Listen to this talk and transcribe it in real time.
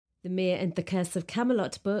The Mere and the Curse of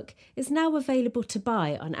Camelot book is now available to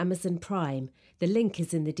buy on Amazon Prime. The link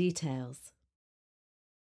is in the details.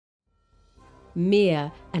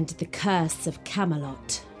 Mere and the Curse of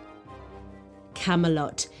Camelot.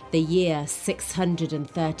 Camelot, the year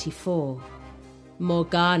 634.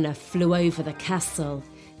 Morgana flew over the castle,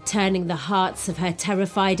 turning the hearts of her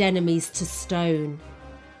terrified enemies to stone.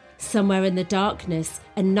 Somewhere in the darkness,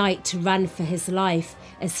 a knight ran for his life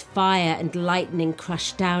as fire and lightning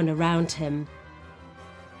crashed down around him.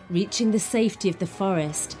 Reaching the safety of the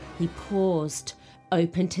forest, he paused,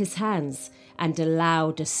 opened his hands, and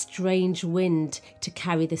allowed a strange wind to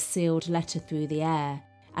carry the sealed letter through the air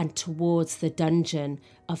and towards the dungeon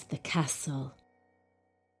of the castle.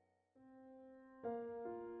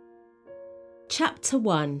 Chapter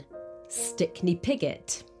 1. Stickney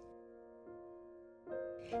Pigott.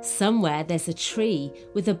 Somewhere there's a tree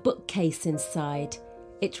with a bookcase inside.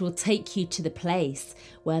 It will take you to the place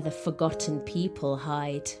where the forgotten people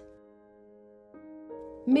hide.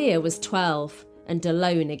 Mia was 12 and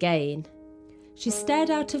alone again. She stared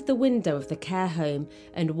out of the window of the care home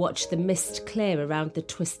and watched the mist clear around the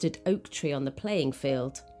twisted oak tree on the playing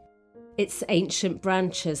field. Its ancient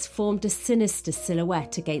branches formed a sinister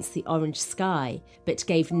silhouette against the orange sky, but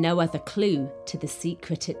gave no other clue to the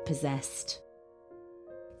secret it possessed.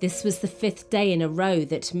 This was the 5th day in a row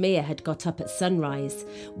that Mia had got up at sunrise,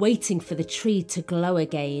 waiting for the tree to glow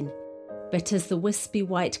again. But as the wispy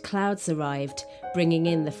white clouds arrived, bringing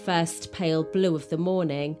in the first pale blue of the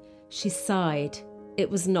morning, she sighed. It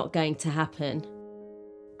was not going to happen.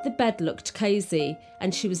 The bed looked cosy,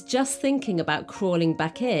 and she was just thinking about crawling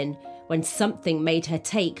back in when something made her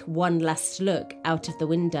take one last look out of the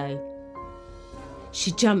window.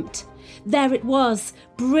 She jumped. There it was,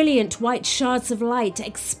 brilliant white shards of light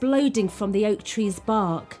exploding from the oak tree's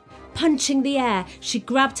bark. Punching the air, she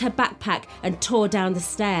grabbed her backpack and tore down the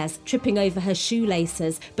stairs, tripping over her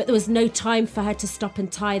shoelaces, but there was no time for her to stop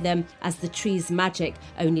and tie them, as the tree's magic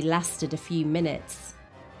only lasted a few minutes.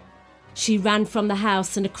 She ran from the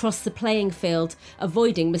house and across the playing field,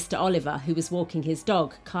 avoiding Mr. Oliver, who was walking his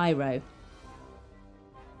dog, Cairo.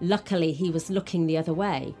 Luckily, he was looking the other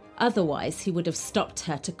way. Otherwise, he would have stopped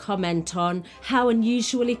her to comment on how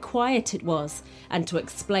unusually quiet it was and to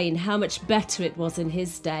explain how much better it was in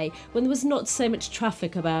his day when there was not so much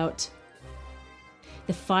traffic about.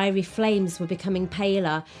 The fiery flames were becoming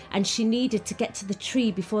paler, and she needed to get to the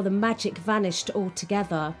tree before the magic vanished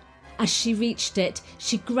altogether. As she reached it,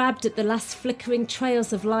 she grabbed at the last flickering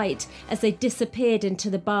trails of light as they disappeared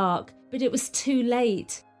into the bark, but it was too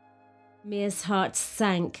late. Mia's heart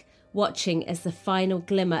sank, watching as the final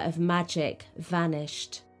glimmer of magic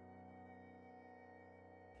vanished.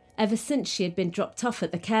 Ever since she had been dropped off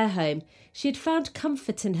at the care home, she had found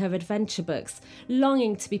comfort in her adventure books,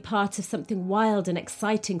 longing to be part of something wild and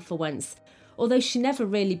exciting for once, although she never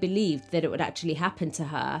really believed that it would actually happen to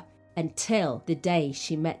her, until the day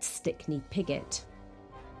she met Stickney Pigott.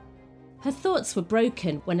 Her thoughts were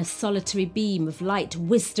broken when a solitary beam of light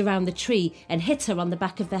whizzed around the tree and hit her on the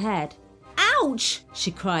back of the head. "Ouch!"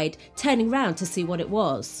 she cried, turning round to see what it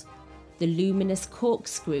was. The luminous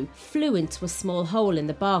corkscrew flew into a small hole in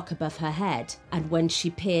the bark above her head, and when she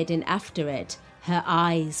peered in after it, her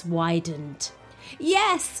eyes widened.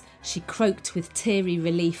 "Yes!" she croaked with teary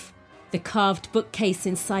relief. The carved bookcase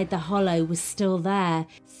inside the hollow was still there,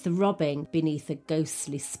 throbbing beneath a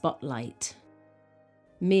ghostly spotlight.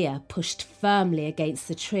 Mia pushed firmly against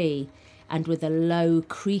the tree, and with a low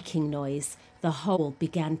creaking noise, the hole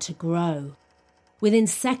began to grow. Within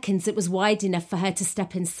seconds, it was wide enough for her to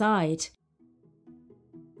step inside.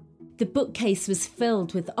 The bookcase was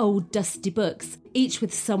filled with old dusty books, each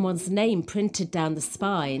with someone's name printed down the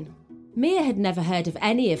spine. Mia had never heard of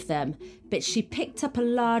any of them, but she picked up a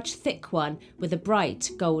large, thick one with a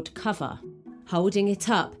bright gold cover. Holding it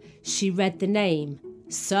up, she read the name,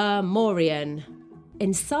 Sir Morian.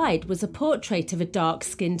 Inside was a portrait of a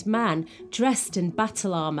dark-skinned man dressed in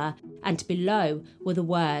battle armour, and below were the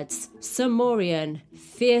words, Sir Morian,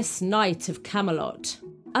 fierce knight of Camelot.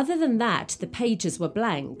 Other than that, the pages were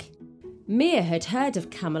blank. Mia had heard of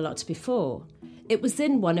Camelot before. It was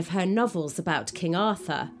in one of her novels about King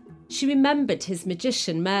Arthur. She remembered his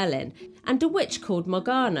magician Merlin, and a witch called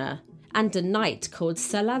Morgana, and a knight called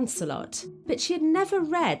Sir Lancelot, but she had never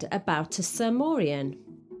read about a Sir Morian.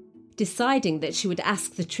 Deciding that she would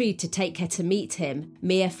ask the tree to take her to meet him,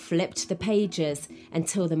 Mia flipped the pages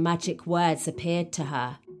until the magic words appeared to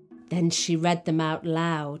her. Then she read them out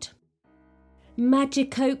loud.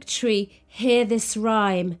 Magic oak tree, hear this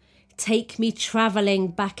rhyme. Take me travelling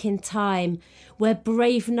back in time, where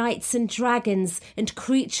brave knights and dragons and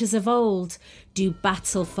creatures of old do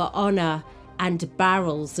battle for honour and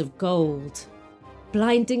barrels of gold.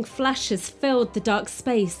 Blinding flashes filled the dark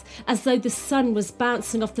space as though the sun was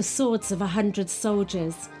bouncing off the swords of 100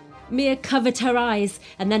 soldiers. Mia covered her eyes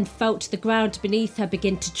and then felt the ground beneath her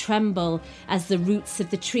begin to tremble as the roots of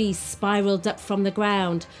the trees spiralled up from the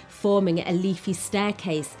ground, forming a leafy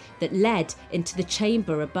staircase that led into the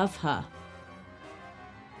chamber above her.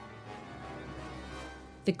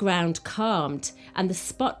 The ground calmed and the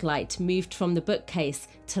spotlight moved from the bookcase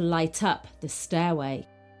to light up the stairway.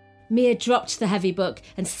 Mia dropped the heavy book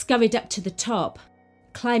and scurried up to the top.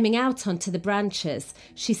 Climbing out onto the branches,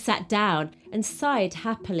 she sat down and sighed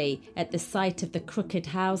happily at the sight of the crooked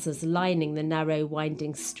houses lining the narrow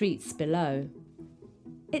winding streets below.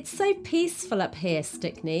 "It's so peaceful up here,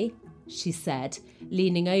 Stickney," she said,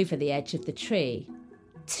 leaning over the edge of the tree.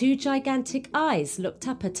 2 gigantic eyes looked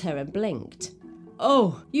up at her and blinked.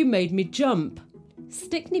 "Oh, you made me jump."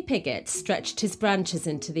 Stickney Pigott stretched his branches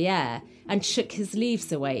into the air and shook his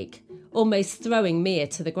leaves awake, almost throwing Mia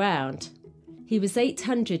to the ground. He was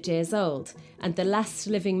 800 years old and the last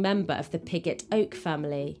living member of the Pigott Oak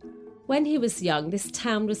family. When he was young, this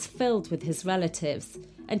town was filled with his relatives,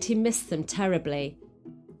 and he missed them terribly.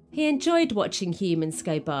 He enjoyed watching humans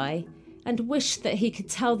go by and wished that he could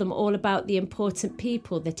tell them all about the important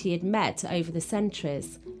people that he had met over the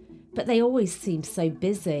centuries, but they always seemed so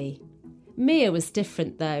busy. Mia was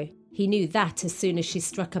different, though. He knew that as soon as she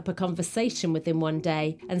struck up a conversation with him one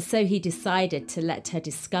day, and so he decided to let her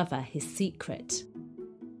discover his secret.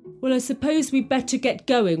 "Well, I suppose we'd better get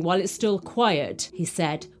going while it's still quiet," he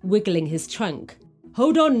said, wiggling his trunk.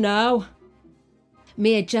 "Hold on now."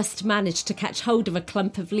 Mia just managed to catch hold of a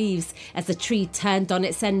clump of leaves as the tree turned on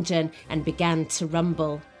its engine and began to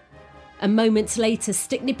rumble. A moment later,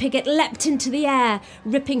 Stickney Pigott leapt into the air,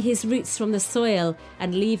 ripping his roots from the soil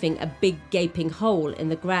and leaving a big gaping hole in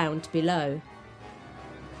the ground below.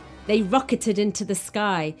 They rocketed into the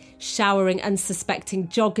sky, showering unsuspecting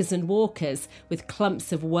joggers and walkers with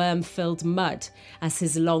clumps of worm-filled mud as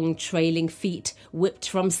his long trailing feet whipped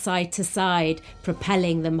from side to side,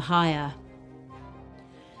 propelling them higher.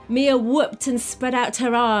 Mia whooped and spread out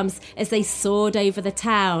her arms as they soared over the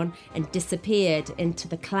town and disappeared into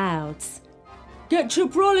the clouds. "Get your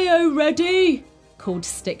brolio ready," called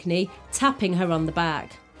Stickney, tapping her on the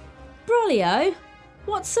back. "Brolio?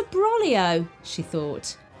 What's a brolio?" she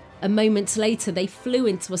thought. A moment later, they flew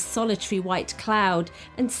into a solitary white cloud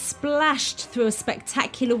and splashed through a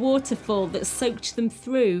spectacular waterfall that soaked them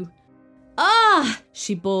through. "Ah!"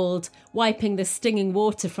 she bawled, wiping the stinging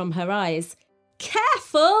water from her eyes.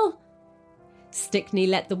 "Careful!" Stickney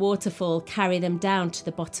let the waterfall carry them down to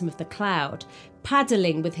the bottom of the cloud,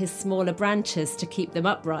 paddling with his smaller branches to keep them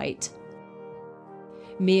upright.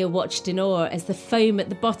 Mia watched in awe as the foam at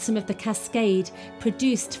the bottom of the cascade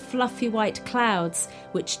produced fluffy white clouds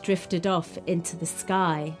which drifted off into the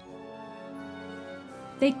sky.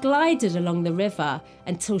 They glided along the river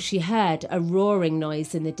until she heard a roaring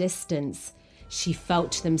noise in the distance. She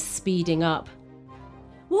felt them speeding up.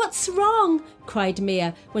 "What's wrong?" cried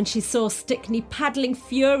Mia when she saw Stickney paddling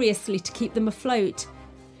furiously to keep them afloat.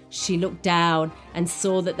 She looked down and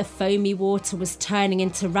saw that the foamy water was turning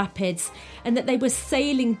into rapids and that they were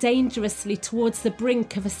sailing dangerously towards the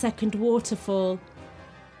brink of a second waterfall.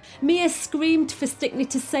 Mia screamed for Stickney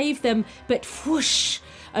to save them, but whoosh,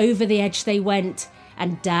 over the edge they went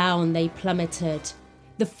and down they plummeted.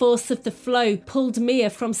 The force of the flow pulled Mia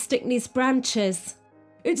from Stickney's branches.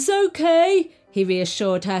 "It's okay," he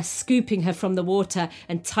reassured her, scooping her from the water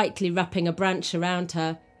and tightly wrapping a branch around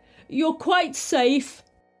her. "You're quite safe."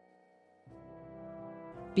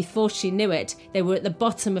 Before she knew it, they were at the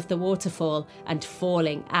bottom of the waterfall and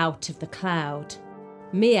falling out of the cloud.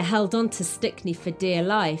 Mia held on to Stickney for dear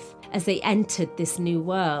life as they entered this new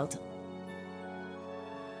world.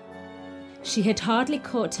 She had hardly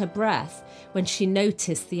caught her breath when she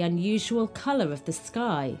noticed the unusual colour of the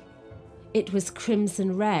sky. It was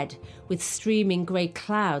crimson red, with streaming grey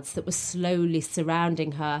clouds that were slowly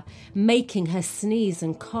surrounding her, making her sneeze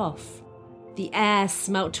and cough. The air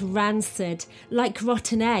smelt rancid, like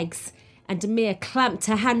rotten eggs, and Mia clamped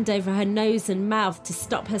her hand over her nose and mouth to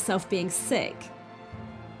stop herself being sick.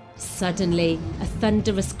 Suddenly, a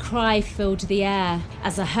thunderous cry filled the air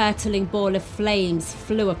as a hurtling ball of flames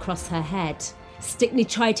flew across her head. Stickney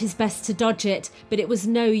tried his best to dodge it, but it was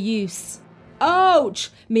no use.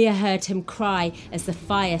 "Ouch!" Mia heard him cry as the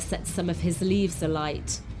fire set some of his leaves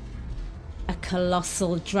alight. A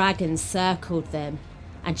colossal dragon circled them,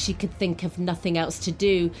 and she could think of nothing else to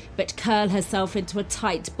do but curl herself into a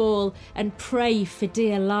tight ball and pray for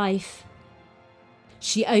dear life.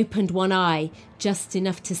 She opened one eye, just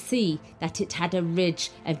enough to see that it had a ridge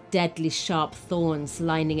of deadly sharp thorns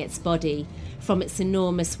lining its body, from its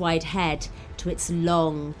enormous wide head to its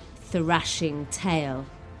long, thrashing tail.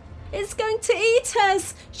 "It's going to eat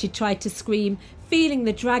us!" she tried to scream, feeling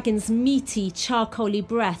the dragon's meaty, charcoaly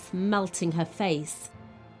breath melting her face.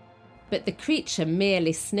 But the creature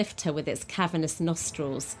merely sniffed her with its cavernous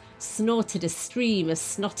nostrils, snorted a stream of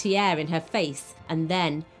snotty air in her face, and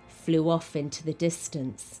then flew off into the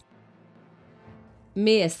distance.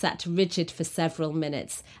 Mia sat rigid for several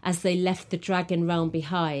minutes as they left the dragon realm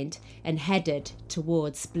behind and headed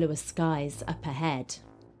towards bluer skies up ahead.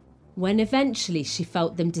 When eventually she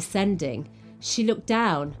felt them descending, she looked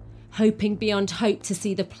down, hoping beyond hope to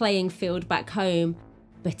see the playing field back home,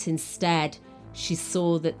 but instead she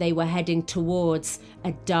saw that they were heading towards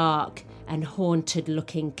a dark and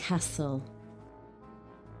haunted-looking castle.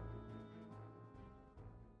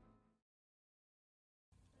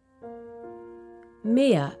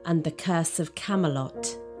 Mia and the Curse of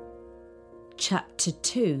Camelot. Chapter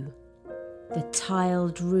 2. The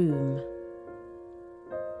Tiled Room.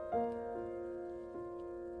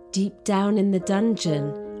 Deep down in the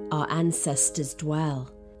dungeon, our ancestors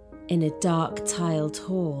dwell, in a dark tiled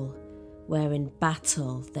hall, where in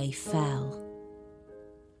battle they fell.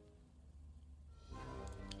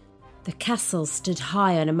 The castle stood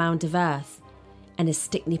high on a mound of earth, and as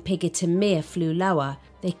Stickney Piggot and Mia flew lower,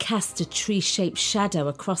 they cast a tree-shaped shadow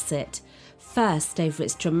across it, first over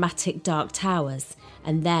its dramatic dark towers,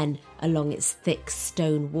 and then along its thick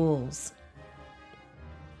stone walls.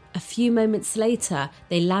 A few moments later,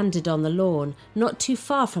 they landed on the lawn, not too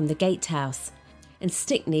far from the gatehouse, and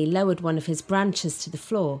Stickney lowered one of his branches to the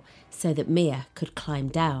floor so that Mia could climb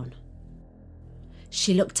down.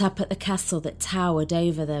 She looked up at the castle that towered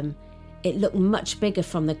over them. It looked much bigger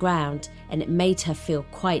from the ground, and it made her feel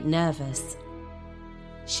quite nervous.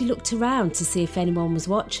 She looked around to see if anyone was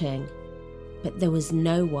watching, but there was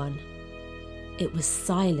no one. It was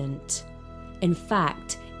silent. In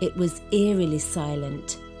fact, it was eerily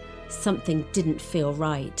silent. Something didn't feel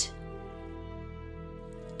right.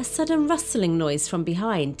 A sudden rustling noise from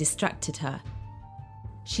behind distracted her.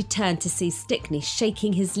 She turned to see Stickney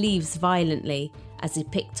shaking his leaves violently as he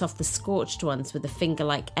picked off the scorched ones with the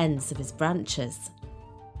finger-like ends of his branches.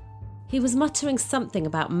 He was muttering something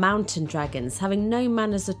about mountain dragons having no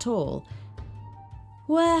manners at all.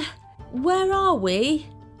 Where are we?"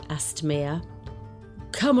 asked Mia.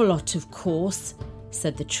 "Camelot, of course,"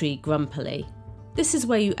 said the tree grumpily. "This is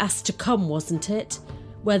where you asked to come, wasn't it?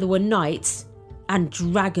 Where there were knights and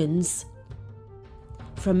dragons."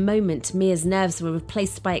 For a moment, Mia's nerves were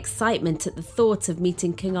replaced by excitement at the thought of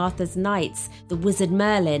meeting King Arthur's knights, the wizard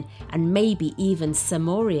Merlin, and maybe even Sir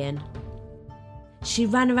Morian. She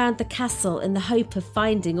ran around the castle in the hope of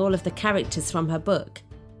finding all of the characters from her book,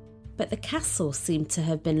 but the castle seemed to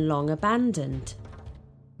have been long abandoned.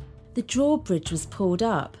 The drawbridge was pulled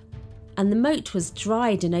up, and the moat was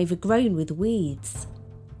dried and overgrown with weeds.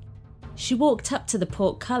 She walked up to the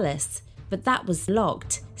portcullis, but that was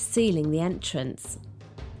locked, sealing the entrance.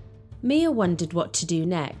 Mia wondered what to do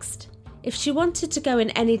next. If she wanted to go in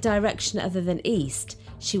any direction other than east,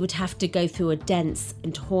 she would have to go through a dense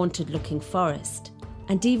and haunted-looking forest.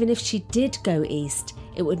 And even if she did go east,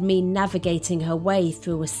 it would mean navigating her way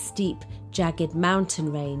through a steep, jagged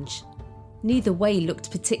mountain range. Neither way looked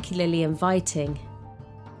particularly inviting.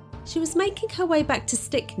 She was making her way back to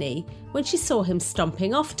Stickney when she saw him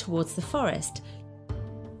stomping off towards the forest.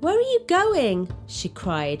 "Where are you going?" she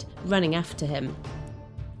cried, running after him.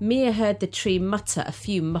 Mia heard the tree mutter a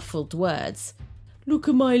few muffled words. "Look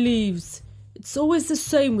at my leaves. It's always the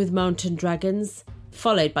same with mountain dragons,"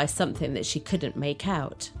 followed by something that she couldn't make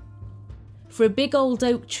out. For a big old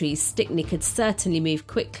oak tree, Stickney could certainly move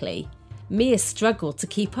quickly. Mia struggled to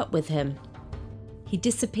keep up with him. He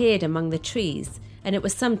disappeared among the trees, and it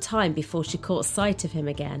was some time before she caught sight of him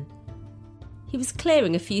again. He was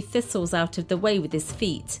clearing a few thistles out of the way with his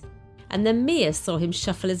feet, and then Mia saw him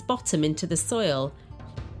shuffle his bottom into the soil.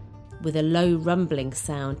 With a low rumbling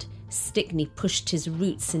sound, Stickney pushed his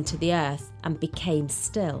roots into the earth and became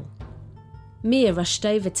still. Mia rushed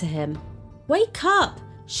over to him. "Wake up!"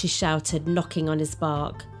 she shouted, knocking on his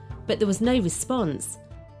bark, but there was no response.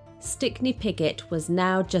 Stickney Piggot was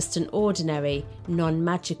now just an ordinary,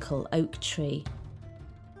 non-magical oak tree.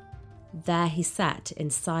 There he sat in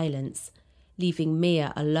silence, leaving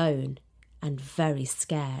Mia alone and very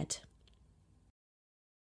scared.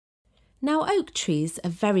 Now, oak trees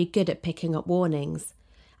are very good at picking up warnings,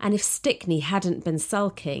 and if Stickney hadn't been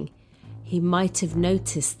sulking, he might have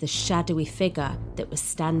noticed the shadowy figure that was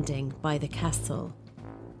standing by the castle.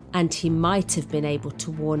 And he might have been able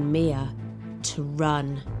to warn Mia, to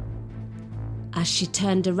run. As she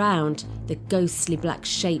turned around, the ghostly black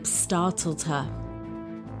shape startled her.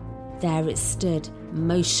 There it stood,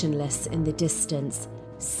 motionless in the distance,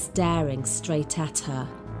 staring straight at her.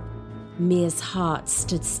 Mia's heart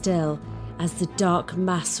stood still as the dark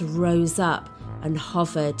mass rose up and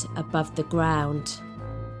hovered above the ground.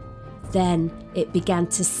 Then it began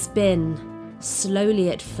to spin, slowly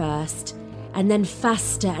at first, and then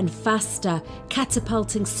faster and faster,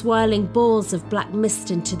 catapulting swirling balls of black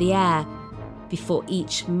mist into the air, before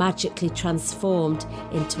each magically transformed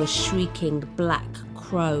into a shrieking black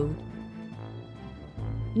crow.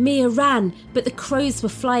 Mia ran, but the crows were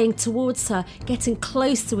flying towards her, getting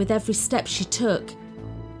closer with every step she took.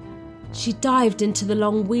 She dived into the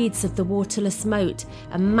long weeds of the waterless moat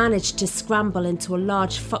and managed to scramble into a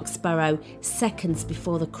large fox burrow seconds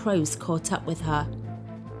before the crows caught up with her.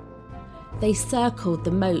 They circled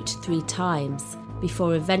the moat 3 times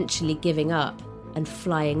before eventually giving up and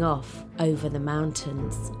flying off over the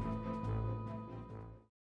mountains.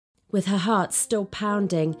 With her heart still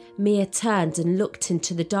pounding, Mia turned and looked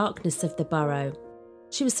into the darkness of the burrow.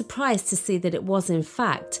 She was surprised to see that it was in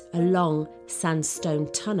fact a long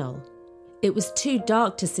sandstone tunnel. It was too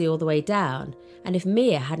dark to see all the way down, and if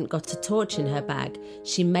Mia hadn't got a torch in her bag,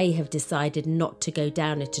 she may have decided not to go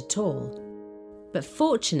down it at all. But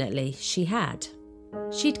fortunately, she had.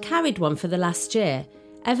 She'd carried one for the last year,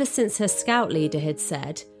 ever since her scout leader had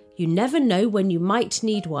said, "You never know when you might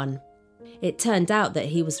need one." It turned out that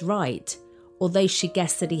he was right, although she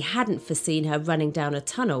guessed that he hadn't foreseen her running down a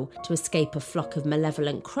tunnel to escape a flock of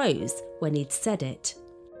malevolent crows when he'd said it.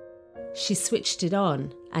 She switched it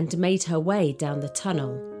on and made her way down the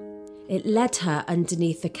tunnel. It led her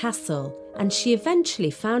underneath the castle, and she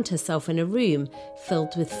eventually found herself in a room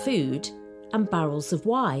filled with food and barrels of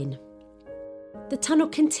wine. The tunnel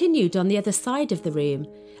continued on the other side of the room,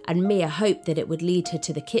 and Mia hoped that it would lead her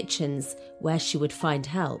to the kitchens, where she would find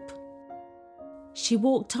help. She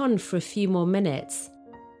walked on for a few more minutes,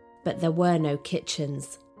 but there were no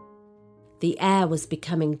kitchens. The air was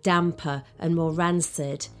becoming damper and more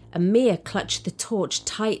rancid, and Mia clutched the torch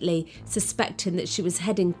tightly, suspecting that she was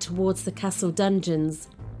heading towards the castle dungeons.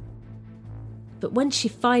 But when she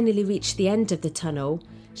finally reached the end of the tunnel,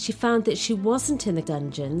 she found that she wasn't in the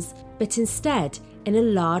dungeons, but instead in a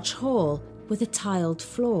large hall with a tiled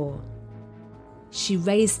floor. She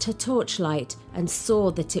raised her torchlight and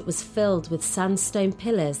saw that it was filled with sandstone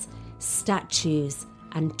pillars, statues,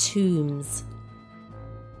 and tombs.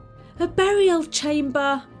 "A burial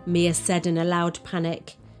chamber," Mia said in a loud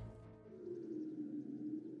panic.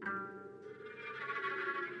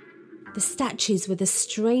 The statues were the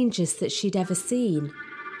strangest that she'd ever seen.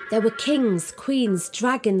 There were kings, queens,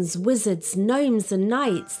 dragons, wizards, gnomes, and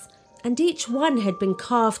knights, and each one had been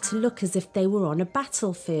carved to look as if they were on a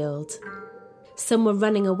battlefield. Some were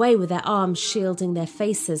running away with their arms shielding their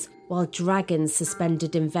faces, while dragons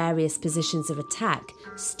suspended in various positions of attack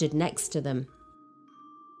stood next to them.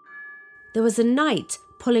 There was a knight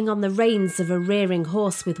pulling on the reins of a rearing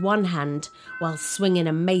horse with one hand, while swinging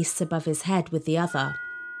a mace above his head with the other.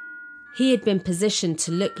 He had been positioned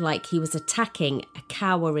to look like he was attacking a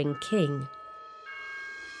cowering king.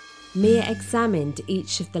 Mia examined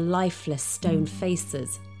each of the lifeless stone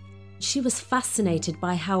faces. She was fascinated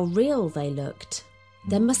by how real they looked.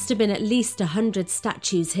 There must have been at least 100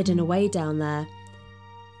 statues hidden away down there.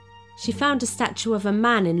 She found a statue of a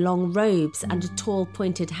man in long robes and a tall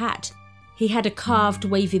pointed hat. He had a carved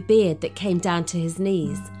wavy beard that came down to his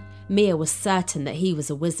knees. Mia was certain that he was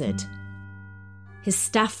a wizard. His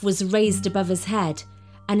staff was raised above his head,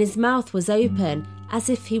 and his mouth was open as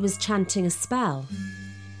if he was chanting a spell.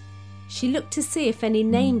 She looked to see if any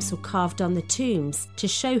names were carved on the tombs to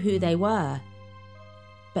show who they were,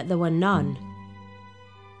 but there were none.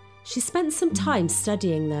 She spent some time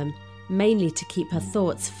studying them, mainly to keep her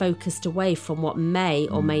thoughts focused away from what may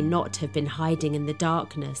or may not have been hiding in the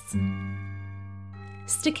darkness.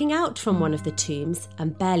 Sticking out from one of the tombs,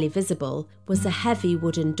 and barely visible, was a heavy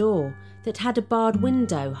wooden door that had a barred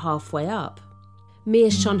window halfway up.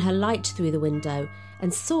 Mia shone her light through the window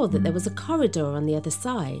and saw that there was a corridor on the other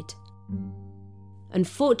side.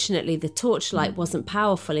 Unfortunately, the torchlight wasn't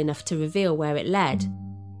powerful enough to reveal where it led.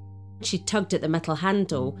 She tugged at the metal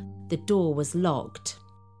handle. The door was locked.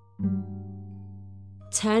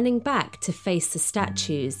 Turning back to face the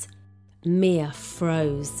statues, Mia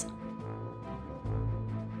froze.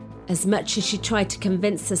 As much as she tried to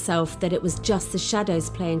convince herself that it was just the shadows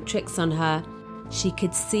playing tricks on her, she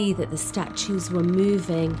could see that the statues were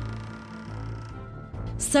moving.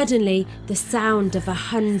 Suddenly, the sound of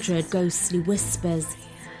 100 ghostly whispers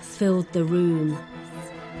filled the room.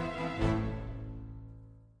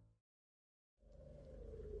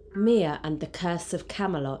 Mia and the Curse of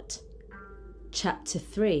Camelot. Chapter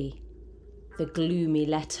 3. The Gloomy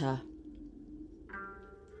Letter.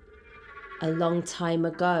 A long time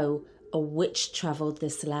ago, a witch travelled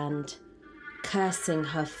this land, cursing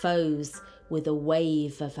her foes with a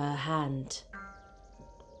wave of her hand.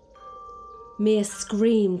 Mia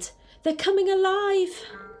screamed, "They're coming alive!"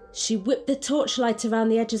 She whipped the torchlight around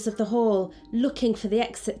the edges of the hall, looking for the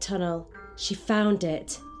exit tunnel. She found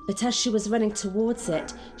it, but as she was running towards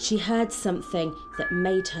it, she heard something that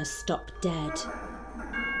made her stop dead.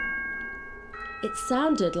 It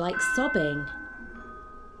sounded like sobbing.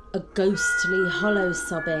 A ghostly, hollow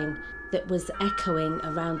sobbing that was echoing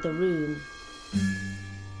around the room.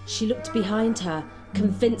 She looked behind her,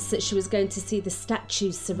 convinced that she was going to see the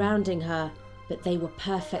statues surrounding her, but they were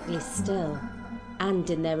perfectly still and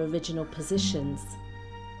in their original positions.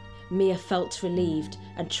 Mia felt relieved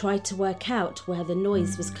and tried to work out where the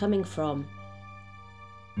noise was coming from.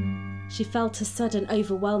 She felt a sudden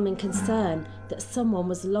overwhelming concern that someone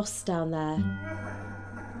was lost down there.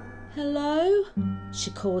 "Hello?"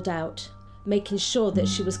 she called out, making sure that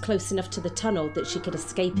she was close enough to the tunnel that she could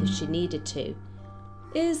escape if she needed to.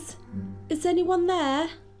 Is anyone there?"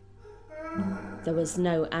 There was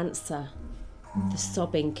no answer. The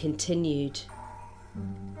sobbing continued.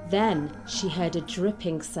 Then she heard a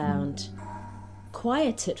dripping sound,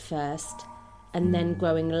 quiet at first, and then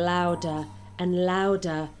growing louder and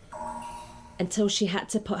louder until she had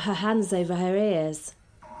to put her hands over her ears.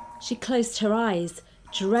 She closed her eyes,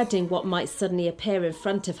 dreading what might suddenly appear in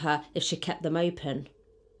front of her if she kept them open.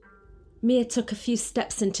 Mia took a few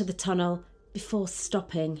steps into the tunnel before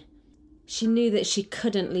stopping. She knew that she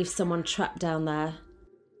couldn't leave someone trapped down there.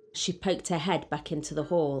 She poked her head back into the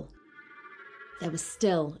hall. There was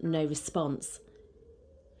still no response.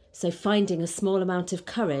 So finding a small amount of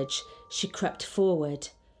courage, she crept forward,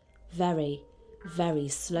 very, very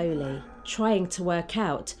slowly, trying to work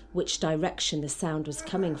out which direction the sound was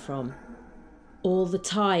coming from. All the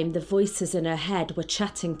time, the voices in her head were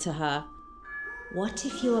chatting to her. "What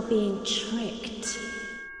if you are being tricked?"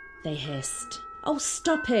 they hissed. "Oh,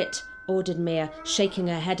 stop it!" ordered Mia, shaking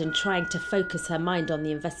her head and trying to focus her mind on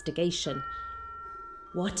the investigation.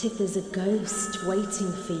 "What if there's a ghost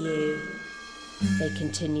waiting for you?" they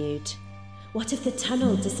continued. "What if the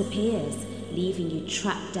tunnel disappears, leaving you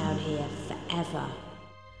trapped down here forever?"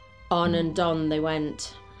 On and on they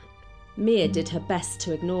went. Mia did her best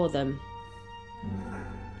to ignore them.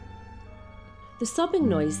 The sobbing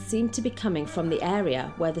noise seemed to be coming from the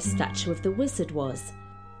area where the statue of the wizard was.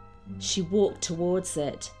 She walked towards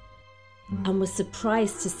it and was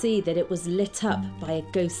surprised to see that it was lit up by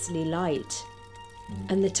a ghostly light,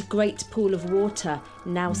 and that a great pool of water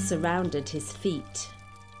now surrounded his feet.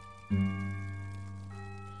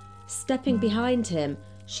 Stepping behind him,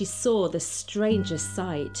 she saw the strangest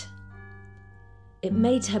sight. It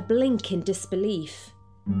made her blink in disbelief.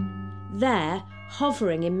 There,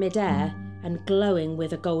 hovering in midair and glowing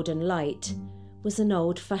with a golden light, was an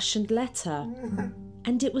old-fashioned letter,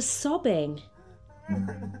 and it was sobbing.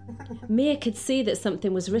 Mia could see that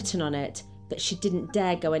something was written on it, but she didn't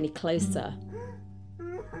dare go any closer.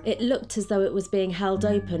 It looked as though it was being held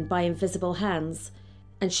open by invisible hands,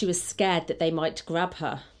 and she was scared that they might grab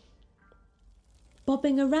her.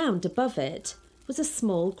 Bobbing around above it was a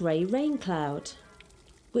small grey rain cloud,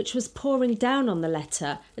 which was pouring down on the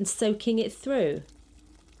letter and soaking it through.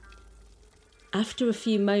 After a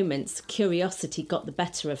few moments, curiosity got the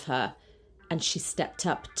better of her, and she stepped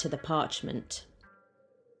up to the parchment.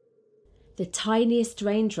 The tiniest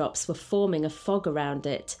raindrops were forming a fog around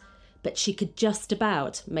it, but she could just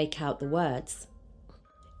about make out the words.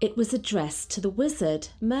 It was addressed to the wizard,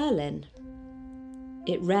 Merlin.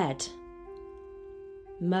 It read,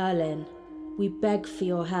 "Merlin, we beg for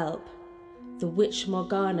your help. The witch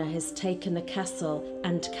Morgana has taken the castle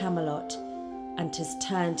and Camelot and has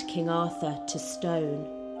turned King Arthur to stone.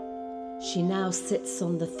 She now sits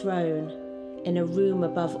on the throne in a room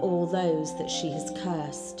above all those that she has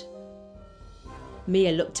cursed."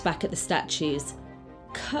 Mia looked back at the statues.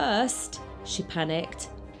 "Cursed?" she panicked,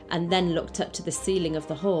 and then looked up to the ceiling of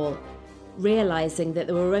the hall, realising that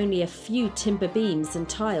there were only a few timber beams and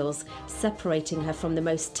tiles separating her from the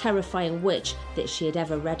most terrifying witch that she had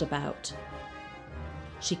ever read about.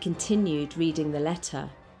 She continued reading the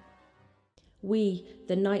letter. "We,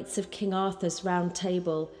 the knights of King Arthur's Round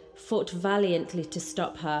Table, fought valiantly to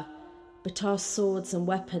stop her, but our swords and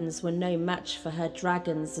weapons were no match for her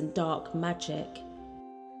dragons and dark magic."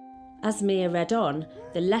 As Mia read on,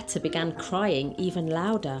 the letter began crying even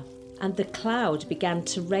louder, and the cloud began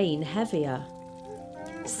to rain heavier.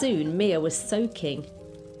 Soon Mia was soaking.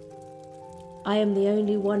 "I am the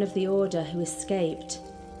only one of the Order who escaped.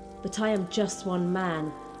 but I am just one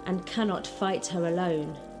man and cannot fight her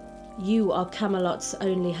alone. You are Camelot's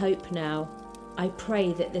only hope now. I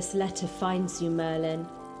pray that this letter finds you, Merlin.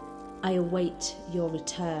 I await your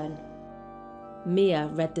return." Mia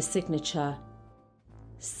read the signature.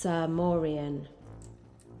 Sir Morian.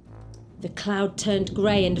 The cloud turned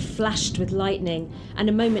grey and flashed with lightning, and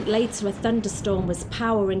a moment later a thunderstorm was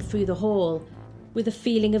powering through the hall. With a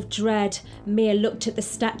feeling of dread, Mia looked at the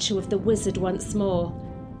statue of the wizard once more.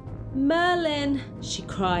 "Merlin!" she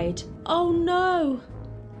cried. "Oh no!"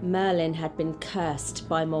 Merlin had been cursed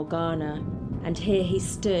by Morgana, and here he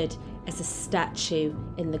stood as a statue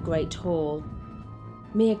in the great hall.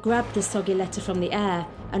 Mia grabbed the soggy letter from the air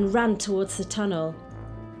and ran towards the tunnel.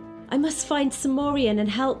 "I must find Sir Morian and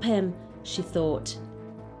help him," she thought.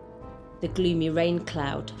 The gloomy rain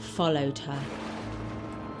cloud followed her.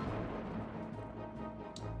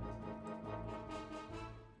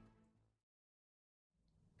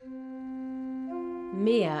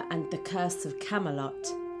 Mia and the Curse of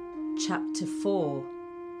Camelot, Chapter 4,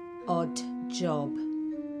 Odd Job.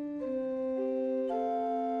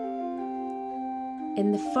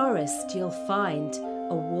 In the forest you'll find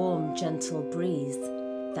a warm, gentle breeze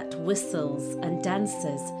that whistles and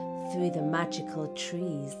dances through the magical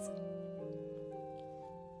trees.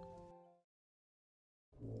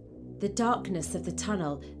 The darkness of the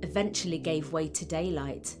tunnel eventually gave way to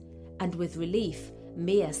daylight, and with relief,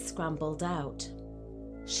 Mia scrambled out.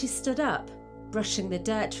 She stood up, brushing the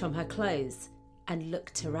dirt from her clothes, and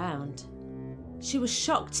looked around. She was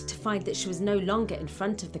shocked to find that she was no longer in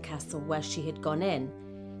front of the castle where she had gone in,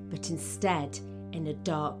 but instead in a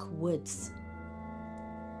dark woods.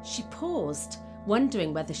 She paused,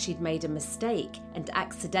 wondering whether she'd made a mistake and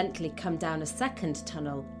accidentally come down a second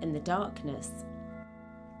tunnel in the darkness.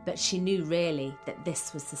 But she knew really that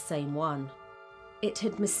this was the same one. It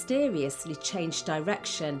had mysteriously changed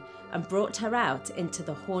direction and brought her out into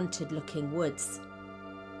the haunted-looking woods.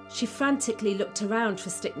 She frantically looked around for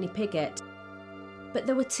Stickney Pigott, but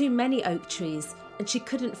there were too many oak trees and she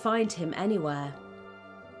couldn't find him anywhere.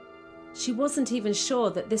 She wasn't even sure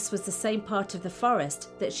that this was the same part of the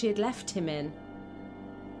forest that she had left him in.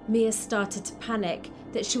 Mia started to panic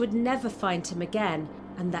that she would never find him again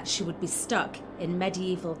and that she would be stuck in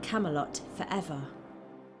medieval Camelot forever.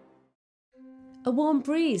 A warm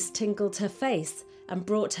breeze tingled her face and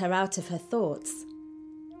brought her out of her thoughts.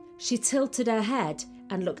 She tilted her head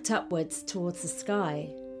and looked upwards towards the sky.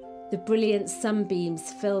 The brilliant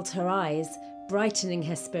sunbeams filled her eyes, brightening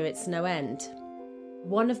her spirits no end.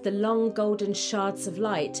 One of the long golden shards of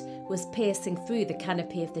light was piercing through the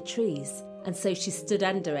canopy of the trees, and so she stood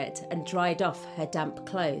under it and dried off her damp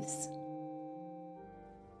clothes.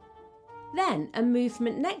 Then a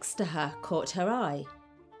movement next to her caught her eye.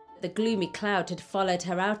 The gloomy cloud had followed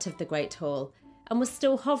her out of the great hall and was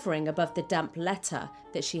still hovering above the damp letter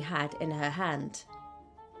that she had in her hand.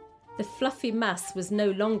 The fluffy mass was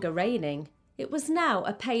no longer raining. It was now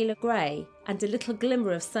a paler grey, and a little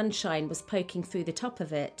glimmer of sunshine was poking through the top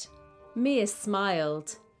of it. Mia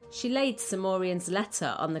smiled. She laid Sir Morian's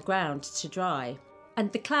letter on the ground to dry,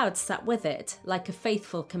 and the cloud sat with it like a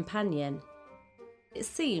faithful companion. It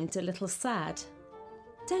seemed a little sad.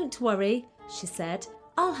 "Don't worry," she said.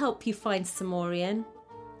 "I'll help you find Sir Morian."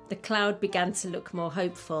 The cloud began to look more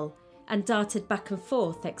hopeful and darted back and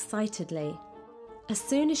forth excitedly. As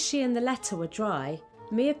soon as she and the letter were dry,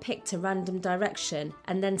 Mia picked a random direction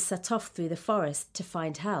and then set off through the forest to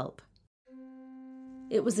find help.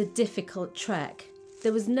 It was a difficult trek.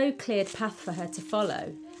 There was no cleared path for her to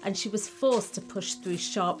follow, and she was forced to push through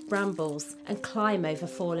sharp brambles and climb over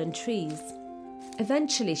fallen trees.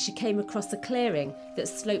 Eventually she came across a clearing that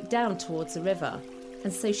sloped down towards a river,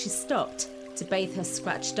 and so she stopped to bathe her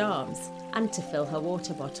scratched arms and to fill her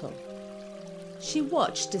water bottle. She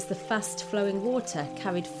watched as the fast-flowing water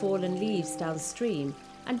carried fallen leaves downstream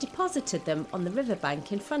and deposited them on the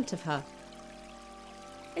riverbank in front of her.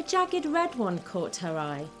 A jagged red one caught her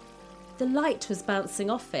eye. The light was bouncing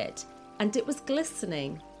off it, and it was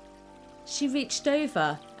glistening. She reached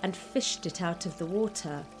over and fished it out of the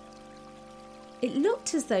water. It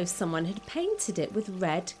looked as though someone had painted it with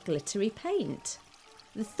red, glittery paint.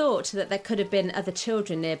 The thought that there could have been other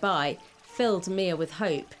children nearby filled Mia with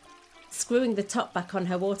hope. Screwing the top back on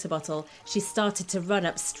her water bottle, she started to run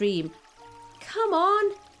upstream. "Come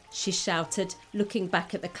on!" she shouted, looking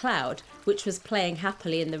back at the cloud, which was playing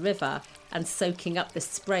happily in the river and soaking up the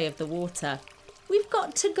spray of the water. "We've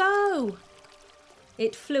got to go!"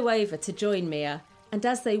 It flew over to join Mia, and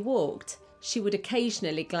as they walked, she would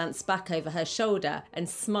occasionally glance back over her shoulder and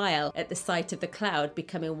smile at the sight of the cloud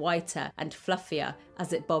becoming whiter and fluffier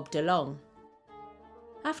as it bobbed along.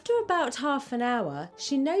 After about half an hour,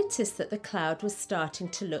 she noticed that the cloud was starting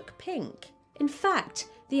to look pink. In fact,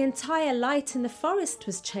 the entire light in the forest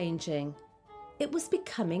was changing. It was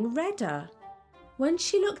becoming redder. When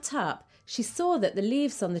she looked up, she saw that the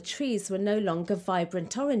leaves on the trees were no longer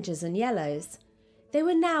vibrant oranges and yellows. They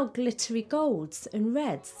were now glittery golds and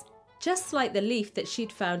reds, just like the leaf that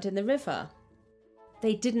she'd found in the river.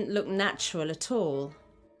 They didn't look natural at all.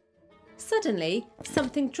 Suddenly,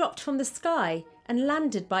 something dropped from the sky and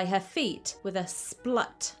landed by her feet with a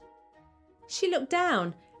splut. She looked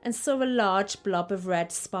down and saw a large blob of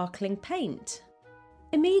red sparkling paint.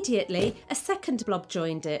 Immediately, a second blob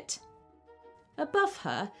joined it. Above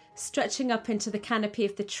her, stretching up into the canopy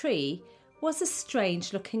of the tree, was a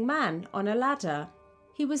strange-looking man on a ladder.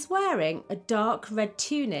 He was wearing a dark red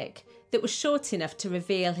tunic that was short enough to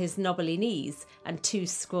reveal his knobbly knees and 2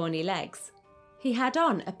 scrawny legs. He had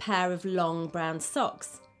on a pair of long brown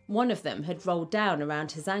socks. One of them had rolled down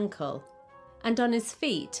around his ankle, and on his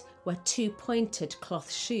feet were 2 pointed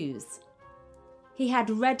cloth shoes. He had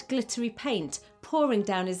red glittery paint pouring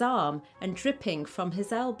down his arm and dripping from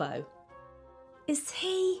his elbow. "Is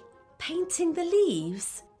he painting the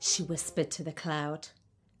leaves?" she whispered to the cloud.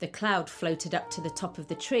 The cloud floated up to the top of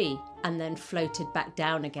the tree and then floated back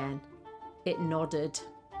down again. It nodded.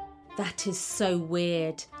 "That is so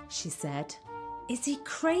weird," she said. "Is he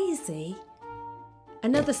crazy?"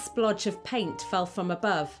 Another splodge of paint fell from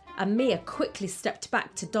above, and Mia quickly stepped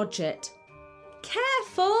back to dodge it.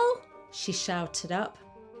 "Careful!" she shouted up.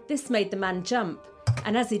 This made the man jump,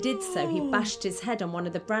 and as he did so, he bashed his head on one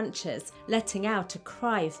of the branches, letting out a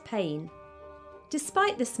cry of pain.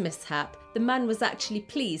 Despite this mishap, the man was actually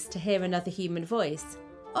pleased to hear another human voice.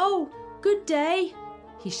 "Oh, good day,"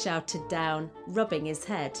 he shouted down, rubbing his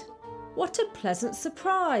head. "What a pleasant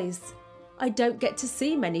surprise. I don't get to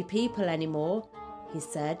see many people anymore," he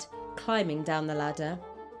said, climbing down the ladder.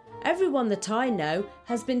 "Everyone that I know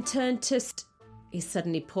has been turned to He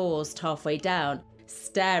suddenly paused halfway down,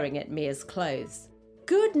 staring at Mia's clothes.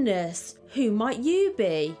 "Goodness, who might you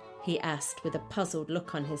be?" he asked with a puzzled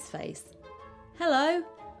look on his face. "Hello,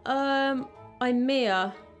 I'm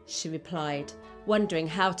Mia," she replied, wondering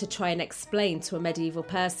how to try and explain to a medieval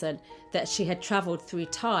person that she had travelled through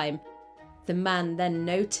time. The man then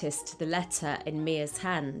noticed the letter in Mia's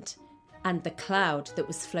hand and the cloud that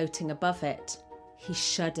was floating above it. He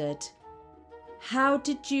shuddered. "How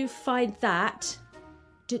did you find that?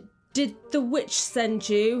 Did the witch send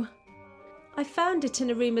you?" "I found it in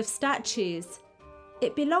a room of statues.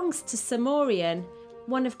 It belongs to Sir Morian,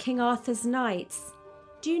 one of King Arthur's knights.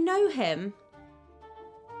 Do you know him?"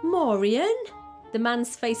 "Morian?" The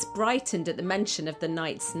man's face brightened at the mention of the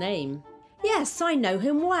knight's name. "Yes, I know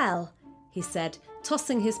him well," he said,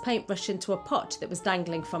 tossing his paintbrush into a pot that was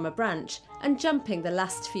dangling from a branch and jumping the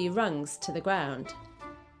last few rungs to the ground.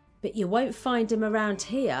 "But you won't find him around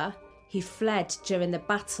here. He fled during the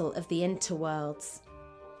Battle of the Interworlds."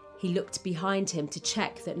 He looked behind him to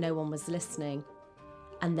check that no one was listening,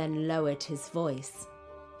 and then lowered his voice.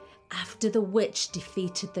 "After the witch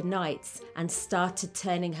defeated the knights and started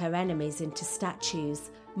turning her enemies into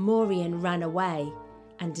statues, Morian ran away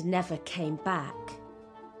and never came back."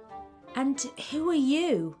 "And who are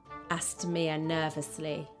you?" asked Mia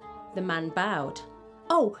nervously. The man bowed.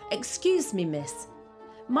 "Oh, excuse me, miss.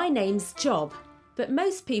 My name's Job, but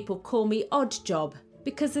most people call me Odd Job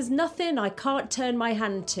because there's nothing I can't turn my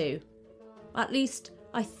hand to. At least,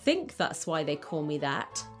 I think that's why they call me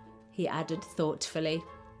that," he added thoughtfully.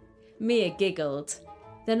 Mia giggled.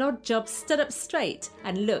 Then Odd Job stood up straight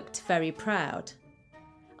and looked very proud.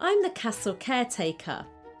 "I'm the castle caretaker.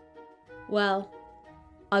 Well,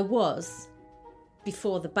 I was,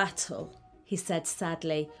 before the battle," he said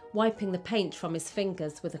sadly, wiping the paint from his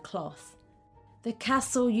fingers with a cloth. "The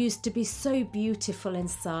castle used to be so beautiful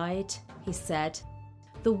inside," he said.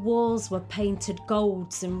 "The walls were painted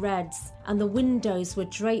golds and reds, and the windows were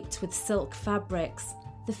draped with silk fabrics.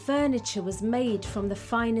 The furniture was made from the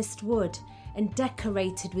finest wood and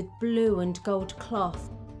decorated with blue and gold cloth.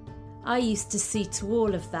 I used to see to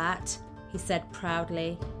all of that," he said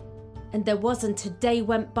proudly. "And there wasn't a day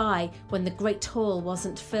went by when the great hall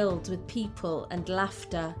wasn't filled with people and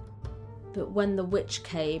laughter. But when the witch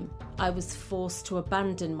came, I was forced to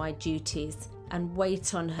abandon my duties and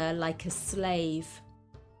wait on her like a slave."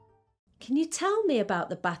 "Can you tell me about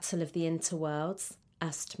the Battle of the Interworlds?"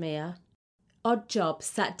 asked Mia. Odd Job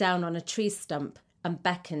sat down on a tree stump and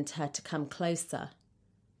beckoned her to come closer.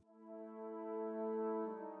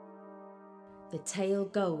 The tale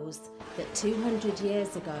goes that 200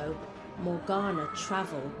 years ago, Morgana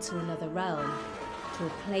travelled to another realm, to a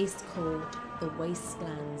place called the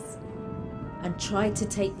Wastelands. and tried to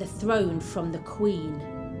take the throne from the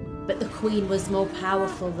Queen. But the Queen was more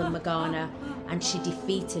powerful than Morgana, and she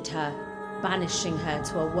defeated her, banishing her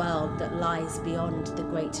to a world that lies beyond the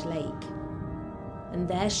Great Lake. And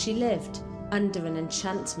there she lived, under an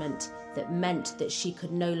enchantment that meant that she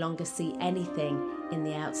could no longer see anything in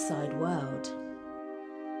the outside world.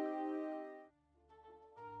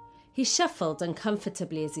 He shuffled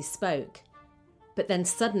uncomfortably as he spoke, but then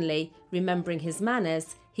suddenly, remembering his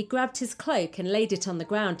manners, he grabbed his cloak and laid it on the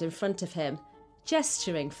ground in front of him,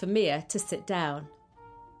 gesturing for Mia to sit down.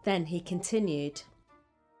 Then he continued.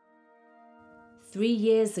 3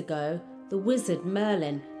 years ago, the wizard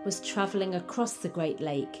Merlin was travelling across the Great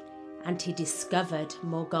Lake, and he discovered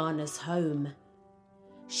Morgana's home.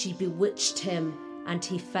 She bewitched him, and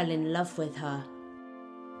he fell in love with her.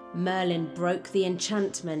 Merlin broke the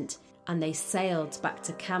enchantment, and they sailed back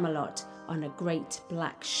to Camelot on a great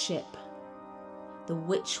black ship. The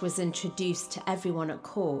witch was introduced to everyone at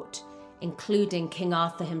court, including King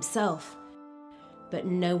Arthur himself, but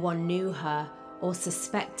no one knew her or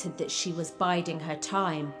suspected that she was biding her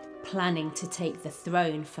time, planning to take the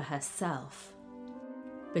throne for herself.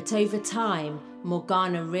 But over time,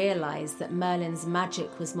 Morgana realised that Merlin's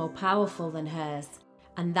magic was more powerful than hers,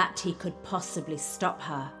 and that he could possibly stop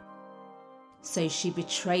her. So she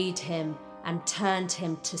betrayed him and turned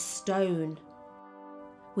him to stone.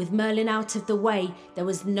 With Merlin out of the way, there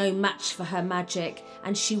was no match for her magic,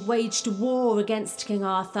 and she waged war against King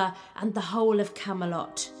Arthur and the whole of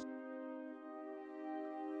Camelot.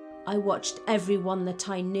 I watched everyone that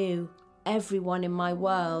I knew, everyone in my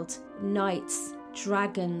world, knights,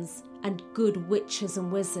 dragons, and good witches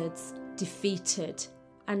and wizards, defeated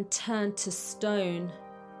and turned to stone.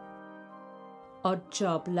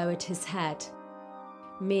 Oddjob lowered his head.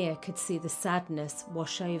 Mia could see the sadness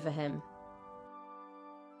wash over him.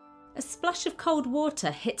 A splash of cold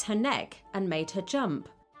water hit her neck and made her jump.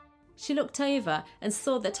 She looked over and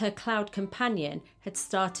saw that her cloud companion had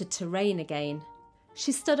started to rain again.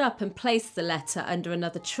 She stood up and placed the letter under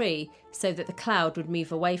another tree so that the cloud would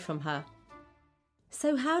move away from her.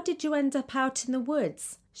 "So how did you end up out in the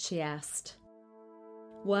woods?" she asked.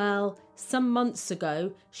 "Well, some months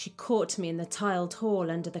ago she caught me in the tiled hall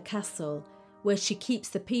under the castle, where she keeps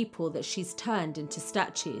the people that she's turned into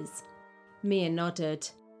statues." Mia nodded.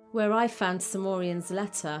 "Where I found Samorian's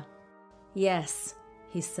letter." "Yes,"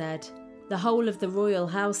 he said. "The whole of the royal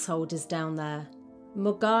household is down there.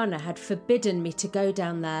 Morgana had forbidden me to go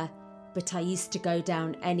down there, but I used to go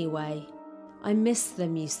down anyway. I miss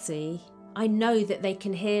them, you see. I know that they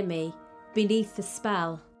can hear me, beneath the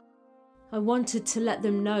spell. I wanted to let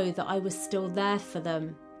them know that I was still there for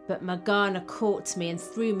them, but Morgana caught me and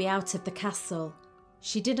threw me out of the castle.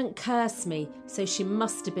 She didn't curse me, so she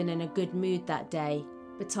must have been in a good mood that day,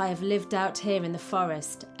 but I have lived out here in the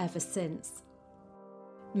forest ever since."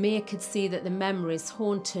 Mia could see that the memories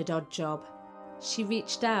haunted Oddjob. She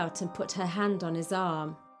reached out and put her hand on his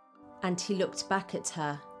arm, and he looked back at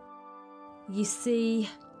her. "You see,"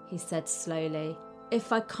 he said slowly,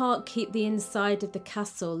 "if I can't keep the inside of the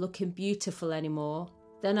castle looking beautiful anymore,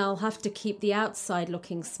 then I'll have to keep the outside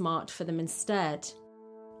looking smart for them instead.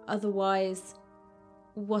 Otherwise,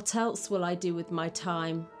 what else will I do with my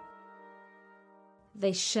time?"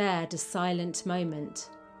 They shared a silent moment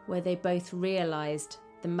where they both realised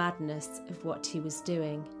the madness of what he was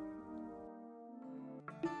doing.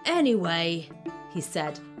 "Anyway," he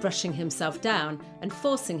said, brushing himself down and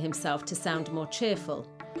forcing himself to sound more cheerful,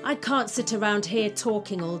 "I can't sit around here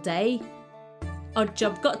talking all day."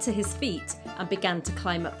 Oddjob got to his feet and began to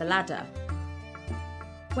climb up the ladder.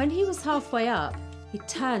 When he was halfway up, he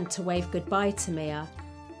turned to wave goodbye to Mia,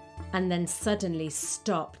 and then suddenly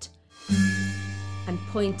stopped and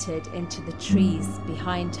pointed into the trees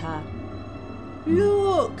behind her.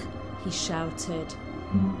 "Look!" he shouted.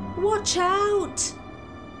 "Watch out!"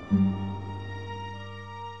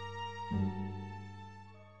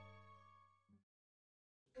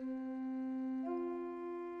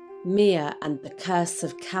 Mia and the Curse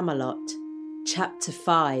of Camelot, Chapter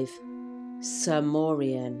 5, Sir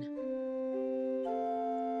Morian.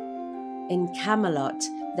 In Camelot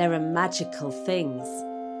there are magical things,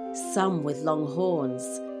 some with long horns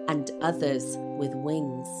and others with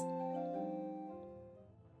wings.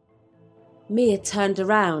 Mia turned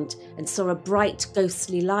around and saw a bright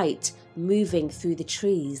ghostly light moving through the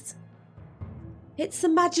trees. "It's a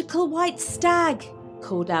magical white stag,"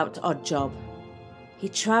 called out Oddjob. "He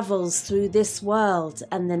travels through this world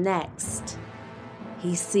and the next.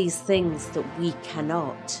 He sees things that we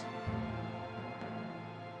cannot."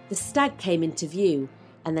 The stag came into view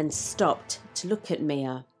and then stopped to look at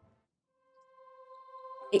Mia.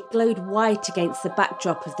 It glowed white against the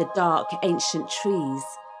backdrop of the dark, ancient trees,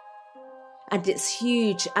 and its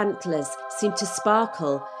huge antlers seemed to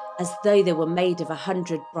sparkle as though they were made of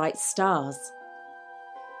 100 bright stars.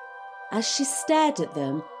 As she stared at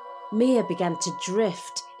them, Mia began to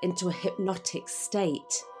drift into a hypnotic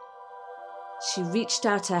state. She reached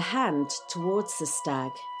out her hand towards the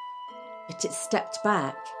stag, but it stepped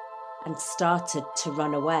back and started to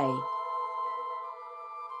run away.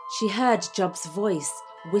 She heard Job's voice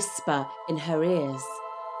whisper in her ears,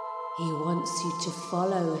 "He wants you to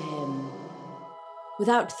follow him."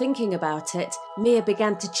 Without thinking about it, Mia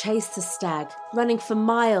began to chase the stag, running for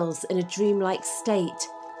miles in a dreamlike state.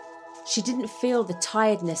 She didn't feel the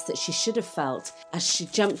tiredness that she should have felt as she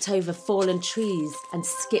jumped over fallen trees and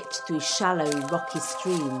skipped through shallow, rocky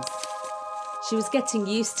streams. She was getting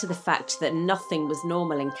used to the fact that nothing was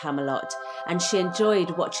normal in Camelot, and she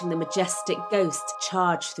enjoyed watching the majestic ghost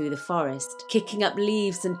charge through the forest, kicking up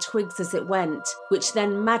leaves and twigs as it went, which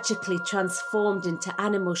then magically transformed into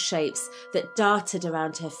animal shapes that darted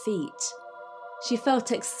around her feet. She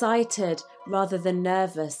felt excited rather than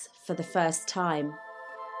nervous for the first time.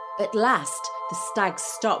 At last, the stag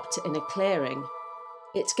stopped in a clearing.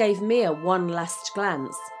 It gave Mia one last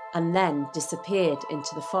glance and then disappeared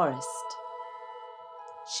into the forest.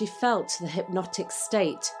 She felt the hypnotic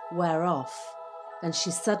state wear off, and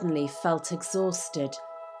she suddenly felt exhausted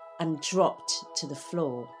and dropped to the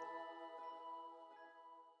floor.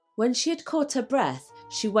 When she had caught her breath,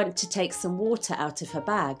 she went to take some water out of her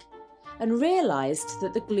bag and realised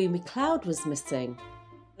that the gloomy cloud was missing.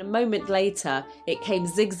 A moment later, it came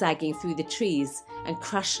zigzagging through the trees and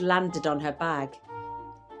crash-landed on her bag.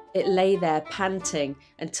 It lay there panting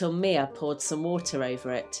until Mia poured some water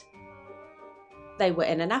over it. They were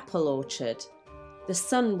in an apple orchard. The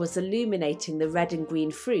sun was illuminating the red and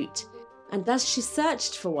green fruit, and as she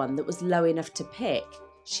searched for one that was low enough to pick,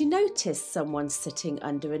 she noticed someone sitting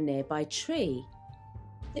under a nearby tree.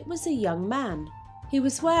 It was a young man. He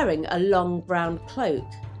was wearing a long brown cloak,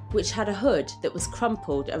 which had a hood that was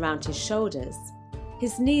crumpled around his shoulders.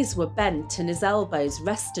 His knees were bent and his elbows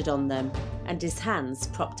rested on them, and his hands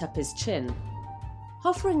propped up his chin.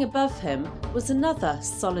 Hovering above him was another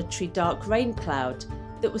solitary dark rain cloud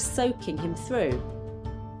that was soaking him through.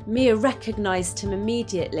 Mia recognised him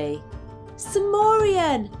immediately.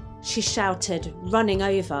 "Simorian!" she shouted, running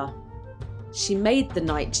over. She made the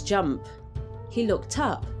knight jump. He looked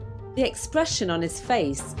up. The expression on his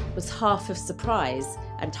face was half of surprise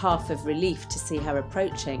and half of relief to see her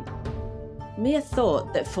approaching. Mia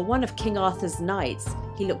thought that for one of King Arthur's knights,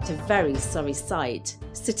 he looked a very sorry sight,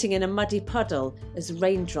 sitting in a muddy puddle as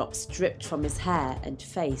raindrops dripped from his hair and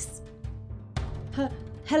face.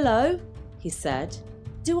 "Hello," he said.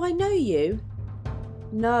 "Do I know you?"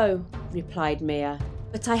 "No," replied Mia,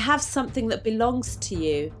 "but I have something that belongs to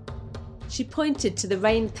you." She pointed to the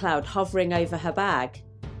rain cloud hovering over her bag.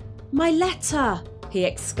 "My letter!" he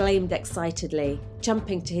exclaimed excitedly,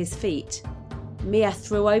 jumping to his feet. Mia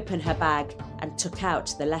threw open her bag and took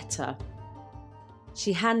out the letter.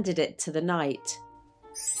 She handed it to the knight.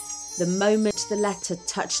 The moment the letter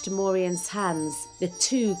touched Morian's hands, the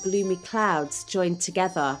two gloomy clouds joined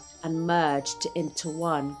together and merged into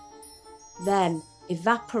one. Then,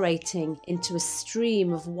 evaporating into a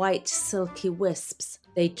stream of white silky wisps,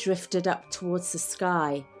 they drifted up towards the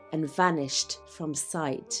sky and vanished from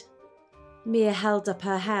sight. Mia held up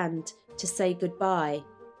her hand to say goodbye.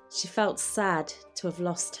 She felt sad to have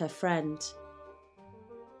lost her friend.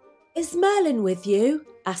 "Is Merlin with you?"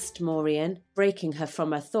 asked Morian, breaking her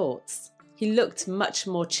from her thoughts. He looked much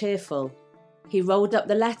more cheerful. He rolled up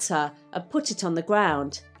the letter and put it on the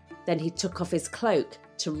ground. Then he took off his cloak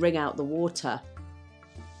to wring out the water.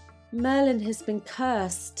 "Merlin has been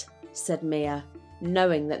cursed," said Mia,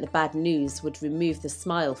 knowing that the bad news would remove the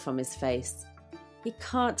smile from his face. "He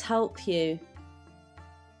can't help you."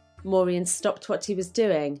 Morian stopped what he was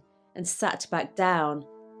doing and sat back down,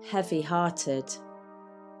 heavy-hearted.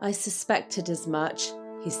 "I suspected as much,"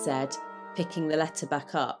 he said, picking the letter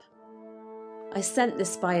back up. "I sent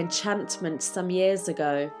this by enchantment some years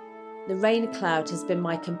ago. The rain cloud has been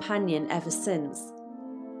my companion ever since.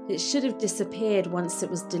 It should have disappeared once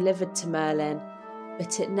it was delivered to Merlin,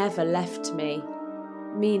 but it never left me,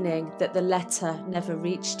 meaning that the letter never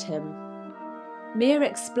reached him." Mia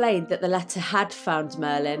explained that the letter had found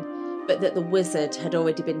Merlin, but that the wizard had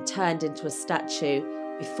already been turned into a statue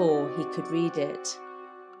before he could read it.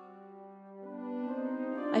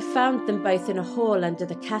 "I found them both in a hall under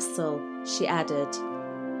the castle," she added.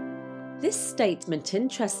 This statement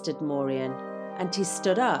interested Morian, and he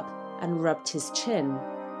stood up and rubbed his chin.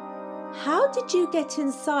 "How did you get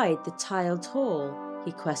inside the tiled hall?"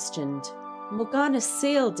 he questioned. Morgana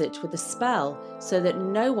sealed it with a spell so that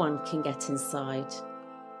no one can get inside.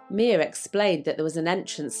 Mia explained that there was an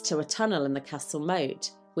entrance to a tunnel in the castle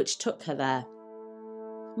moat, which took her there.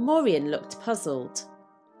 Morian looked puzzled.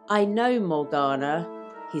 "I know Morgana,"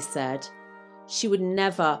 he said. "She would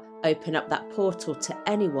never open up that portal to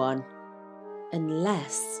anyone.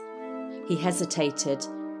 Unless..." He hesitated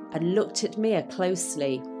and looked at Mia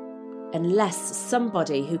closely. "Unless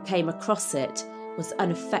somebody who came across it was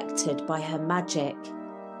unaffected by her magic."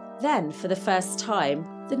 Then, for the first time,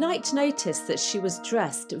 the knight noticed that she was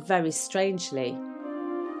dressed very strangely.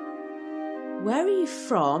 "Where are you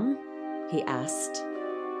from?" he asked.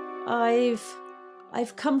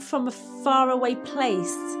 I've come from a faraway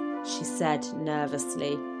place," she said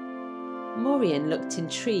nervously. Morian looked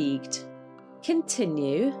intrigued.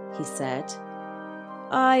 "Continue," he said.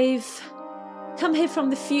 "I've come here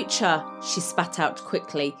from the future," she spat out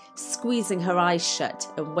quickly, squeezing her eyes shut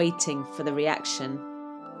and waiting for the reaction.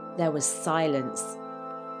 There was silence.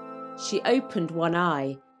 She opened one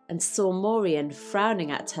eye and saw Morian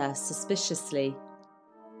frowning at her suspiciously.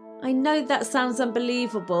 "I know that sounds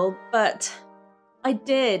unbelievable, but I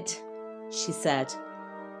did," she said.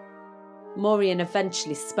 Morian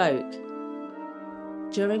eventually spoke.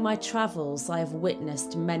 "During my travels, I have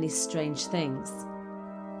witnessed many strange things.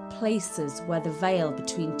 Places where the veil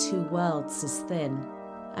between two worlds is thin,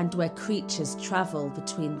 and where creatures travel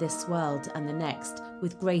between this world and the next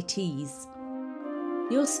with great ease.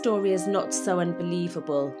 Your story is not so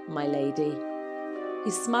unbelievable, my lady."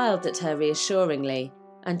 He smiled at her reassuringly,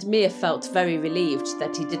 and Mia felt very relieved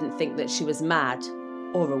that he didn't think that she was mad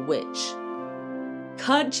or a witch.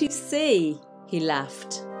 "Can't you see?" he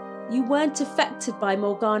laughed. "You weren't affected by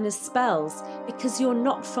Morgana's spells because you're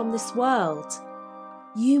not from this world.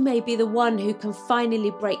 You may be the one who can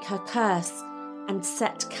finally break her curse and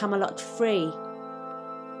set Camelot free."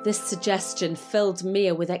 This suggestion filled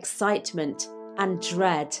Mia with excitement and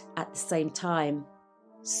dread at the same time.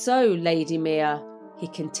 "So, Lady Mia," he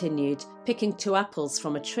continued, picking 2 apples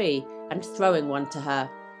from a tree and throwing one to her,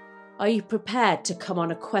 "are you prepared to come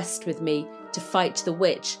on a quest with me to fight the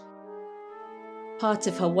witch?" Part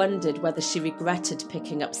of her wondered whether she regretted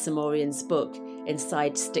picking up Sir Morian's book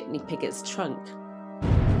inside Stickney Pigot's trunk.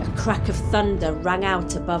 A crack of thunder rang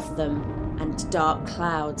out above them, and dark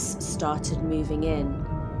clouds started moving in.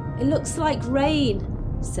 "It looks like rain,"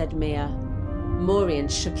 said Mia. Morian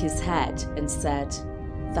shook his head and said,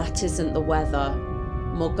 "That isn't the weather.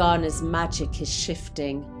 Morgana's magic is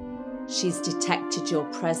shifting. She's detected your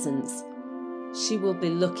presence. She will be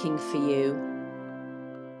looking for you."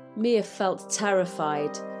 Mia felt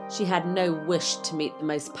terrified. She had no wish to meet the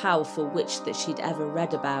most powerful witch that she'd ever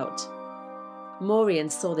read about. Morian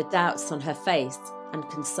saw the doubts on her face and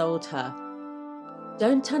consoled her.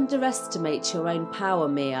 "Don't underestimate your own power,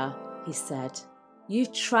 Mia," he said.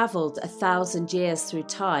 "You've travelled 1,000 years through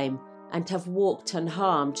time and have walked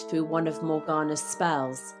unharmed through one of Morgana's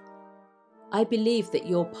spells. I believe that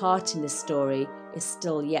your part in this story is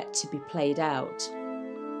still yet to be played out."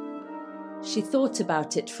 She thought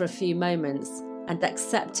about it for a few moments, and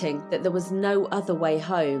accepting that there was no other way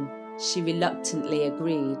home, she reluctantly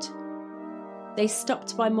agreed. They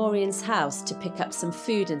stopped by Morian's house to pick up some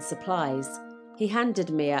food and supplies. He handed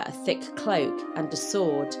Mia a thick cloak and a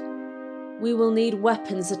sword. "We will need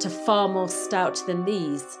weapons that are far more stout than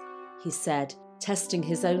these," he said, testing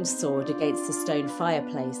his own sword against the stone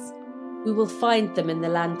fireplace. "We will find them in the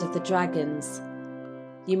land of the dragons.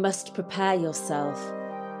 You must prepare yourself.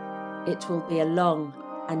 It will be a long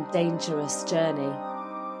and dangerous journey."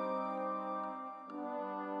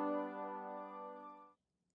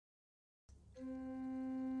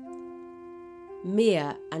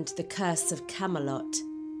 Mia and the Curse of Camelot,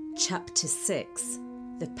 Chapter 6,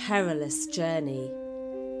 The Perilous Journey.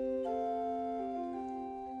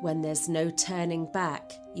 When there's no turning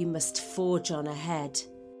back, you must forge on ahead.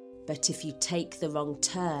 But if you take the wrong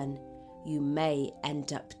turn, you may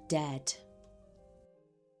end up dead.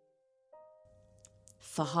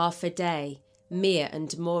 For half a day, Mia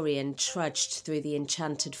and Morian trudged through the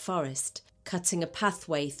enchanted forest, cutting a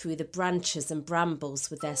pathway through the branches and brambles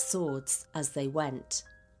with their swords as they went.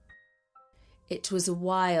 It was a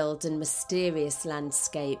wild and mysterious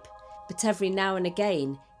landscape, but every now and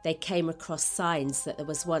again they came across signs that there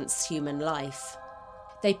was once human life.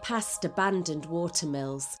 They passed abandoned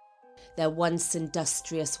watermills, their once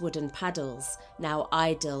industrious wooden paddles now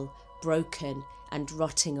idle, broken and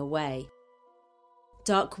rotting away.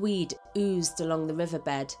 Dark weed oozed along the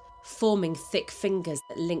riverbed, forming thick fingers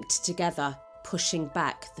that linked together, pushing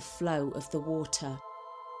back the flow of the water.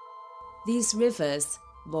 These rivers,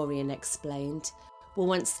 Morian explained, were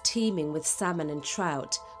once teeming with salmon and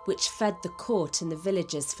trout, which fed the court and the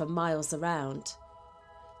villages for miles around.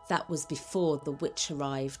 That was before the witch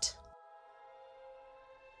arrived.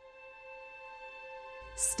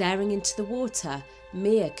 Staring into the water,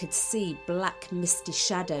 Mia could see black misty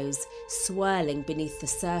shadows swirling beneath the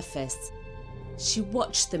surface. She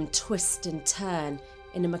watched them twist and turn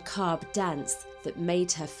in a macabre dance that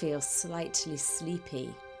made her feel slightly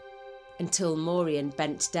sleepy, until Morian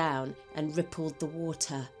bent down and rippled the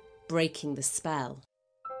water, breaking the spell.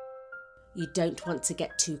 "You don't want to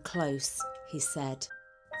get too close," he said.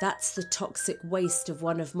 "That's the toxic waste of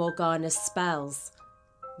one of Morgana's spells.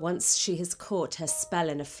 Once she has caught her spell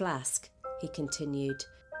in a flask," he continued,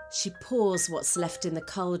 "she pours what's left in the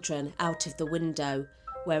cauldron out of the window,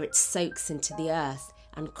 where it soaks into the earth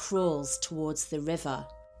and crawls towards the river,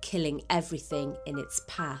 killing everything in its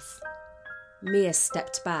path." Mia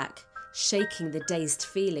stepped back, shaking the dazed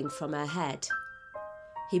feeling from her head.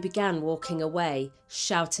 He began walking away,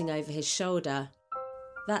 shouting over his shoulder,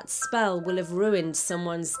 "That spell will have ruined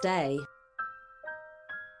someone's day."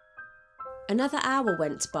 Another hour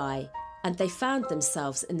went by, and they found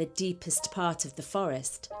themselves in the deepest part of the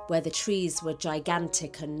forest, where the trees were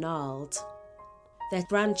gigantic and gnarled. Their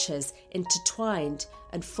branches intertwined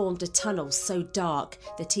and formed a tunnel so dark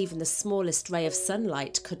that even the smallest ray of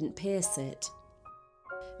sunlight couldn't pierce it.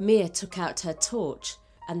 Mia took out her torch,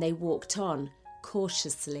 and they walked on,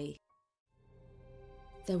 cautiously.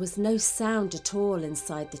 There was no sound at all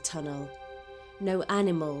inside the tunnel. No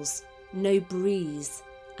animals, no breeze,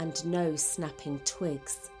 and no snapping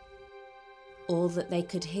twigs. All that they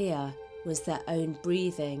could hear was their own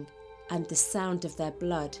breathing and the sound of their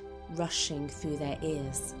blood rushing through their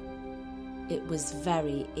ears. It was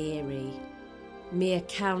very eerie. Mia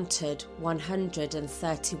counted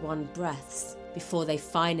 131 breaths before they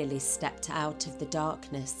finally stepped out of the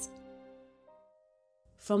darkness.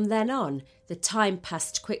 From then on, the time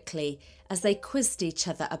passed quickly as they quizzed each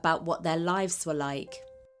other about what their lives were like.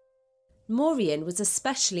 Morian was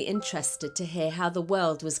especially interested to hear how the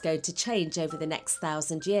world was going to change over the next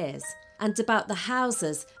 1,000 years, and about the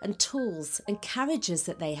houses and tools and carriages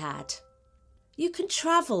that they had. "You can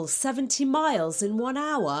travel 70 miles in 1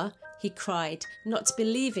 hour?" he cried, not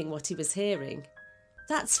believing what he was hearing.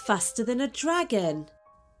 "That's faster than a dragon."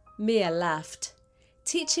 Mia laughed.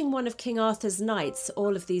 Teaching one of King Arthur's knights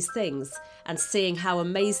all of these things and seeing how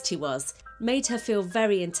amazed he was made her feel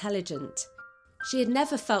very intelligent. She had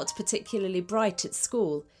never felt particularly bright at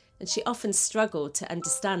school, and she often struggled to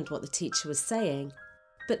understand what the teacher was saying.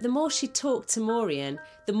 But the more she talked to Morian,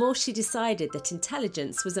 the more she decided that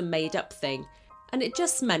intelligence was a made-up thing, and it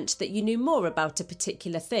just meant that you knew more about a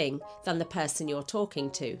particular thing than the person you're talking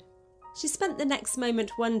to. She spent the next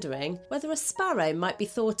moment wondering whether a sparrow might be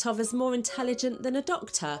thought of as more intelligent than a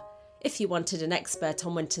doctor, if you wanted an expert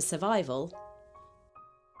on winter survival.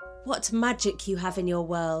 "What magic you have in your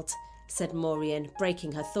world," said Morian,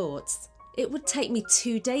 breaking her thoughts. "It would take me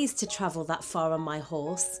 2 days to travel that far on my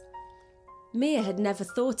horse." Mia had never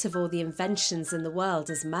thought of all the inventions in the world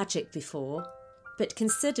as magic before, but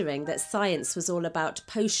considering that science was all about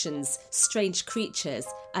potions, strange creatures,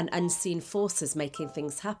 and unseen forces making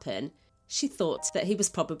things happen, she thought that he was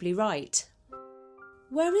probably right.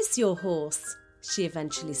 "Where is your horse?" she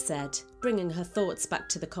eventually said, bringing her thoughts back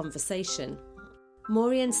to the conversation.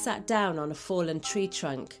 Morian sat down on a fallen tree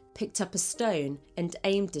trunk, picked up a stone and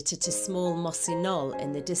aimed it at a small mossy knoll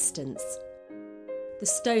in the distance. The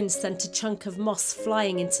stone sent a chunk of moss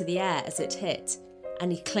flying into the air as it hit,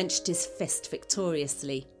 and he clenched his fist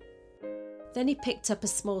victoriously. Then he picked up a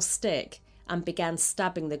small stick and began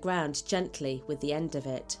stabbing the ground gently with the end of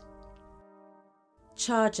it.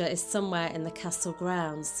 "Charger is somewhere in the castle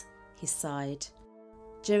grounds," he sighed.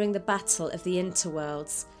 "During the Battle of the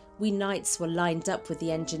Interworlds, we knights were lined up with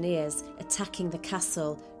the engineers, attacking the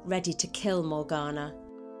castle, ready to kill Morgana.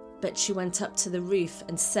 But she went up to the roof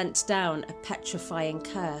and sent down a petrifying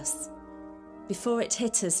curse. Before it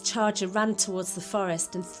hit us, Charger ran towards the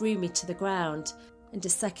forest and threw me to the ground, and a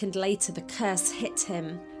second later the curse hit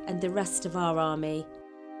him and the rest of our army.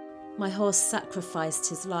 My horse sacrificed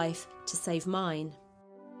his life to save mine."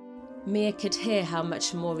 Mia could hear how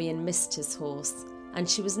much Morian missed his horse, and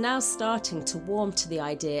she was now starting to warm to the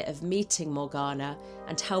idea of meeting Morgana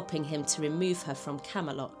and helping him to remove her from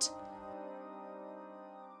Camelot.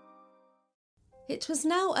 It was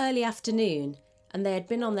now early afternoon, and they had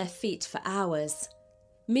been on their feet for hours.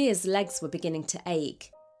 Mia's legs were beginning to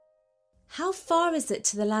ache. "How far is it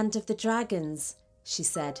to the land of the dragons?" she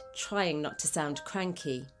said, trying not to sound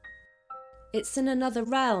cranky. "It's in another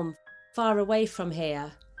realm, far away from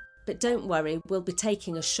here. But don't worry, we'll be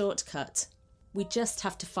taking a shortcut. We just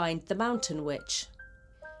have to find the mountain witch."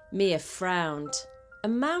 Mia frowned. A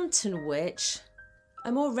mountain witch?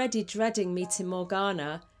 I'm already dreading meeting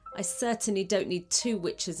Morgana. I certainly don't need 2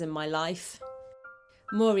 witches in my life.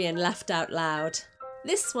 Maureen laughed out loud.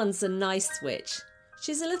 This one's a nice witch.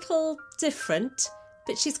 She's a little different,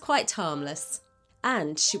 but she's quite harmless.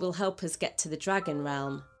 And she will help us get to the Dragon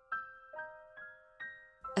Realm.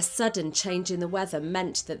 A sudden change in the weather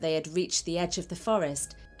meant that they had reached the edge of the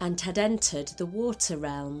forest and had entered the Water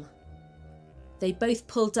Realm. They both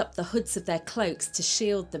pulled up the hoods of their cloaks to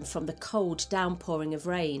shield them from the cold downpouring of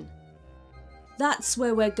rain. That's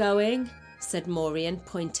where we're going, said Maureen,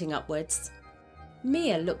 pointing upwards.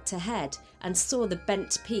 Mia looked ahead and saw the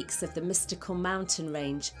bent peaks of the mystical mountain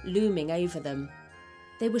range looming over them.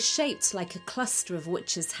 They were shaped like a cluster of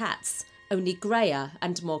witches' hats, only greyer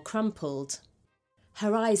and more crumpled.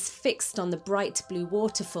 Her eyes fixed on the bright blue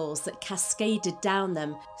waterfalls that cascaded down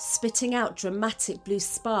them, spitting out dramatic blue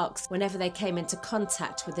sparks whenever they came into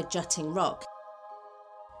contact with a jutting rock.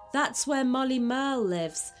 That's where Molly Merle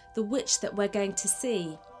lives, the witch that we're going to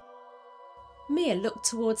see. Mia looked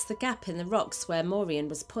towards the gap in the rocks where Maureen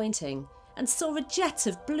was pointing and saw a jet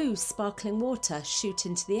of blue sparkling water shoot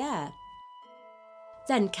into the air.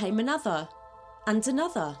 Then came another, and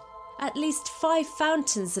another. At least 5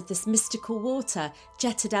 fountains of this mystical water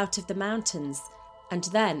jetted out of the mountains and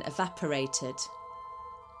then evaporated.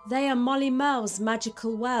 They are Molly Merle's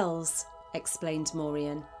magical wells, explained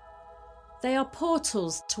Maureen. They are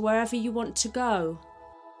portals to wherever you want to go.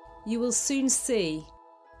 You will soon see.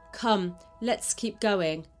 Come, let's keep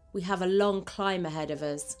going. We have a long climb ahead of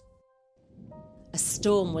us. A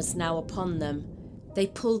storm was now upon them. They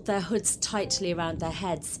pulled their hoods tightly around their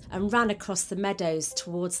heads and ran across the meadows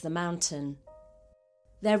towards the mountain.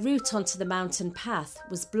 Their route onto the mountain path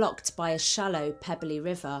was blocked by a shallow, pebbly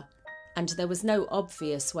river, and there was no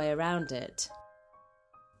obvious way around it.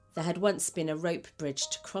 There had once been a rope bridge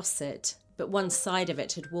to cross it, but one side of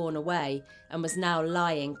it had worn away and was now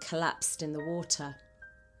lying collapsed in the water.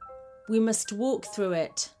 We must walk through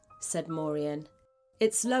it, said Maureen.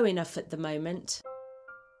 It's low enough at the moment.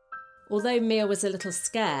 Although Mia was a little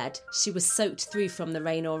scared, she was soaked through from the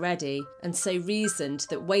rain already, and so reasoned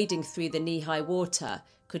that wading through the knee-high water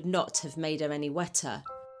could not have made her any wetter.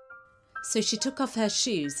 So she took off her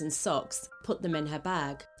shoes and socks, put them in her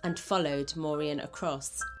bag, and followed Maureen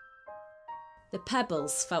across. The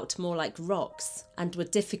pebbles felt more like rocks and were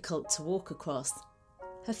difficult to walk across.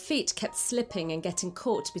 Her feet kept slipping and getting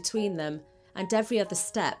caught between them, and every other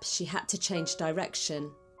step she had to change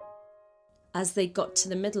direction. As they got to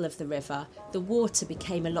the middle of the river, the water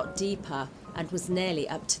became a lot deeper and was nearly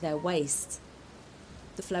up to their waists.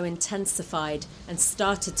 The flow intensified and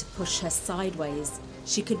started to push her sideways.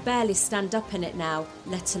 She could barely stand up in it now,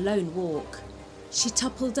 let alone walk. She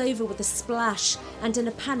toppled over with a splash and in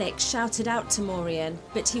a panic shouted out to Maureen,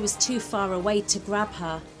 but he was too far away to grab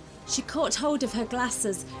her. She caught hold of her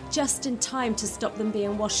glasses just in time to stop them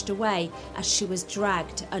being washed away as she was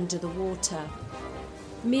dragged under the water.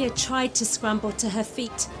 Mia tried to scramble to her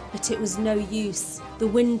feet, but it was no use. The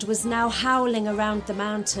wind was now howling around the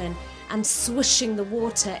mountain and swishing the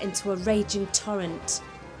water into a raging torrent.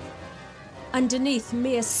 Underneath,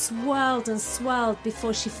 Mia swirled and swirled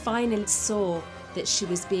before she finally saw that she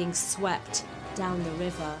was being swept down the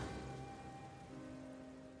river.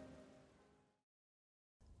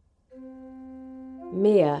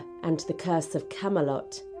 Mia and the Curse of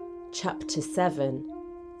Camelot, Chapter 7,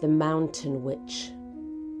 The Mountain Witch.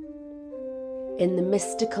 In the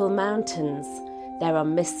mystical mountains, there are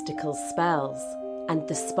mystical spells, and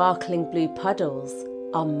the sparkling blue puddles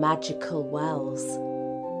are magical wells.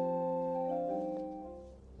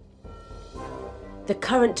 The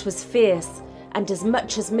current was fierce, and as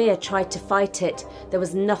much as Mia tried to fight it, there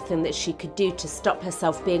was nothing that she could do to stop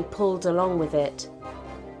herself being pulled along with it.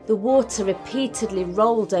 The water repeatedly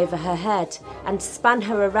rolled over her head and span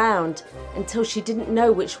her around until she didn't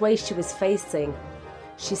know which way she was facing.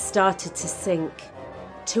 She started to sink.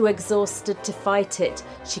 Too exhausted to fight it,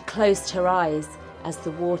 she closed her eyes as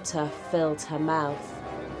the water filled her mouth.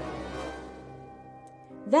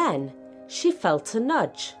 Then she felt a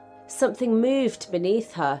nudge. Something moved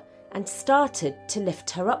beneath her and started to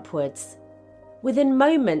lift her upwards. Within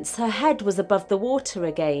moments, her head was above the water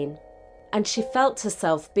again, and she felt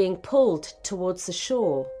herself being pulled towards the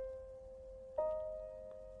shore.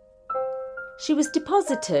 She was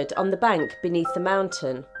deposited on the bank beneath the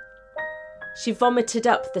mountain. She vomited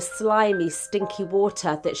up the slimy, stinky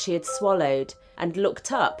water that she had swallowed and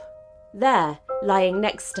looked up. There, lying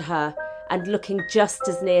next to her and looking just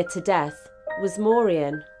as near to death, was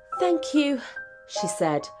Maureen. "Thank you," she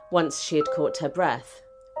said, once she had caught her breath.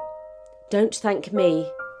 "Don't thank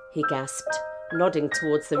me," he gasped. nodding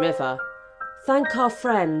towards the river. "Thank our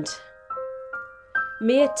friend."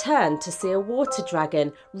 Mia turned to see a water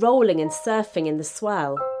dragon rolling and surfing in the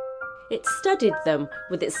swell. It studied them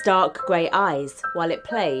with its dark grey eyes while it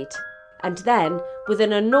played, and then, with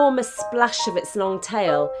an enormous splash of its long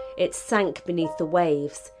tail, it sank beneath the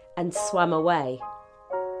waves and swam away.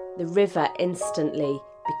 The river instantly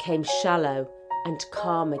became shallow and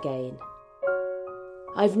calm again.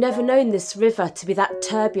 "I've never known this river to be that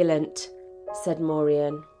turbulent," said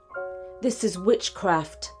Maureen. "This is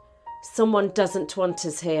witchcraft. Someone doesn't want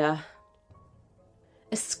us here."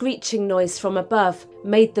 A screeching noise from above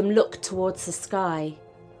made them look towards the sky.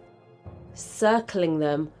 Circling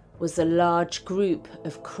them was a large group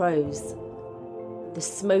of crows. The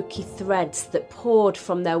smoky threads that poured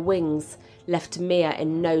from their wings left Mia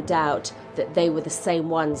in no doubt that they were the same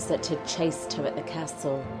ones that had chased her at the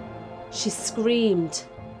castle. She screamed.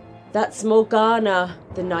 "That's Morgana,"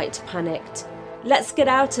 the knight panicked. "Let's get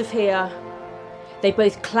out of here." They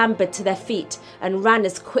both clambered to their feet and ran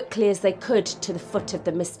as quickly as they could to the foot of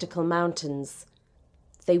the mystical mountains.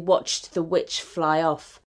 They watched the witch fly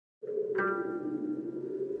off.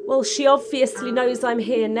 "Well, she obviously knows I'm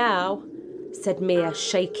here now," said Mia,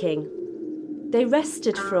 shaking. They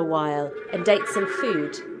rested for a while and ate some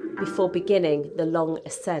food before beginning the long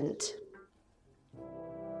ascent.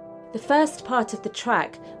 The first part of the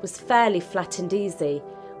track was fairly flat and easy,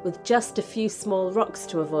 with just a few small rocks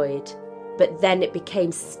to avoid. But then it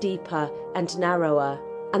became steeper and narrower,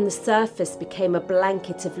 and the surface became a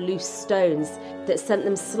blanket of loose stones that sent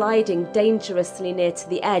them sliding dangerously near to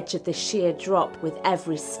the edge of the sheer drop with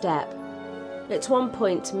every step. At one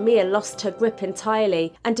point, Mia lost her grip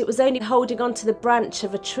entirely, and it was only holding onto the branch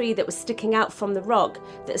of a tree that was sticking out from the rock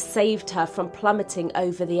that saved her from plummeting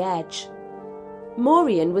over the edge.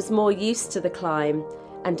 Maureen was more used to the climb,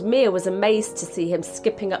 and Mia was amazed to see him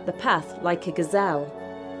skipping up the path like a gazelle.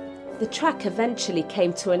 The track eventually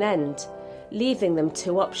came to an end, leaving them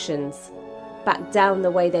two options: back down the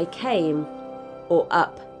way they came, or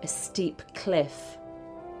up a steep cliff.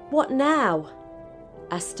 "What now?"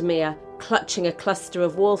 asked Mia, clutching a cluster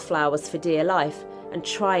of wallflowers for dear life and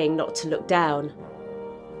trying not to look down.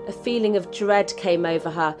 A feeling of dread came over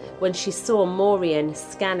her when she saw Maureen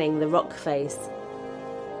scanning the rock face.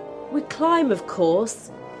 "We climb, of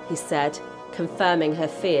course," he said, confirming her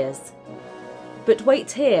fears. "But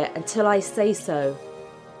wait here until I say so."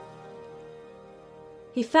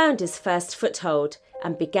 He found his first foothold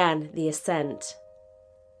and began the ascent.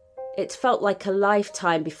 It felt like a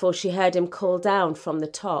lifetime before she heard him call down from the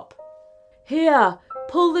top. "Here,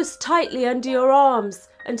 pull this tightly under your arms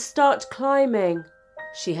and start climbing,"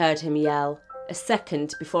 she heard him yell, a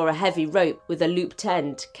second before a heavy rope with a looped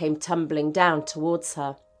end came tumbling down towards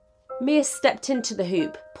her. Mia stepped into the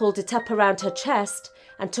hoop, pulled it up around her chest,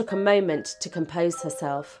 and took a moment to compose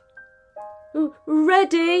herself.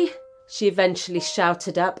 "Ready?" she eventually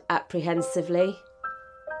shouted up apprehensively.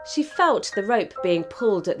 She felt the rope being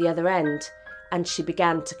pulled at the other end, and she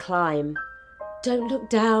began to climb. "Don't look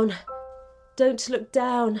down, don't look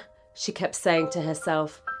down," she kept saying to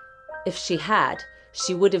herself. If she had,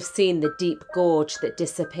 she would have seen the deep gorge that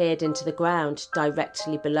disappeared into the ground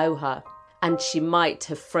directly below her, and she might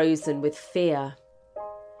have frozen with fear.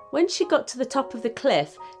 When she got to the top of the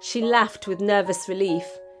cliff, she laughed with nervous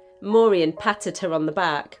relief. Maureen patted her on the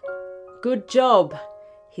back. "Good job,"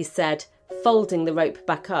 he said, folding the rope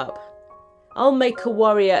back up. "I'll make a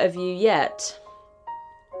warrior of you yet."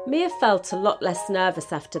 Mia felt a lot less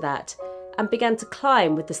nervous after that and began to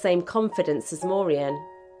climb with the same confidence as Maureen.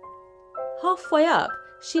 Halfway up,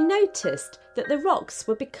 she noticed that the rocks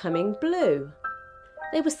were becoming blue.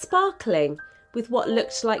 They were sparkling with what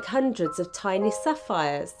looked like hundreds of tiny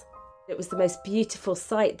sapphires. It was the most beautiful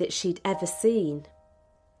sight that she'd ever seen.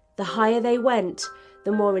 The higher they went,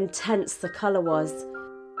 the more intense the colour was.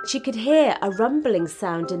 She could hear a rumbling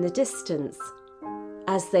sound in the distance.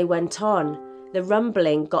 As they went on, the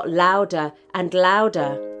rumbling got louder and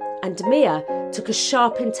louder, and Mia took a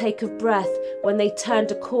sharp intake of breath when they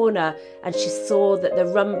turned a corner and she saw that the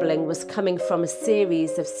rumbling was coming from a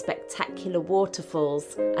series of spectacular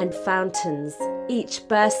waterfalls and fountains, each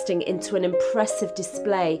bursting into an impressive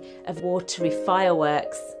display of watery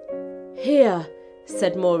fireworks. "Here,"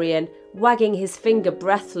 said Maureen, wagging his finger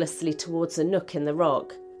breathlessly towards a nook in the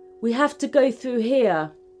rock. "We have to go through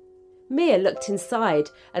here." Mia looked inside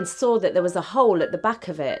and saw that there was a hole at the back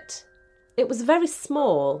of it. It was very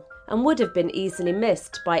small and would have been easily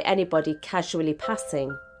missed by anybody casually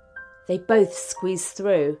passing. They both squeezed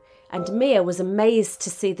through, and Mia was amazed to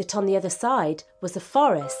see that on the other side was a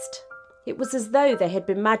forest. It was as though they had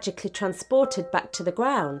been magically transported back to the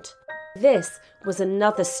ground. This was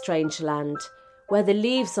another strange land, where the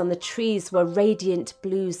leaves on the trees were radiant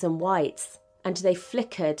blues and whites, and they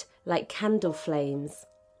flickered like candle flames.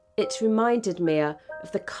 It reminded Mia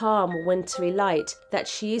of the calm, wintry light that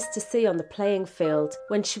she used to see on the playing field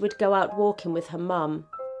when she would go out walking with her mum.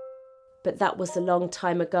 But that was a long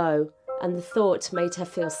time ago, and the thought made her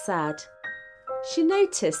feel sad. She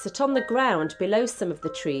noticed that on the ground below some of the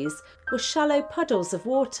trees were shallow puddles of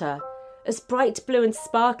water, as bright blue and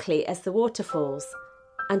sparkly as the waterfalls,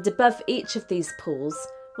 and above each of these pools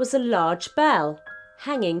was a large bell,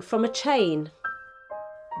 hanging from a chain.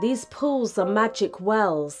 "These pools are magic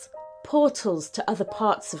wells, portals to other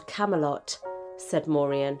parts of Camelot," said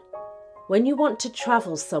Maureen. "When you want to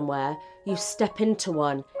travel somewhere, you step into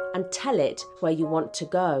one and tell it where you want to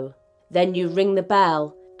go. Then you ring the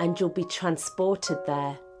bell and you'll be transported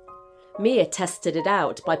there." Mia tested it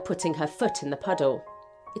out by putting her foot in the puddle.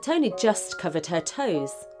 It only just covered her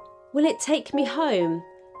toes. "Will it take me home?"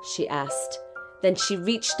 she asked. Then she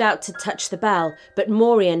reached out to touch the bell, but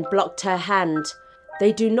Maureen blocked her hand.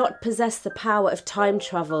 "They do not possess the power of time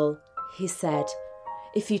travel," he said.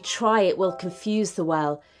 "If you try, it will confuse the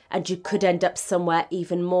well, and you could end up somewhere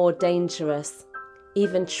even more dangerous.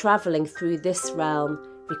 Even travelling through this realm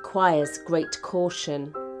requires great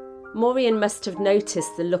caution." Maureen must have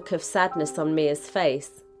noticed the look of sadness on Mia's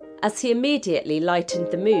face, as he immediately lightened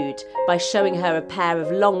the mood by showing her a pair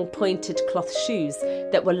of long pointed cloth shoes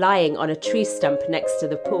that were lying on a tree stump next to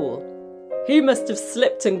the pool. "He must have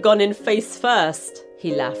slipped and gone in face first,"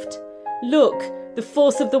 he laughed. "Look, the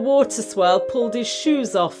force of the water swirl pulled his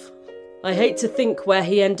shoes off. I hate to think where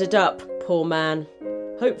he ended up, poor man.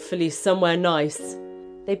 Hopefully somewhere nice."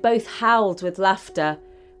 They both howled with laughter,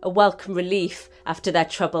 a welcome relief after their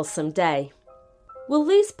troublesome day. "Will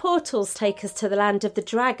these portals take us to the land of the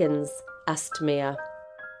dragons?" asked Mia.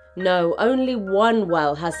 "No, only one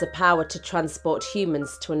well has the power to transport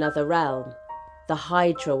humans to another realm. The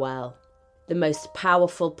Hydra Well, the most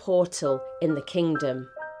powerful portal in the kingdom."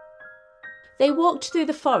 They walked through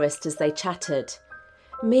the forest as they chattered.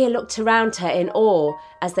 Mia looked around her in awe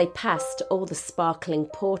as they passed all the sparkling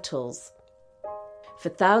portals. "For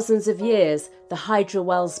thousands of years, the Hydra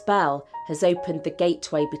Well's bell has opened the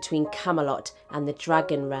gateway between Camelot and the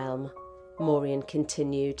Dragon Realm," Maureen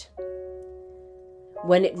continued.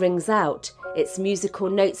 "When it rings out, its musical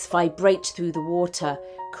notes vibrate through the water,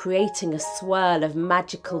 creating a swirl of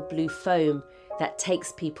magical blue foam that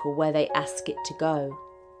takes people where they ask it to go.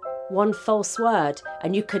 One false word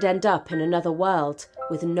and you could end up in another world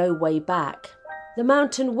with no way back. The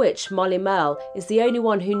mountain witch Molly Merle is the only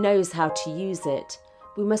one who knows how to use it.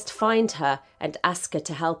 We must find her and ask her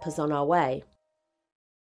to help us on our way."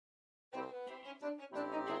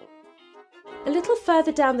 A little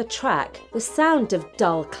further down the track, the sound of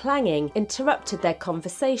dull clanging interrupted their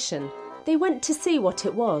conversation. They went to see what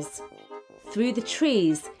it was. Through the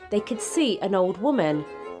trees, they could see an old woman,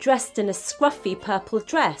 dressed in a scruffy purple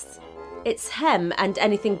dress. Its hem and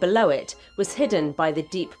anything below it was hidden by the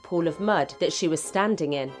deep pool of mud that she was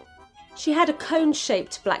standing in. She had a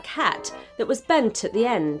cone-shaped black hat that was bent at the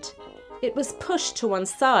end. It was pushed to one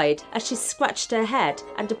side as she scratched her head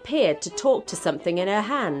and appeared to talk to something in her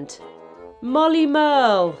hand. "Molly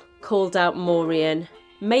Merle!" called out Maureen,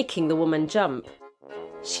 making the woman jump.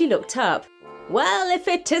 She looked up. "Well, if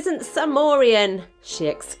it isn't Sir Maureen!" she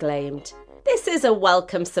exclaimed. "This is a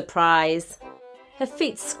welcome surprise." Her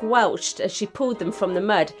feet squelched as she pulled them from the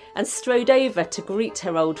mud and strode over to greet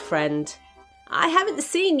her old friend. "I haven't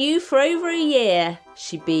seen you for over a year,"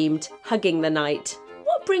 she beamed, hugging the knight.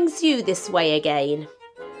 "What brings you this way again?"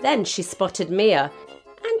 Then she spotted Mia.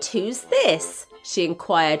 "And who's this?" she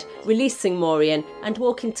inquired, releasing Maureen and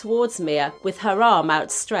walking towards Mia with her arm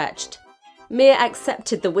outstretched. Mia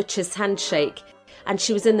accepted the witch's handshake, and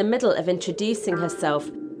she was in the middle of introducing herself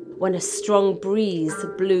when a strong breeze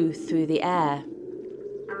blew through the air.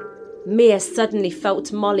 Mia suddenly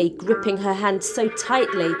felt Molly gripping her hand so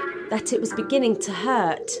tightly that it was beginning to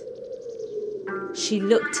hurt. She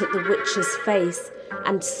looked at the witch's face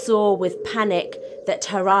and saw with panic that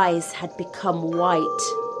her eyes had become white.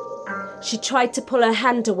 She tried to pull her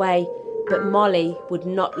hand away, but Molly would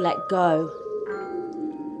not let go.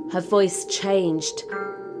 Her voice changed.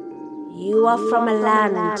 "You are from a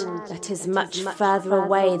land that is much further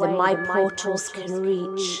away than my portals can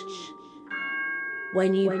reach.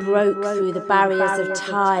 When you broke through the barriers of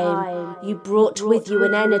time, you brought with you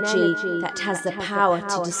an energy that has the power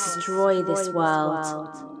to destroy this world.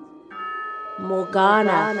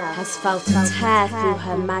 Morgana has felt a tear through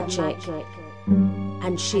her magic,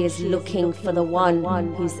 and she is looking for the one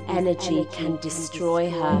whose energy can destroy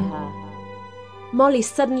her." Molly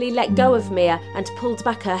suddenly let go of Mia and pulled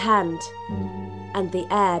back her hand. and the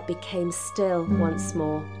air became still once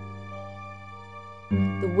more.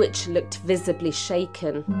 The witch looked visibly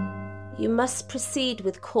shaken. "You must proceed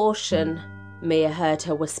with caution," Mia heard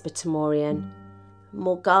her whisper to Maureen.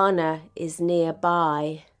 "Morgana is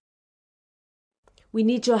nearby." "We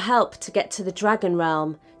need your help to get to the Dragon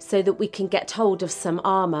Realm so that we can get hold of some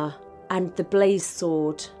armour and the Blaze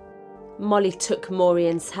Sword." Molly took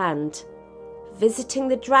Maureen's hand. "Visiting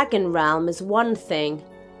the Dragon Realm is one thing,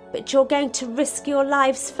 but you're going to risk your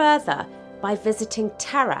lives further by visiting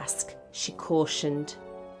Tarrasque," she cautioned.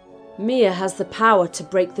 "Mia has the power to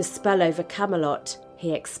break the spell over Camelot,"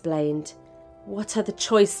 he explained. "What other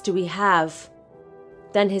choice do we have?"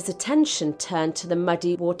 Then his attention turned to the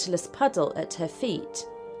muddy, waterless puddle at her feet.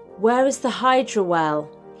 "Where is the Hydra Well?"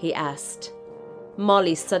 he asked.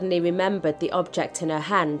 Molly suddenly remembered the object in her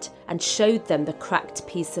hand and showed them the cracked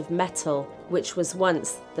piece of metal, which was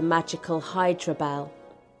once the magical Hydra Bell.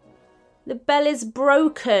 "The bell is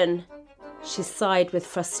broken," she sighed with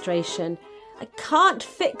frustration. "I can't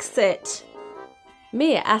fix it."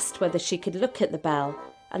 Mia asked whether she could look at the bell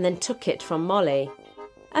and then took it from Molly.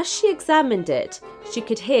 As she examined it, she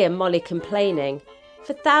could hear Molly complaining.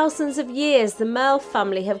 "For thousands of years, the Merle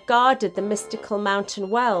family have guarded the mystical mountain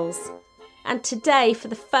wells. And today, for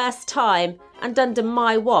the first time, and under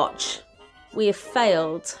my watch, we have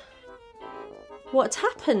failed." "What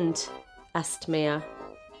happened?" asked Mia.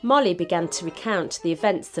 Molly began to recount the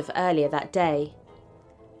events of earlier that day.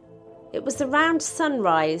 "It was around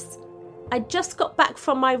sunrise. I'd just got back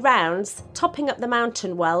from my rounds, topping up the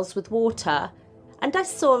mountain wells with water, and I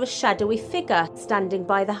saw a shadowy figure standing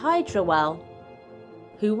by the Hydra Well."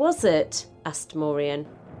 "Who was it?" asked Maureen.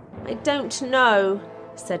 "I don't know,"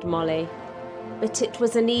 said Molly. "But it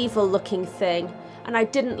was an evil-looking thing, and I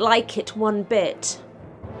didn't like it one bit."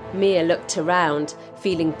 Mia looked around,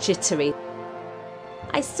 feeling jittery.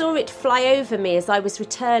 "I saw it fly over me as I was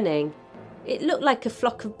returning. It looked like a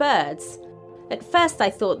flock of birds. At first I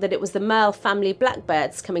thought that it was the Merle family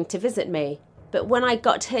blackbirds coming to visit me. But when I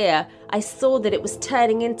got here, I saw that it was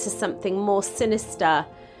turning into something more sinister.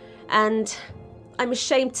 And I'm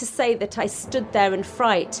ashamed to say that I stood there in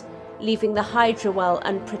fright, leaving the Hydra Well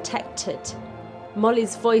unprotected."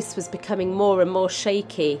 Molly's voice was becoming more and more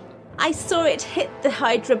shaky. "I saw it hit the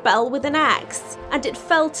Hydra Bell with an axe, and it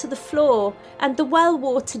fell to the floor, and the well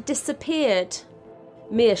water disappeared."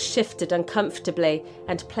 Mia shifted uncomfortably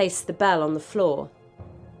and placed the bell on the floor.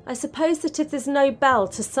 "I suppose that if there's no bell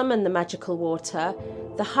to summon the magical water,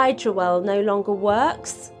 the Hydra Well no longer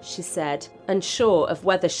works," she said, unsure of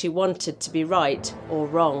whether she wanted to be right or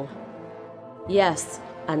wrong. "Yes,"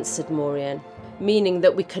 answered Maureen, "meaning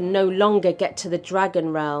that we can no longer get to the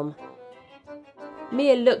Dragon Realm."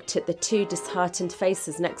 Mia looked at the two disheartened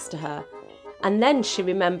faces next to her, and then she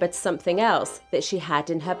remembered something else that she had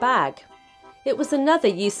in her bag. It was another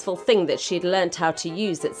useful thing that she had learnt how to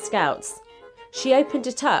use at Scouts. She opened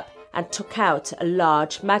it up and took out a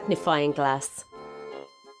large magnifying glass.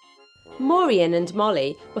 Maureen and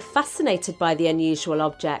Molly were fascinated by the unusual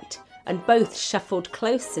object and both shuffled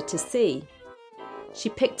closer to see. She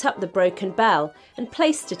picked up the broken bell and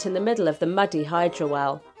placed it in the middle of the muddy Hydra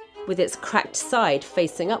Well, with its cracked side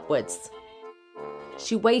facing upwards.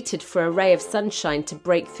 She waited for a ray of sunshine to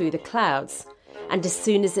break through the clouds, and as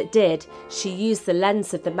soon as it did, she used the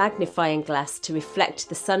lens of the magnifying glass to reflect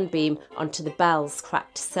the sunbeam onto the bell's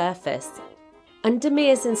cracked surface. Under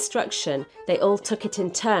Mia's instruction, they all took it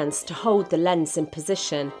in turns to hold the lens in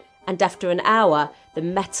position, and after an hour, the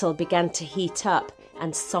metal began to heat up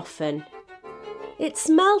and soften. "It's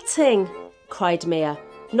melting!" cried Mia,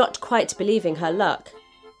 not quite believing her luck.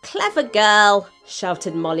 "Clever girl!"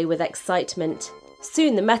 shouted Molly with excitement.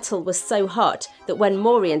 Soon the metal was so hot that when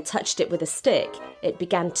Maureen touched it with a stick, it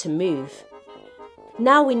began to move.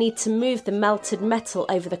 "Now we need to move the melted metal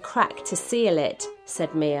over the crack to seal it,"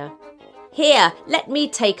 said Mia. "Here, let me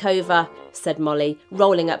take over," said Molly,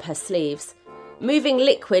 rolling up her sleeves. "Moving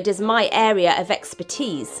liquid is my area of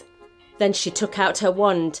expertise." Then she took out her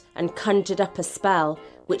wand and conjured up a spell,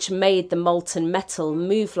 which made the molten metal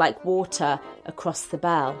move like water across the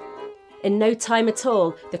bell. In no time at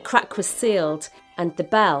all, the crack was sealed and the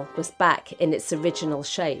bell was back in its original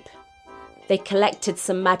shape. They collected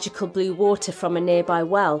some magical blue water from a nearby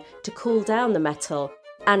well to cool down the metal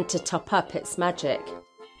and to top up its magic.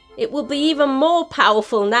 "It will be even more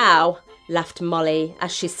powerful now," laughed Molly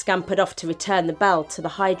as she scampered off to return the bell to the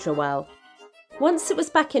Hydra Well. Once it was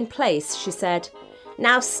back in place, she said,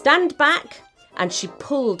 "Now stand back," and she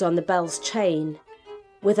pulled on the bell's chain.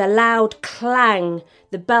 With a loud clang,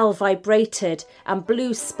 the bell vibrated and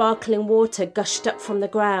blue sparkling water gushed up from the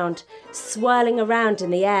ground, swirling around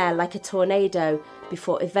in the air like a tornado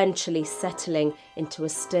before eventually settling into a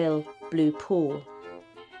still blue pool.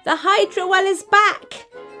 "The Hydra well is back!"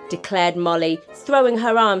 declared Molly, throwing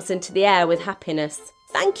her arms into the air with happiness.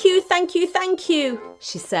 "Thank you, thank you, thank you,"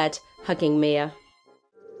 she said, hugging Mia.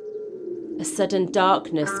 A sudden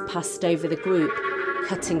darkness passed over the group,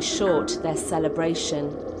 cutting short their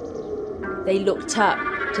celebration. They looked up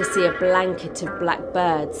to see a blanket of black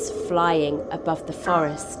birds flying above the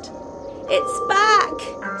forest. "It's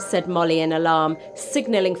back," said Molly in alarm,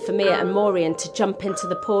 signalling for Mia and Maureen to jump into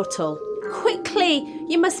the portal. "Quickly,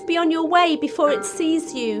 you must be on your way before it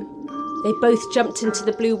sees you." They both jumped into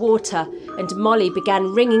the blue water and Molly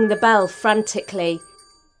began ringing the bell frantically.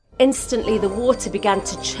 Instantly the water began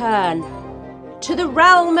to churn. "To the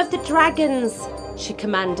realm of the dragons," she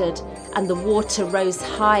commanded, and the water rose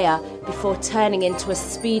higher before turning into a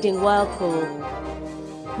speeding whirlpool.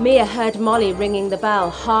 Mia heard Molly ringing the bell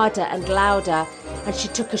harder and louder, and she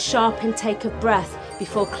took a sharp intake of breath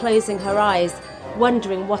before closing her eyes,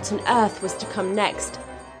 wondering what on earth was to come next.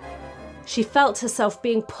 She felt herself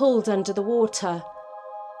being pulled under the water.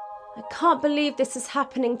 "I can't believe this is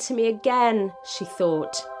happening to me again," she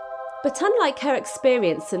thought. But unlike her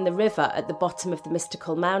experience in the river at the bottom of the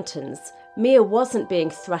mystical mountains, Mia wasn't being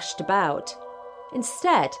thrashed about.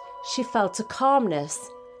 Instead, she felt a calmness,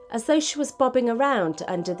 as though she was bobbing around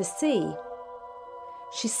under the sea.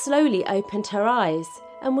 She slowly opened her eyes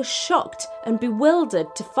and was shocked and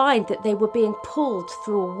bewildered to find that they were being pulled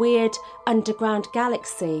through a weird underground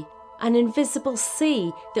galaxy, an invisible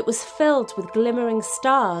sea that was filled with glimmering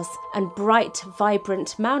stars and bright,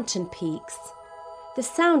 vibrant mountain peaks. The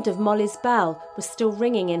sound of Molly's bell was still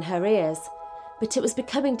ringing in her ears, but it was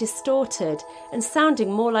becoming distorted and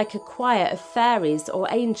sounding more like a choir of fairies or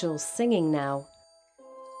angels singing now.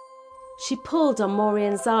 She pulled on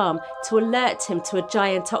Maureen's arm to alert him to a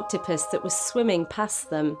giant octopus that was swimming past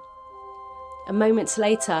them. A moment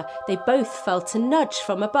later, they both felt a nudge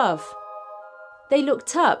from above. They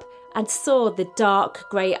looked up and saw the dark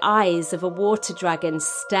grey eyes of a water dragon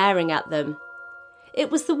staring at them. It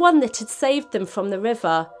was the one that had saved them from the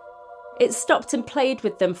river. It stopped and played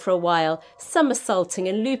with them for a while, somersaulting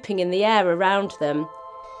and looping in the air around them.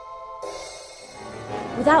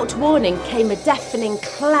 Without warning came a deafening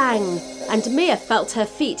clang, and Mia felt her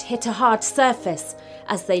feet hit a hard surface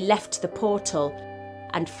as they left the portal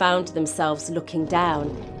and found themselves looking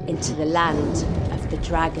down into the land of the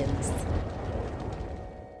dragons.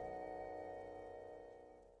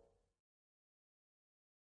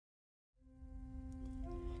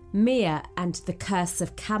 Mia and the Curse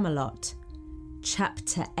of Camelot,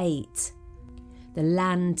 Chapter 8, The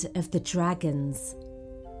Land of the Dragons.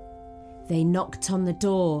 They knocked on the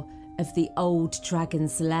door of the old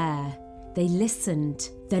dragon's lair. They listened,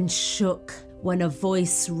 then shook when a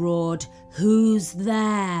voice roared, "Who's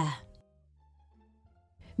there?"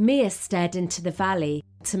 Mia stared into the valley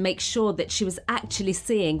to make sure that she was actually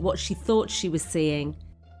seeing what she thought she was seeing.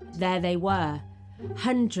 There they were,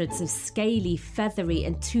 hundreds of scaly, feathery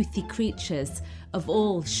and toothy creatures of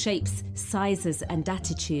all shapes, sizes and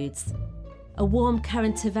attitudes. A warm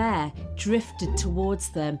current of air drifted towards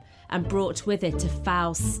them and brought with it a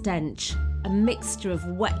foul stench, a mixture of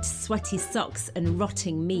wet, sweaty socks and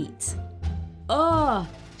rotting meat. "Oh!"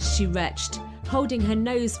 she retched, holding her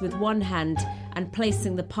nose with one hand and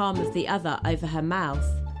placing the palm of the other over her mouth.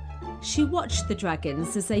 She watched the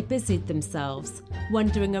dragons as they busied themselves,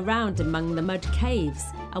 wandering around among the mud caves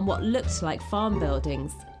and what looked like farm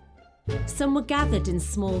buildings. Some were gathered in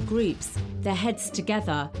small groups, their heads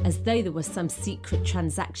together as though there were some secret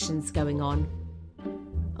transactions going on.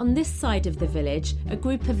 On this side of the village, a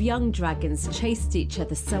group of young dragons chased each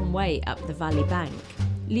other some way up the valley bank,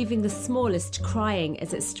 leaving the smallest crying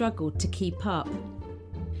as it struggled to keep up.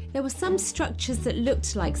 There were some structures that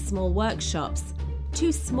looked like small workshops,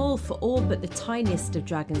 too small for all but the tiniest of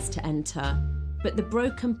dragons to enter, but the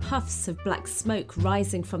broken puffs of black smoke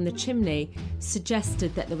rising from the chimney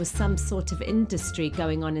suggested that there was some sort of industry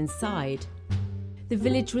going on inside. The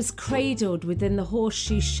village was cradled within the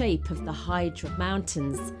horseshoe shape of the Hydra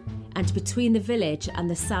Mountains, and between the village and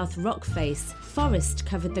the south rock face, forest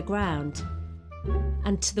covered the ground.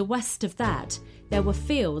 And to the west of that, there were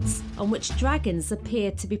fields on which dragons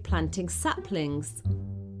appeared to be planting saplings.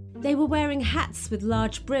 They were wearing hats with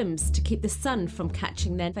large brims to keep the sun from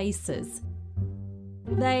catching their faces.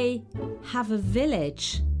 "They have a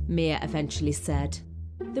village," Mia eventually said.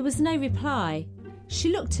 There was no reply.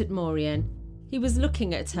 She looked at Maureen. He was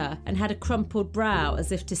looking at her and had a crumpled brow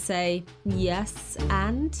as if to say, "Yes,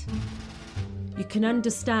 and?" "You can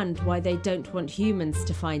understand why they don't want humans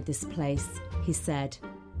to find this place," he said.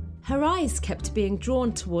 Her eyes kept being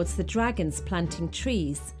drawn towards the dragons planting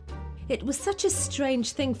trees. It was such a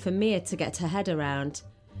strange thing for Mia to get her head around,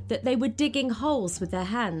 that they were digging holes with their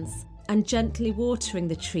hands and gently watering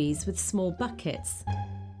the trees with small buckets.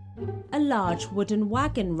 A large wooden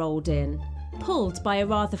wagon rolled in, pulled by a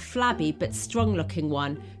rather flabby but strong-looking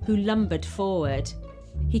one who lumbered forward.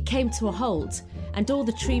 He came to a halt, and all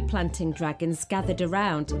the tree-planting dragons gathered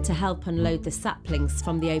around to help unload the saplings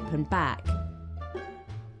from the open back.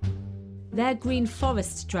 "They're green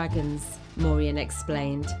forest dragons," Maureen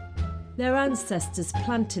explained. "Their ancestors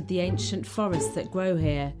planted the ancient forests that grow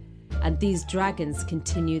here, and these dragons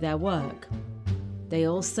continue their work. They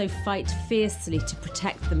also fight fiercely to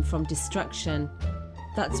protect them from destruction.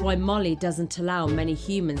 That's why Molly doesn't allow many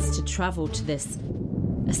humans to travel to this."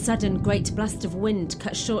 A sudden great blast of wind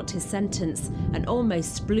cut short his sentence and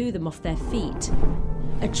almost blew them off their feet.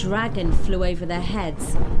 A dragon flew over their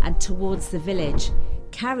heads and towards the village,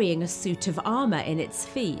 carrying a suit of armour in its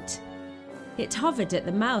feet. It hovered at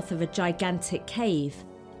the mouth of a gigantic cave,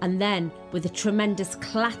 and then, with a tremendous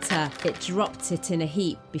clatter, it dropped it in a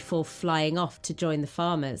heap before flying off to join the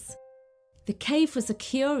farmers. The cave was a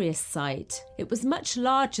curious sight. It was much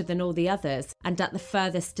larger than all the others and at the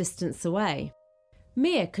furthest distance away.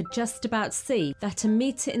 Mia could just about see that a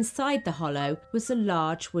metre inside the hollow was a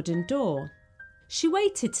large wooden door. She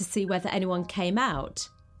waited to see whether anyone came out.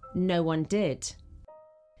 No one did.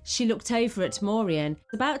 She looked over at Maureen,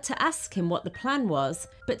 about to ask him what the plan was,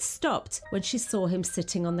 but stopped when she saw him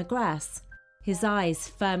sitting on the grass, his eyes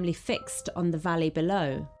firmly fixed on the valley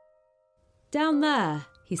below. "Down there,"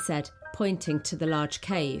 he said, pointing to the large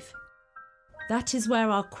cave. "That is where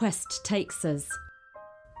our quest takes us."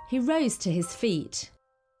 He rose to his feet.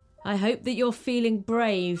 "I hope that you're feeling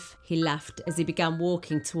brave," he laughed as he began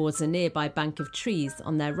walking towards a nearby bank of trees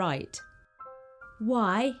on their right.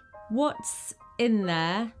 "Why? What's in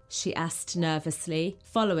there?" she asked nervously,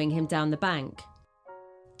 following him down the bank.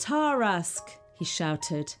 "Tarrasque," he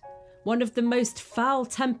shouted. "One of the most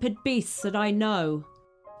foul-tempered beasts that I know."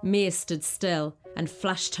 Mia stood still and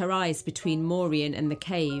flashed her eyes between Maureen and the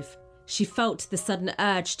cave. She felt the sudden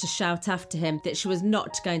urge to shout after him that she was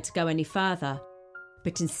not going to go any further.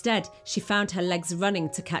 But instead, she found her legs running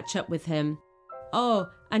to catch up with him. "Oh,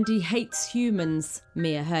 and he hates humans,"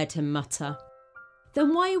 Mia heard him mutter.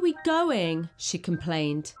 "Then why are we going?" she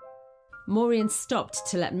complained. Maureen stopped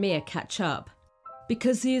to let Mia catch up.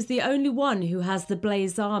 "Because he is the only one who has the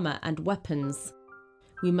blaze armour and weapons.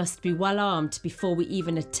 We must be well armed before we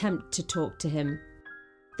even attempt to talk to him."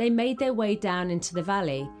 They made their way down into the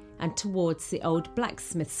valley and towards the old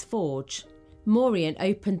blacksmith's forge. Maureen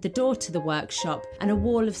opened the door to the workshop and a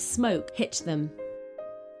wall of smoke hit them.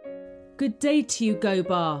 "Good day to you,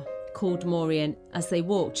 Gobar," called Maureen as they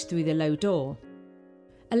walked through the low door.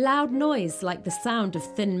 A loud noise like the sound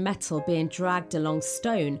of thin metal being dragged along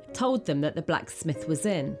stone told them that the blacksmith was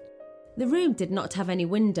in. The room did not have any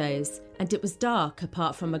windows, and it was dark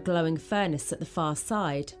apart from a glowing furnace at the far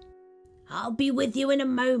side. "I'll be with you in a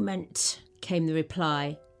moment," came the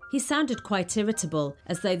reply. He sounded quite irritable,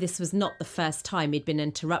 as though this was not the first time he'd been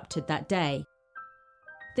interrupted that day.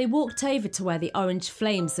 They walked over to where the orange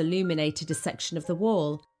flames illuminated a section of the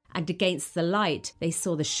wall, and against the light they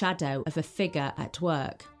saw the shadow of a figure at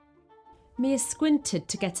work. Mia squinted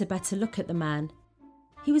to get a better look at the man.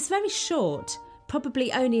 He was very short,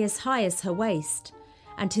 probably only as high as her waist,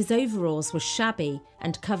 and his overalls were shabby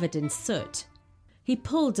and covered in soot. He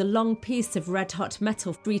pulled a long piece of red-hot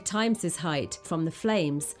metal 3 times his height from the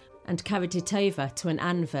flames and carried it over to an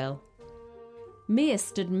anvil. Mia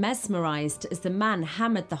stood mesmerised as the man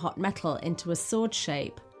hammered the hot metal into a sword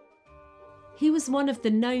shape. He was one of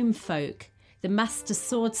the gnome folk, the master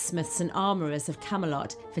swordsmiths and armourers of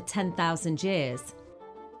Camelot for 10,000 years.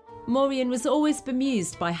 Maureen was always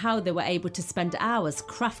bemused by how they were able to spend hours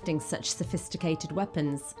crafting such sophisticated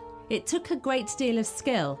weapons. It took a great deal of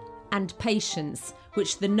skill and patience,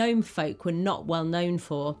 which the gnome folk were not well known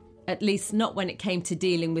for, at least not when it came to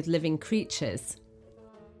dealing with living creatures.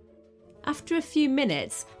 After a few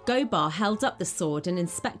minutes, Gobar held up the sword and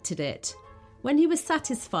inspected it. When he was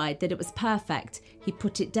satisfied that it was perfect, he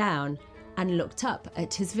put it down and looked up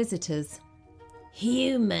at his visitors.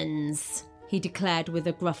 "Humans," he declared with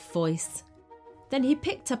a gruff voice. Then he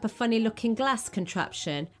picked up a funny-looking glass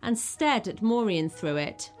contraption and stared at Maureen through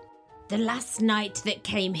it. "The last knight that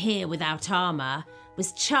came here without armour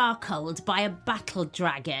was charcoaled by a battle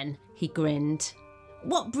dragon," he grinned.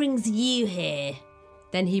 "What brings you here?"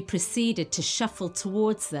 Then he proceeded to shuffle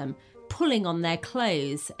towards them, pulling on their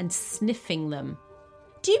clothes and sniffing them.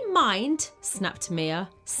 "Do you mind?" snapped Mia,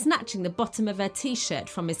 snatching the bottom of her t-shirt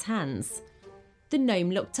from his hands. The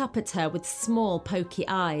gnome looked up at her with small, poky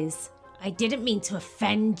eyes. I didn't mean to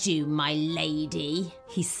offend you, my lady,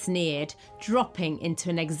 he sneered, dropping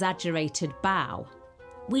into an exaggerated bow.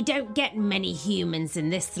 We don't get many humans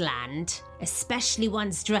in this land, especially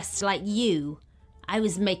ones dressed like you. I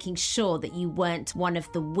was making sure that you weren't one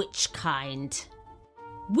of the witch kind.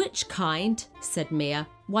 Which kind? Said Mia,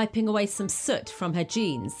 wiping away some soot from her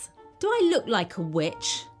jeans. Do I look like a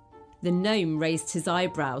witch? The gnome raised his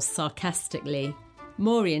eyebrows sarcastically.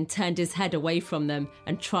 Maureen turned his head away from them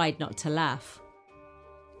and tried not to laugh.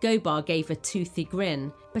 Gobar gave a toothy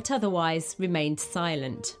grin, but otherwise remained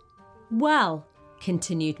silent. Well,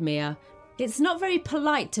 continued Mia, it's not very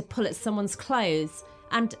polite to pull at someone's clothes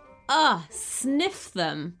and, sniff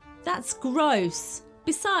them. That's gross.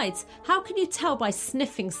 Besides, how can you tell by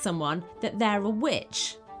sniffing someone that they're a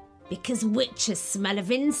witch? Because witches smell of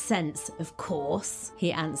incense, of course,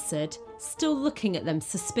 he answered, still looking at them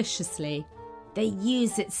suspiciously. They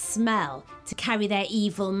use its smell to carry their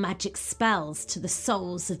evil magic spells to the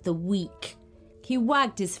souls of the weak. He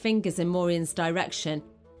wagged his fingers in Maureen's direction.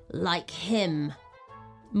 Like him.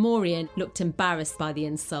 Maureen looked embarrassed by the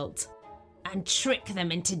insult. And trick them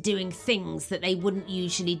into doing things that they wouldn't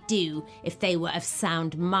usually do if they were of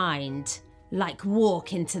sound mind. Like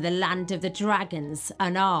walk into the land of the dragons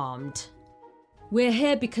unarmed. We're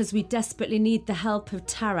here because we desperately need the help of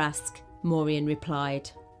Tarask, Maureen replied.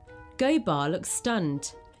 Gobar looked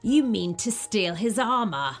stunned. You mean to steal his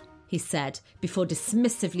armour, he said, before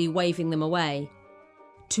dismissively waving them away.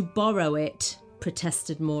 To borrow it,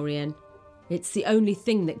 protested Maureen. It's the only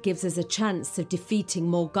thing that gives us a chance of defeating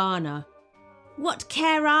Morgana. What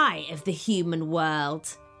care I of the human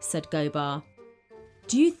world, said Gobar.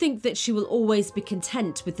 Do you think that she will always be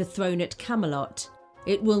content with the throne at Camelot?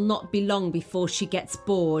 It will not be long before she gets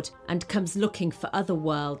bored and comes looking for other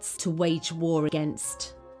worlds to wage war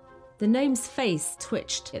against. The gnome's face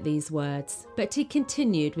twitched at these words, but he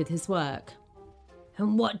continued with his work.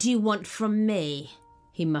 And what do you want from me?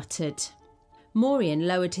 He muttered. Maureen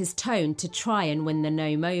lowered his tone to try and win the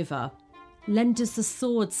gnome over. Lend us the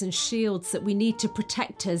swords and shields that we need to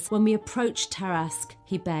protect us when we approach Tarask,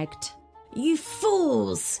 he begged. You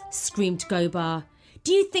fools, screamed Gobar.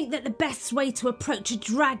 Do you think that the best way to approach a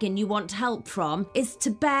dragon you want help from is to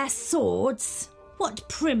bear swords? What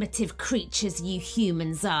primitive creatures you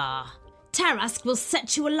humans are. Tarask will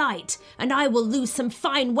set you alight, and I will lose some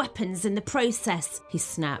fine weapons in the process, he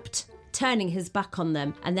snapped, turning his back on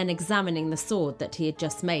them and then examining the sword that he had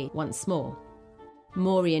just made once more.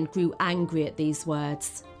 Maureen grew angry at these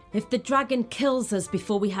words. If the dragon kills us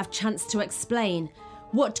before we have chance to explain,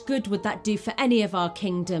 what good would that do for any of our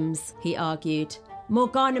kingdoms, he argued.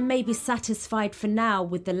 Morgana may be satisfied for now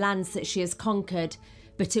with the lands that she has conquered,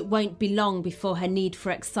 but it won't be long before her need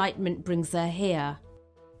for excitement brings her here.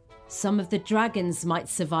 Some of the dragons might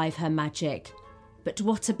survive her magic, but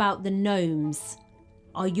what about the gnomes?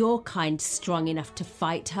 Are your kind strong enough to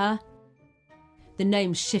fight her? The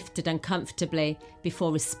gnome shifted uncomfortably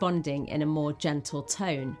before responding in a more gentle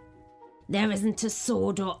tone. There isn't a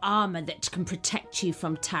sword or armour that can protect you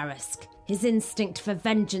from Tarask. His instinct for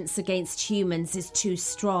vengeance against humans is too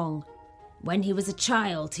strong. When he was a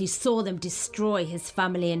child, he saw them destroy his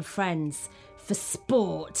family and friends for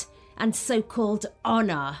sport and so-called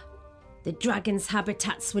honour. The dragon's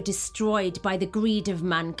habitats were destroyed by the greed of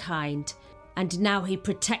mankind, and now he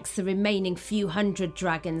protects the remaining few hundred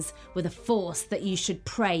dragons with a force that you should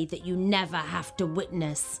pray that you never have to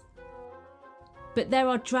witness. But there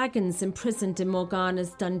are dragons imprisoned in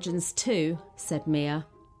Morgana's dungeons too, said Mia.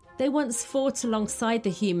 They once fought alongside the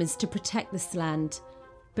humans to protect this land,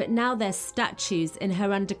 but now they're statues in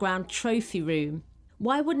her underground trophy room.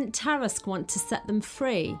 Why wouldn't Tarask want to set them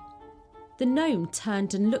free? The gnome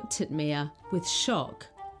turned and looked at Mia with shock.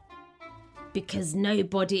 Because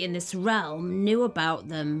nobody in this realm knew about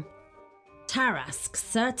them. Tarask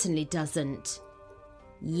certainly doesn't.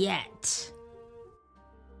 Yet.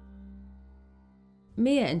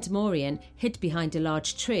 Mia and Maureen hid behind a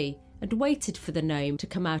large tree and waited for the gnome to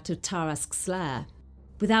come out of Tarask's lair.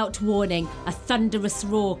 Without warning, a thunderous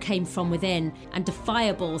roar came from within, and a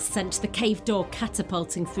fireball sent the cave door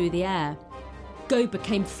catapulting through the air. Gobar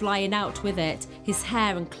came flying out with it, his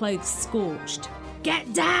hair and clothes scorched.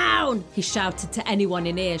 Get down! He shouted to anyone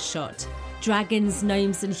in earshot. Dragons,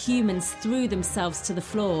 gnomes and humans threw themselves to the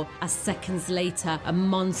floor as seconds later a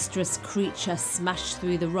monstrous creature smashed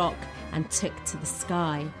through the rock and took to the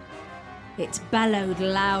sky. It bellowed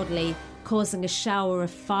loudly, causing a shower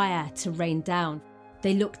of fire to rain down.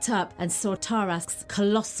 They looked up and saw Tarask's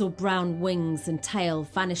colossal brown wings and tail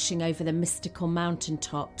vanishing over the mystical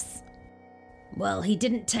mountaintops. Well, he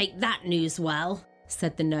didn't take that news well,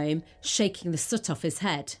 said the gnome, shaking the soot off his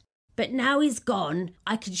head. but now he's gone,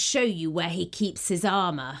 I can show you where he keeps his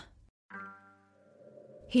armour.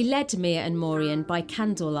 He led Mia and Maureen by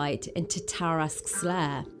candlelight into Tarask's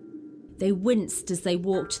lair. They winced as they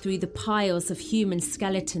walked through the piles of human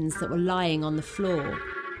skeletons that were lying on the floor.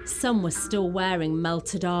 Some were still wearing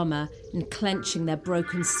melted armour and clenching their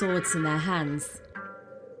broken swords in their hands.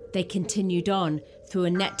 They continued on through a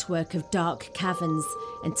network of dark caverns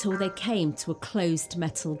until they came to a closed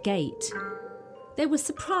metal gate. They were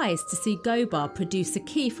surprised to see Gobar produce a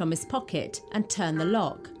key from his pocket and turn the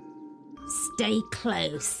lock. "Stay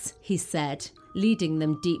close," he said, leading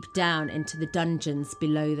them deep down into the dungeons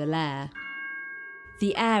below the lair.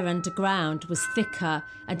 The air underground was thicker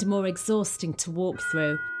and more exhausting to walk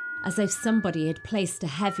through, as if somebody had placed a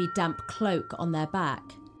heavy damp cloak on their back.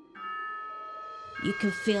 "You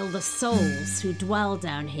can feel the souls who dwell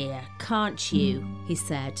down here, can't you?" he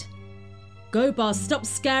said. "Gobar, stop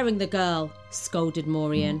scaring the girl," scolded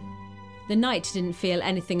Maureen. The knight didn't feel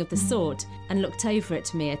anything of the sort and looked over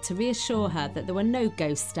at Mia to reassure her that there were no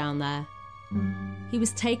ghosts down there. He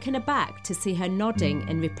was taken aback to see her nodding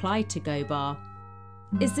in reply to Gobar.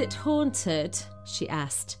 "Is it haunted?" she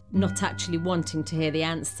asked, not actually wanting to hear the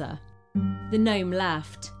answer. The gnome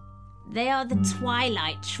laughed. "They are the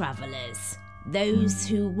Twilight Travellers, those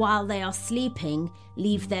who, while they are sleeping,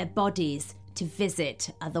 leave their bodies to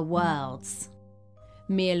visit other worlds."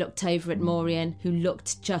 Mia looked over at Maureen, who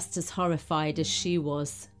looked just as horrified as she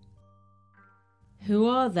was. "Who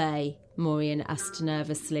are they?" Maureen asked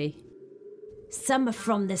nervously. "Some are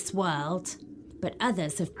from this world, but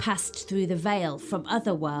others have passed through the veil from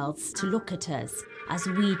other worlds to look at us as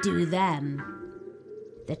we do them.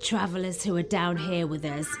 The travellers who are down here with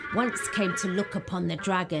us once came to look upon the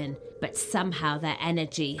dragon, but somehow their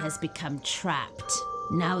energy has become trapped.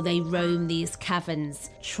 Now they roam these caverns,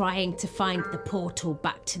 trying to find the portal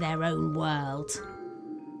back to their own world."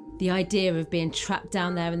 The idea of being trapped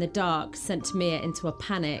down there in the dark sent Mia into a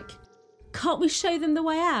panic. "Can't we show them the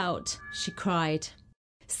way out?" she cried.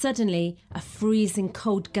 Suddenly, a freezing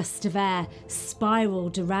cold gust of air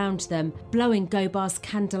spiralled around them, blowing Gobar's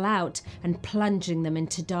candle out and plunging them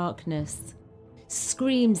into darkness.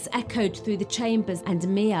 Screams echoed through the chambers, and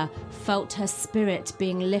Mia felt her spirit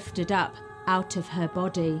being lifted up out of her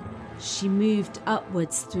body. She moved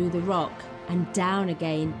upwards through the rock and down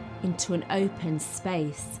again into an open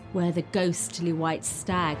space where the ghostly white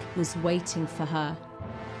stag was waiting for her.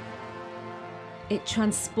 It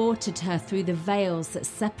transported her through the veils that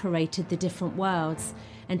separated the different worlds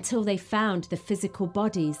until they found the physical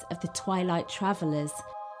bodies of the Twilight Travellers,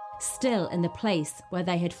 still in the place where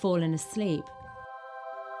they had fallen asleep.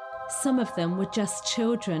 Some of them were just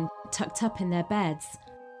children tucked up in their beds,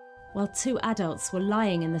 while 2 adults were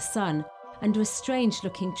lying in the sun under a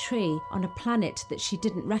strange-looking tree on a planet that she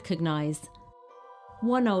didn't recognise.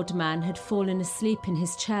 One old man had fallen asleep in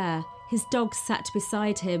his chair. His dog sat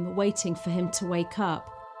beside him, waiting for him to wake up.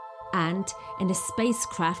 And, in a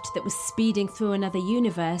spacecraft that was speeding through another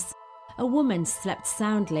universe, a woman slept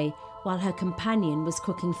soundly while her companion was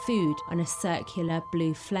cooking food on a circular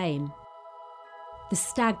blue flame. The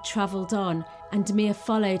stag travelled on, and Mia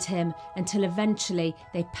followed him until eventually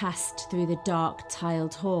they passed through the dark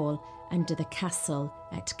tiled hall under the castle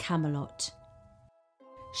at Camelot.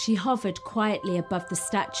 She hovered quietly above the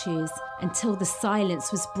statues until the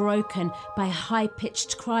silence was broken by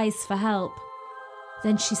high-pitched cries for help.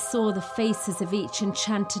 Then she saw the faces of each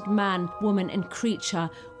enchanted man, woman and creature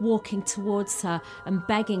walking towards her and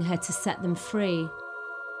begging her to set them free.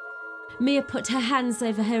 Mia put her hands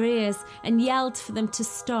over her ears and yelled for them to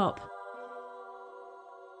stop.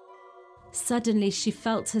 Suddenly she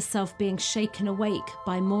felt herself being shaken awake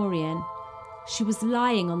by Maureen. She was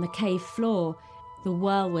lying on the cave floor. The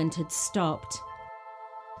whirlwind had stopped.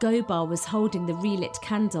 Gobar was holding the relit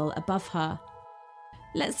candle above her.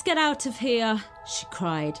 "Let's get out of here," she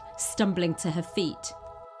cried, stumbling to her feet.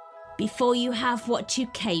 "Before you have what you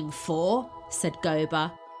came for," said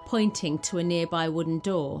Gobar, pointing to a nearby wooden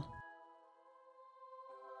door.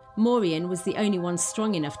 Maureen was the only one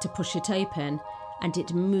strong enough to push it open, and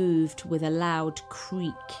it moved with a loud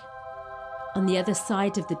creak. On the other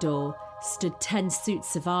side of the door stood 10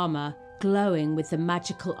 suits of armour, glowing with the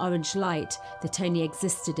magical orange light that only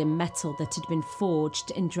existed in metal that had been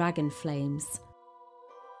forged in dragon flames.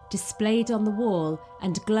 Displayed on the wall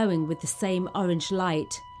and glowing with the same orange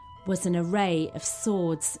light was an array of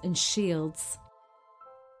swords and shields.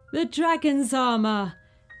 "The dragon's armour!"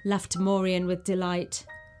 laughed Maureen with delight.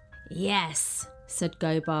 "Yes," said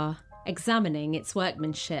Gobar, examining its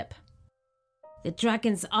workmanship. "The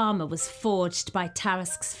dragon's armour was forged by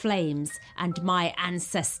Tarask's flames and my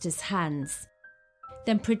ancestors' hands.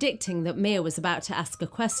 Then, predicting that Mia was about to ask a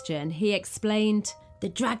question, he explained, "The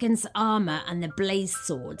dragon's armour and the blaze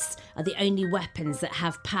swords are the only weapons that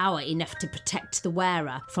have power enough to protect the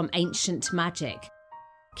wearer from ancient magic.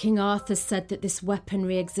 King Arthur said that this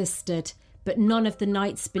weaponry existed, but none of the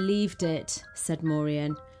knights believed it," said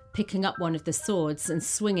Morian, picking up one of the swords and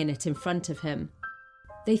swinging it in front of him.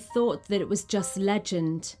 "They thought that it was just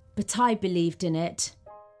legend, but I believed in it."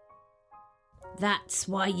 "That's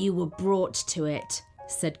why you were brought to it,"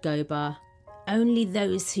 said Gobar. "Only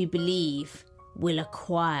those who believe will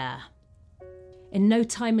acquire." In no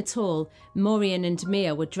time at all, Morian and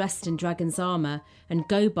Mia were dressed in dragon's armour, and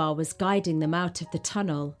Gobar was guiding them out of the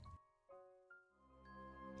tunnel.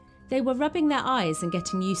 They were rubbing their eyes and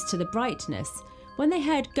getting used to the brightness when they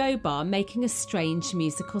heard Gobar making a strange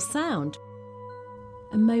musical sound.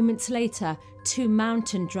 A moment later, 2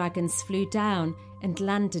 mountain dragons flew down and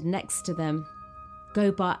landed next to them.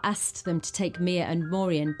 Gobar asked them to take Mia and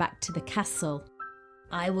Morian back to the castle.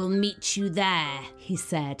 "I will meet you there," he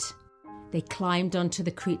said. They climbed onto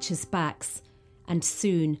the creatures' backs, and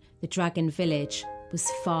soon the dragon village was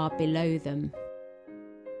far below them.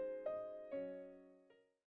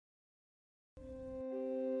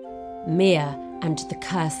 Mia and the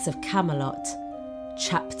Curse of Camelot,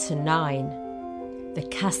 Chapter 9. The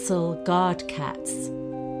Castle Guard Cats.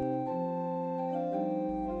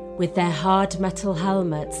 With their hard metal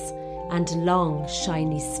helmets and long,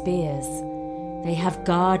 shiny spears, they have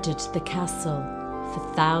guarded the castle for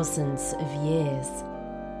thousands of years.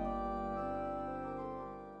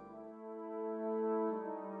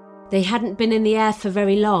 They hadn't been in the air for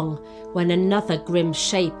very long when another grim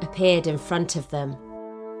shape appeared in front of them.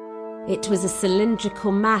 It was a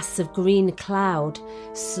cylindrical mass of green cloud,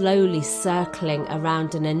 slowly circling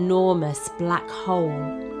around an enormous black hole.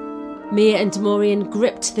 Mia and Morian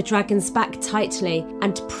gripped the dragon's back tightly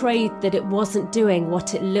and prayed that it wasn't doing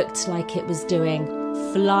what it looked like it was doing,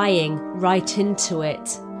 flying right into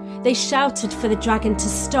it. They shouted for the dragon to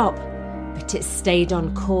stop, but it stayed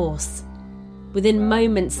on course. Within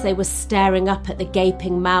moments they were staring up at the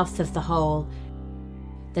gaping mouth of the hole.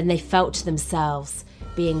 Then they felt themselves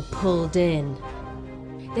being pulled in.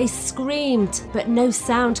 They screamed, but no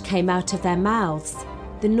sound came out of their mouths.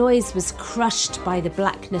 The noise was crushed by the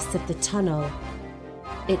blackness of the tunnel.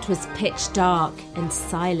 It was pitch dark and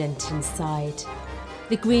silent inside.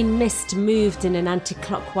 The green mist moved in an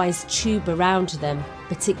anti-clockwise tube around them,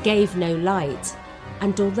 but it gave no light.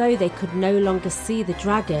 And although they could no longer see the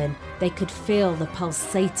dragon, they could feel the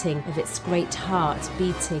pulsating of its great heart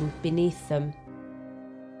beating beneath them.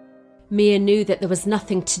 Mia knew that there was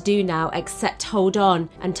nothing to do now except hold on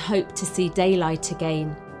and hope to see daylight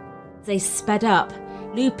again. They sped up,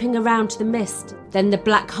 looping around the mist. Then the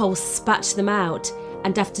black hole spat them out,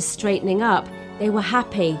 and after straightening up, they were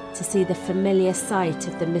happy to see the familiar sight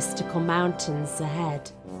of the mystical mountains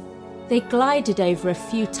ahead. They glided over a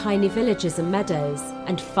few tiny villages and meadows,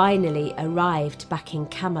 and finally arrived back in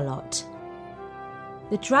Camelot.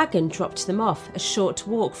 The dragon dropped them off a short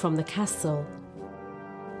walk from the castle.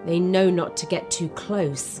 "They know not to get too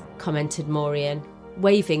close," commented Morian,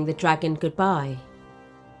 waving the dragon goodbye.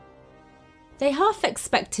 They half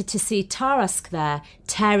expected to see Tarrasque there,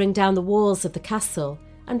 tearing down the walls of the castle,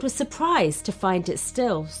 and were surprised to find it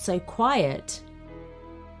still so quiet.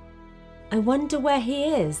 "I wonder where he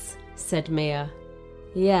is," said Mia.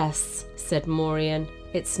 "Yes," said Morian,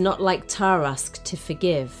 "it's not like Tarrasque to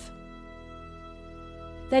forgive."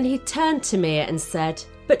 Then he turned to Mia and said,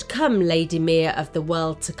 "But come, Lady Mia of the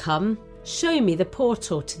world to come, show me the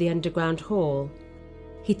portal to the underground hall."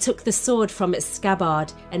 He took the sword from its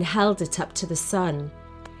scabbard and held it up to the sun.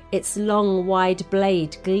 Its long, wide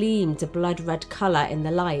blade gleamed a blood-red colour in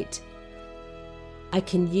the light. "I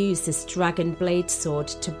can use this dragon blade sword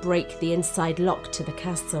to break the inside lock to the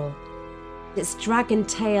castle." Its dragon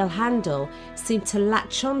tail handle seemed to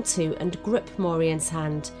latch onto and grip Morian's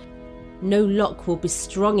hand. "No lock will be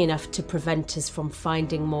strong enough to prevent us from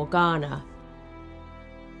finding Morgana."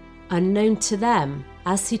 Unknown to them,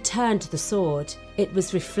 as he turned the sword, it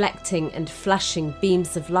was reflecting and flashing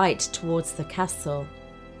beams of light towards the castle.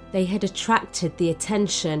 They had attracted the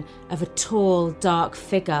attention of a tall, dark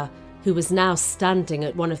figure who was now standing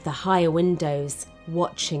at one of the higher windows,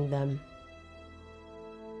 watching them.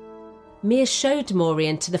 Mia showed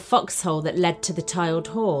Morian to the foxhole that led to the tiled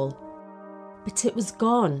hall, but it was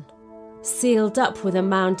gone, sealed up with a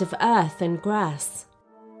mound of earth and grass.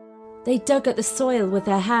 They dug at the soil with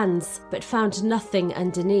their hands, but found nothing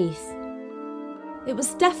underneath. "It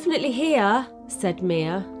was definitely here," said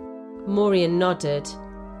Mia. Morian nodded.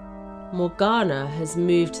 "Morgana has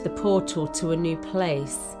moved the portal to a new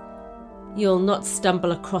place. You'll not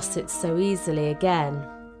stumble across it so easily again.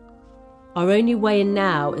 Our only way in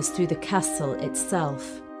now is through the castle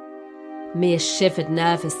itself." Mia shivered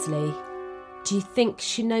nervously. "Do you think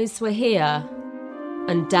she knows we're here?"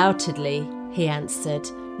 "Undoubtedly," he answered,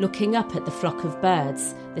 looking up at the flock of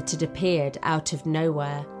birds that had appeared out of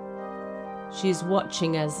nowhere. "She's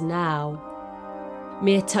watching us now."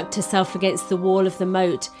 Mia tucked herself against the wall of the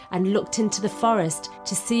moat and looked into the forest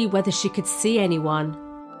to see whether she could see anyone.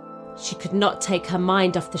 She could not take her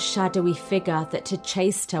mind off the shadowy figure that had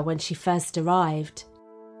chased her when she first arrived.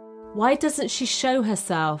 "Why doesn't she show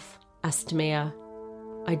herself?" asked Mia.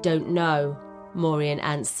 "I don't know," Morian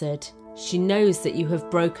answered. "She knows that you have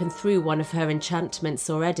broken through one of her enchantments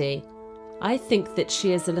already. I think that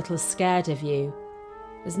she is a little scared of you,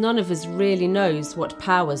 as none of us really knows what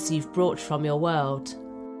powers you've brought from your world."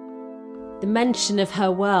 The mention of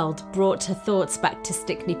her world brought her thoughts back to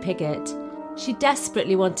Stickney Pigott. She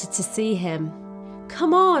desperately wanted to see him.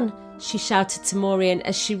 "Come on," she shouted to Morian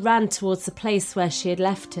as she ran towards the place where she had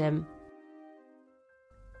left him.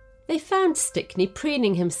 They found Stickney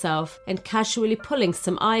preening himself and casually pulling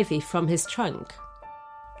some ivy from his trunk.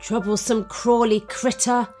 "Troublesome crawly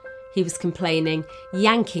critter," he was complaining,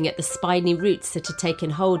 yanking at the spiny roots that had taken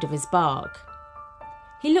hold of his bark.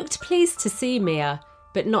 He looked pleased to see Mia,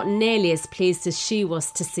 but not nearly as pleased as she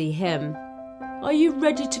was to see him. "Are you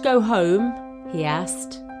ready to go home?" he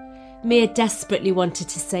asked. Mia desperately wanted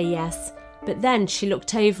to say yes, but then she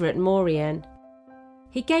looked over at Morian.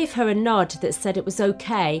 He gave her a nod that said it was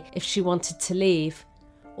okay if she wanted to leave,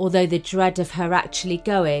 although the dread of her actually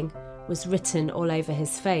going was written all over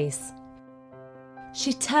his face.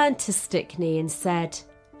 She turned to Stickney and said,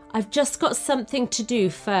 "I've just got something to do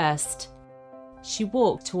first." She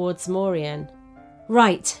walked towards Morian.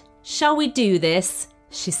 "Right, shall we do this?"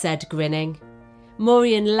 she said, grinning.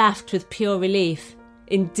 Morian laughed with pure relief.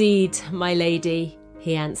 "Indeed, my lady,"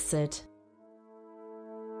 he answered.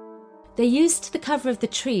 They used the cover of the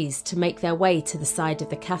trees to make their way to the side of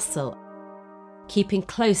the castle. Keeping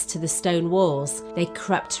close to the stone walls, they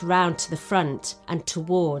crept round to the front and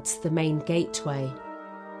towards the main gateway.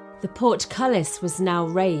 The portcullis was now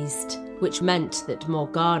raised, which meant that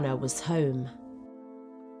Morgana was home.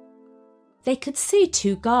 They could see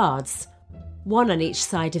 2 guards, one on each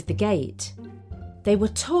side of the gate. They were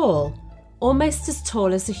tall, almost as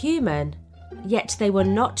tall as a human, yet they were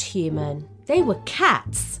not human. They were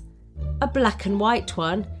cats, a black and white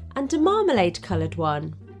one and a marmalade-coloured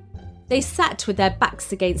one. They sat with their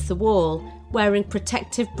backs against the wall, wearing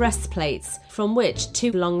protective breastplates from which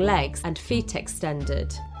 2 long legs and feet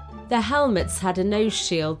extended. Their helmets had a nose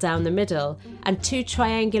shield down the middle and 2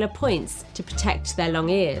 triangular points to protect their long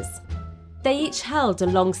ears. They each held a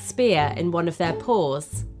long spear in one of their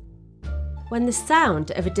paws. When the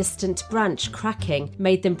sound of a distant branch cracking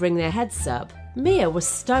made them bring their heads up, Mia was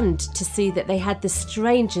stunned to see that they had the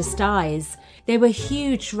strangest eyes. They were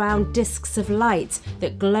huge round discs of light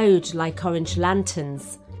that glowed like orange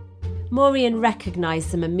lanterns. Morian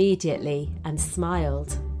recognised them immediately and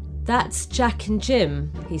smiled. "That's Jack and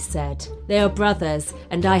Jim," he said. "They are brothers,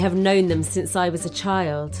 and I have known them since I was a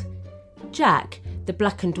child. Jack, the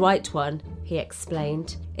black and white one," he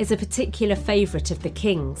explained, "is a particular favourite of the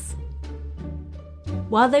king's."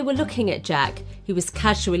 While they were looking at Jack, who was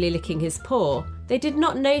casually licking his paw, they did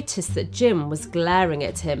not notice that Jim was glaring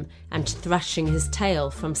at him and thrashing his tail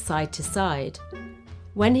from side to side.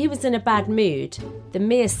 When he was in a bad mood, the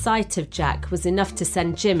mere sight of Jack was enough to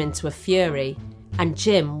send Jim into a fury, and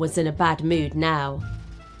Jim was in a bad mood now.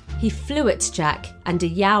 He flew at Jack, and a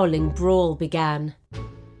yowling brawl began.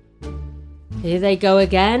 "Here they go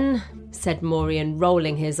again," said Morian,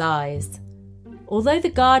 rolling his eyes. Although the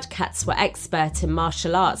guard cats were expert in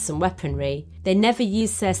martial arts and weaponry, they never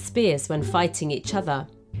used their spears when fighting each other.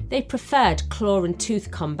 They preferred claw and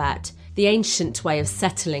tooth combat, the ancient way of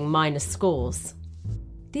settling minor scores.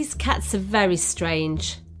 "These cats are very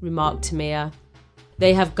strange," remarked Mia.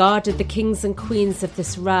 "They have guarded the kings and queens of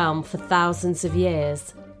this realm for thousands of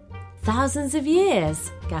years." "Thousands of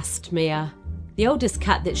years?" gasped Mia. The oldest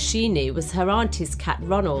cat that she knew was her auntie's cat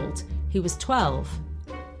Ronald, who was 12.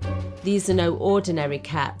 "These are no ordinary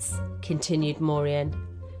cats," continued Morian.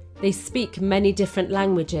 "They speak many different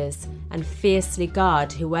languages and fiercely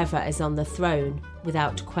guard whoever is on the throne,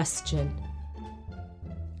 without question."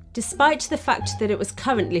 Despite the fact that it was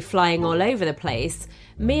currently flying all over the place,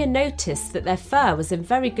 Mia noticed that their fur was in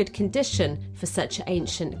very good condition for such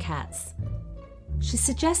ancient cats. She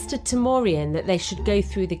suggested to Morian that they should go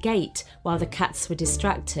through the gate while the cats were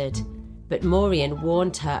distracted, but Morian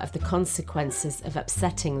warned her of the consequences of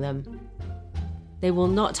upsetting them. They will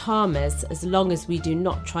not harm us as long as we do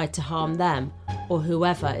not try to harm them or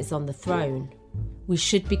whoever is on the throne. We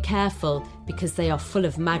should be careful because they are full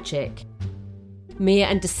of magic. Mia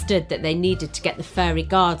understood that they needed to get the fairy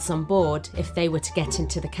guards on board if they were to get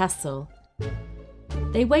into the castle.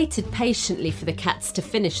 They waited patiently for the cats to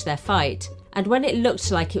finish their fight, and when it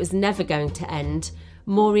looked like it was never going to end,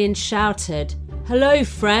 Maureen shouted, "Hello,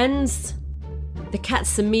 friends!" The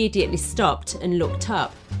cats immediately stopped and looked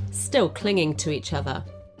up, still clinging to each other.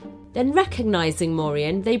 Then, recognising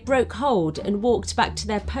Maureen, they broke hold and walked back to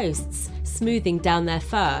their posts, smoothing down their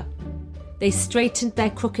fur. They straightened their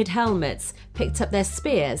crooked helmets, picked up their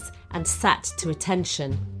spears, and sat to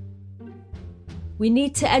attention. "We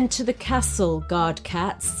need to enter the castle, guard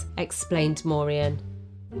cats," explained Maureen.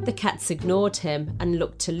 The cats ignored him and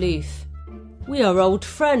looked aloof. "We are old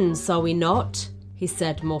friends, are we not?" he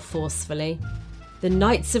said more forcefully. "The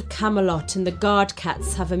Knights of Camelot and the guard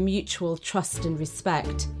cats have a mutual trust and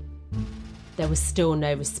respect." There was still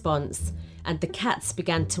no response, and the cats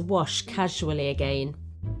began to wash casually again.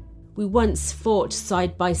 "We once fought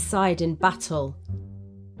side by side in battle."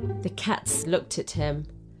 The cats looked at him.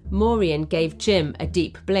 Maureen gave Jim a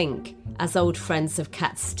deep blink, as old friends of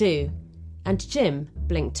cats do, and Jim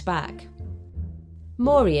blinked back.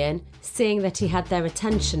 Maureen, seeing that he had their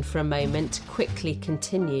attention for a moment, quickly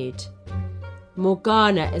continued.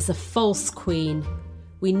 "Morgana is a false queen.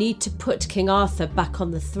 We need to put King Arthur back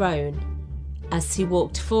on the throne." As he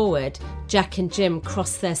walked forward, Jack and Jim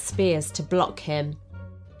crossed their spears to block him.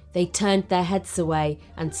 They turned their heads away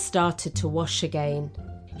and started to wash again.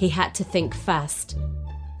 He had to think fast.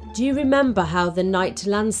 "Do you remember how the knight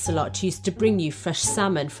Lancelot used to bring you fresh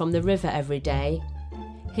salmon from the river every day?"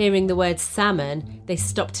 Hearing the word salmon, they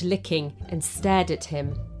stopped licking and stared at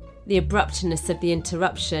him. The abruptness of the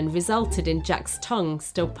interruption resulted in Jack's tongue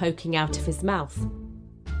still poking out of his mouth.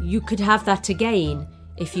 "You could have that again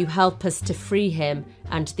if you help us to free him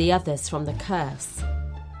and the others from the curse."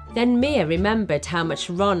 Then Mia remembered how much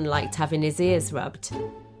Ron liked having his ears rubbed.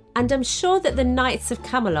 "And I'm sure that the Knights of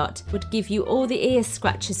Camelot would give you all the ear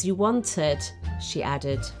scratches you wanted," she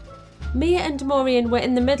added. Mia and Maureen were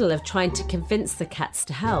in the middle of trying to convince the cats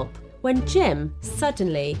to help, when Jim,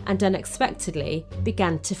 suddenly and unexpectedly,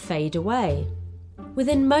 began to fade away.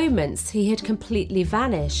 Within moments, he had completely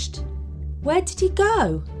vanished. "Where did he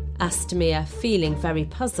go?" asked Mia, feeling very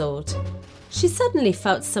puzzled. She suddenly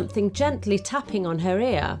felt something gently tapping on her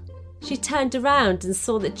ear. She turned around and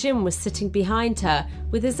saw that Jim was sitting behind her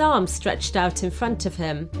with his arm stretched out in front of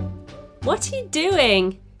him. "What are you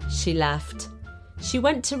doing?" she laughed. She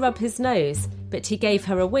went to rub his nose, but he gave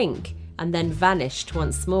her a wink and then vanished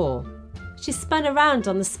once more. She spun around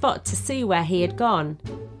on the spot to see where he had gone,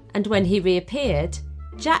 and when he reappeared,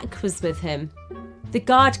 Jack was with him. The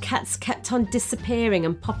guard cats kept on disappearing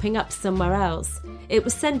and popping up somewhere else. It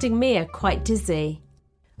was sending Mia quite dizzy.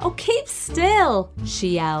 "Oh, keep still!"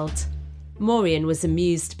 she yelled. Maureen was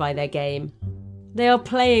amused by their game. "They are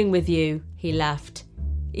playing with you," he laughed.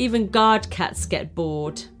 "Even guard cats get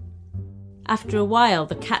bored." After a while,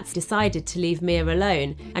 the cats decided to leave Mia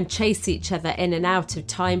alone and chase each other in and out of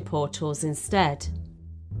time portals instead.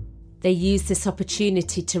 They used this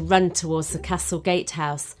opportunity to run towards the castle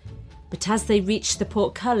gatehouse, but as they reached the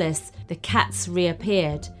portcullis, the cats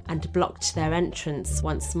reappeared and blocked their entrance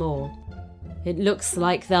once more. "It looks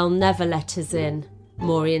like they'll never let us in,"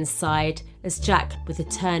 Maureen sighed as Jack, with a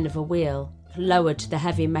turn of a wheel, lowered the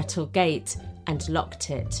heavy metal gate and locked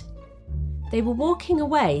it. They were walking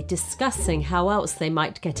away, discussing how else they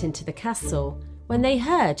might get into the castle, when they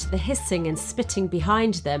heard the hissing and spitting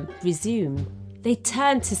behind them resume. They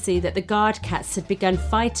turned to see that the guard cats had begun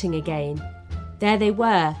fighting again. There they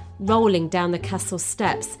were, rolling down the castle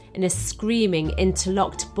steps in a screaming,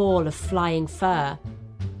 interlocked ball of flying fur.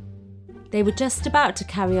 They were just about to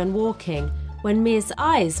carry on walking when Mia's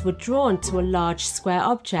eyes were drawn to a large square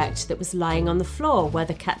object that was lying on the floor where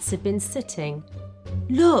the cats had been sitting.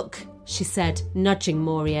 "Look," she said, nudging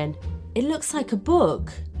Maureen. "It looks like a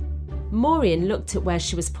book." Maureen looked at where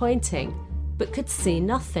she was pointing, but could see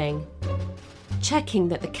nothing. Checking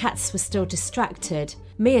that the cats were still distracted,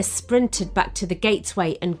 Mia sprinted back to the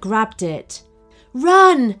gateway and grabbed it.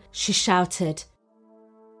 "Run!" she shouted.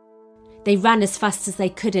 They ran as fast as they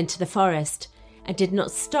could into the forest and did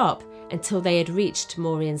not stop until they had reached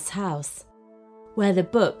Maureen's house, where the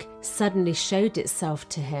book suddenly showed itself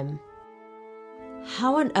to him.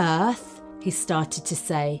 "How on earth?" he started to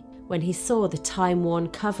say when he saw the time-worn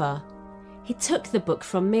cover. He took the book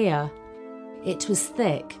from Mia. It was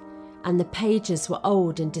thick, and the pages were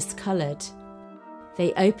old and discoloured.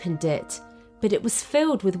 They opened it, but it was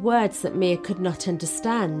filled with words that Mia could not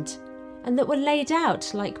understand, and that were laid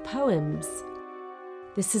out like poems.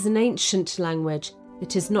 "This is an ancient language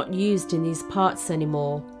that is not used in these parts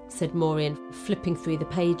anymore," said Maureen, flipping through the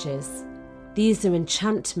pages. "These are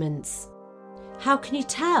enchantments." "How can you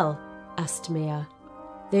tell?" asked Mia.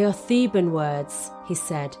 "They are Theban words," he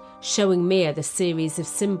said, showing Mia the series of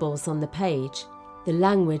symbols on the page, the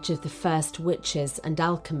language of the first witches and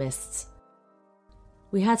alchemists.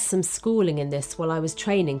 "We had some schooling in this while I was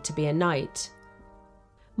training to be a knight."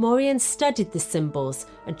 Maureen studied the symbols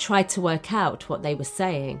and tried to work out what they were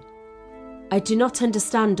saying. "I do not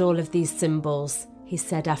understand all of these symbols," he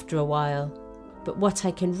said after a while, "but what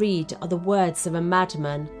I can read are the words of a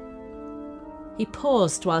madman." He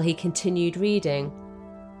paused while he continued reading.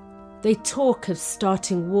 "They talk of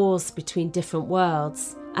starting wars between different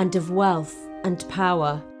worlds, and of wealth and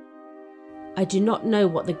power. I do not know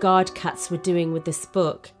what the guard cats were doing with this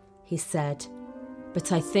book," he said,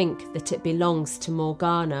 "but I think that it belongs to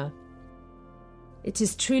Morgana. It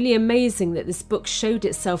is truly amazing that this book showed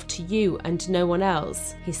itself to you and no one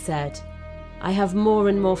else," he said. "I have more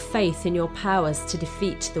and more faith in your powers to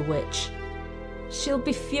defeat the witch." "She'll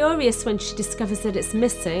be furious when she discovers that it's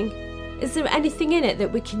missing. Is there anything in it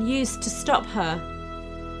that we can use to stop her?"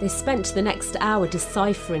 They spent the next hour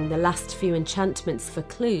deciphering the last few enchantments for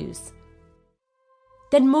clues.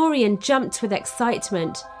 Then Maureen jumped with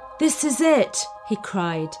excitement. "This is it!" he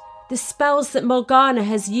cried. "The spells that Morgana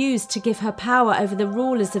has used to give her power over the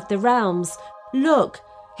rulers of the realms. Look,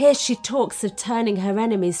 here she talks of turning her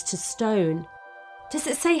enemies to stone." "Does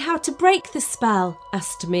it say how to break the spell?"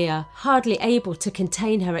 asked Mia, hardly able to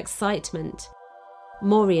contain her excitement.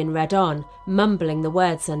 Maureen read on, mumbling the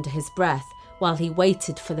words under his breath, while he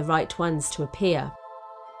waited for the right ones to appear.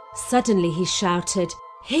 Suddenly he shouted,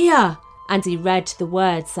 "Here!" and he read the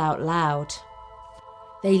words out loud.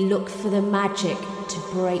 "They look for the magic to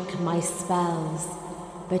break my spells,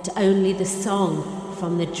 but only the song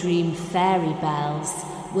from the dream fairy bells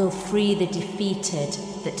will free the defeated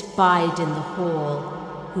that bide in the hall,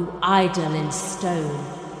 who idle in stone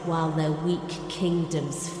while their weak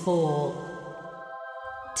kingdoms fall."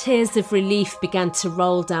 Tears of relief began to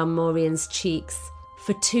roll down Maureen's cheeks.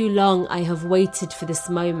 "For too long I have waited for this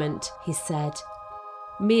moment," he said.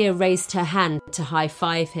 Mia raised her hand to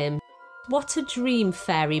high-five him. "What are dream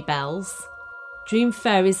fairy bells?" "Dream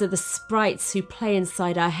fairies are the sprites who play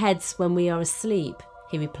inside our heads when we are asleep,"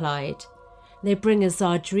 he replied. "They bring us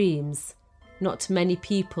our dreams. Not many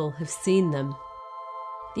people have seen them."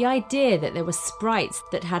 The idea that there were sprites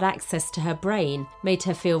that had access to her brain made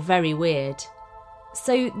her feel very weird.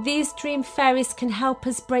 "So these dream fairies can help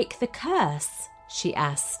us break the curse?" she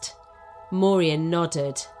asked. Maureen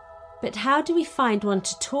nodded. "But how do we find one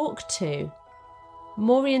to talk to?"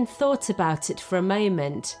 Maureen thought about it for a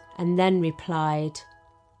moment and then replied,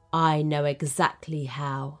 "I know exactly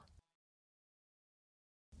how."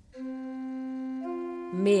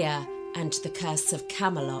 Mia and the Curse of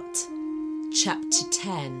Camelot, Chapter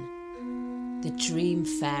 10, The Dream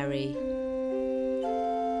Fairy.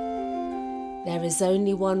 There is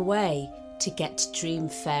only one way to get dream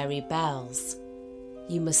fairy bells.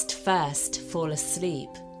 You must first fall asleep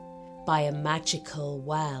by a magical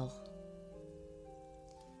well.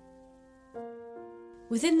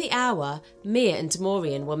 Within the hour, Mia and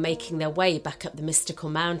Maureen were making their way back up the mystical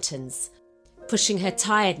mountains. Pushing her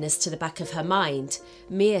tiredness to the back of her mind,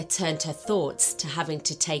 Mia turned her thoughts to having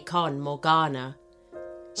to take on Morgana.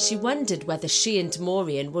 She wondered whether she and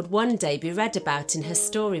Maureen would one day be read about in her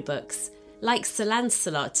storybooks, like Sir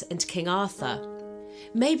Lancelot and King Arthur.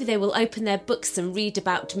 Maybe they will open their books and read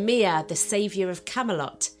about Mia, the saviour of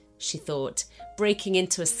Camelot, she thought, breaking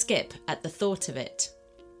into a skip at the thought of it.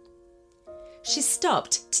 She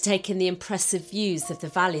stopped to take in the impressive views of the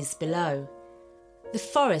valleys below. The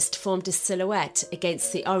forest formed a silhouette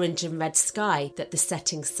against the orange and red sky that the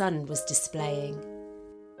setting sun was displaying.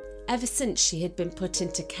 Ever since she had been put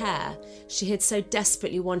into care, she had so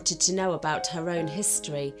desperately wanted to know about her own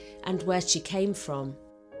history and where she came from.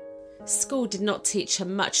 School did not teach her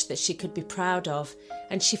much that she could be proud of,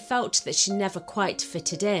 and she felt that she never quite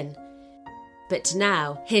fitted in. But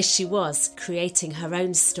now, here she was, creating her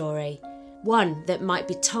own story, one that might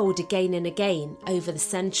be told again and again over the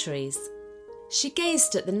centuries. She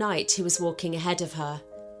gazed at the knight who was walking ahead of her.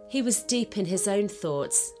 He was deep in his own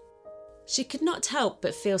thoughts. She could not help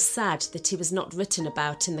but feel sad that he was not written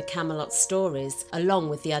about in the Camelot stories, along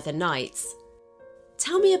with the other knights.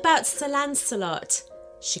 "Tell me about Sir Lancelot,"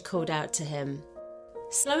 she called out to him.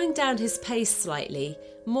 Slowing down his pace slightly,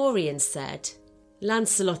 Maureen said,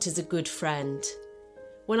 "Lancelot is a good friend.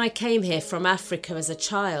 When I came here from Africa as a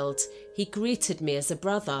child, he greeted me as a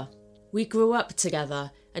brother. We grew up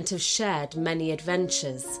together and have shared many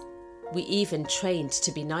adventures. We even trained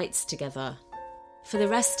to be knights together." For the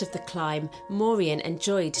rest of the climb, Maureen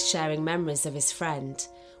enjoyed sharing memories of his friend,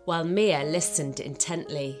 while Mia listened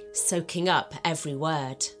intently, soaking up every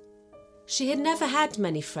word. She had never had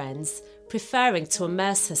many friends, preferring to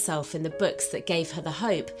immerse herself in the books that gave her the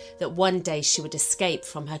hope that one day she would escape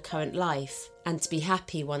from her current life and be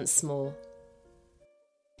happy once more.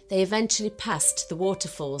 They eventually passed the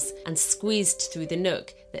waterfalls and squeezed through the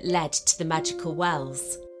nook that led to the magical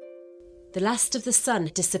wells. The last of the sun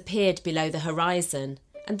disappeared below the horizon,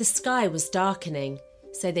 and the sky was darkening,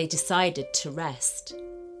 so they decided to rest.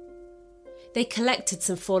 They collected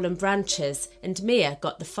some fallen branches, and Mia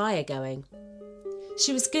got the fire going.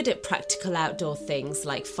 She was good at practical outdoor things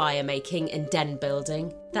like fire making and den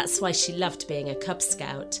building. That's why she loved being a Cub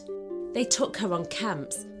Scout. They took her on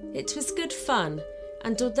camps. It was good fun,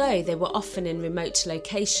 and although they were often in remote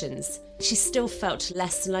locations, she still felt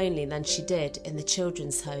less lonely than she did in the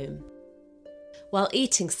children's home. While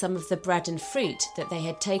eating some of the bread and fruit that they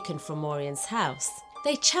had taken from Maureen's house,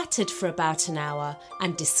 they chatted for about an hour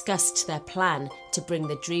and discussed their plan to bring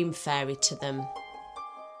the Dream Fairy to them.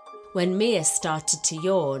 When Mia started to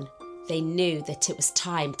yawn, they knew that it was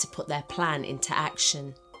time to put their plan into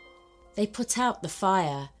action. They put out the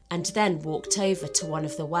fire and then walked over to one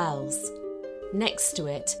of the wells. Next to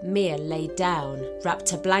it, Mia lay down,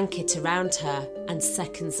 wrapped a blanket around her, and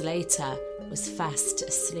seconds later was fast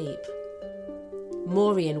asleep.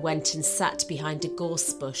 Maureen went and sat behind a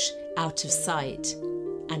gorse bush out of sight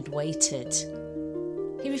and waited.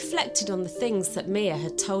 He reflected on the things that Mia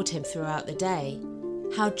had told him throughout the day,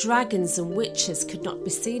 how dragons and witches could not be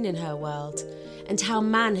seen in her world, and how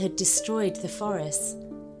man had destroyed the forests.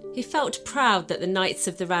 He felt proud that the Knights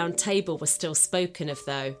of the Round Table were still spoken of,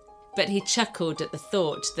 though, but he chuckled at the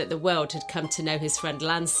thought that the world had come to know his friend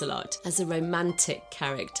Lancelot as a romantic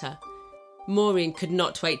character. Maureen could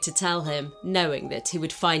not wait to tell him, knowing that he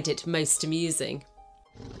would find it most amusing.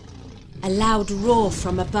 A loud roar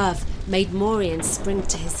from above made Maureen spring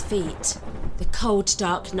to his feet. The cold,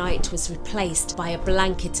 dark night was replaced by a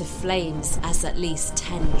blanket of flames as at least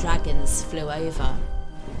 10 dragons flew over.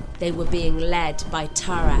 They were being led by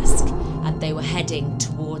Tarask, and they were heading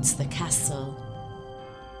towards the castle.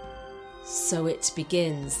 "So it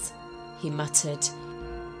begins," he muttered.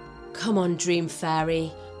 "Come on, Dream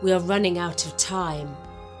Fairy. We are running out of time."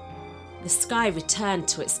 The sky returned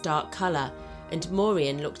to its dark colour, and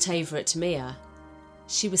Maureen looked over at Mia.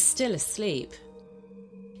 She was still asleep.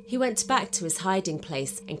 He went back to his hiding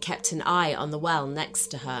place and kept an eye on the well next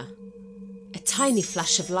to her. A tiny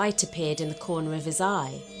flash of light appeared in the corner of his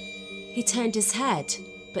eye. He turned his head,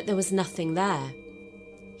 but there was nothing there.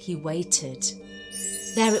 He waited.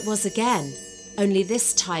 There it was again, only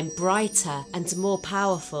this time brighter and more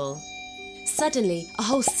powerful. Suddenly, a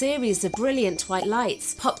whole series of brilliant white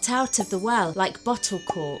lights popped out of the well like bottle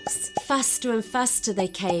corks. Faster and faster they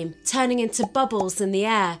came, turning into bubbles in the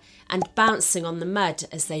air and bouncing on the mud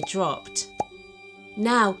as they dropped.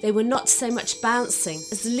 Now they were not so much bouncing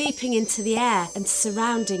as leaping into the air and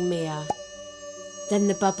surrounding Mia. Then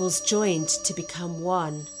the bubbles joined to become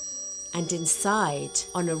one, and inside,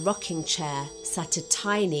 on a rocking chair, sat a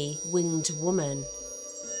tiny winged woman.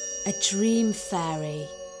 A Dream Fairy.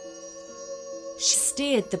 She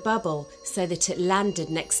steered the bubble so that it landed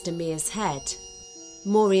next to Mia's head.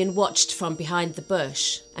 Maureen watched from behind the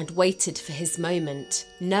bush and waited for his moment,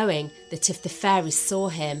 knowing that if the fairy saw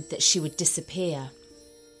him, that she would disappear.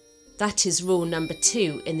 That is rule number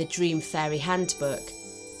 2 in the Dream Fairy Handbook,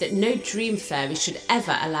 that no Dream Fairy should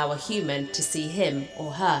ever allow a human to see him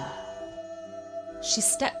or her. She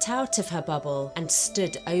stepped out of her bubble and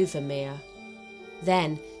stood over Mia.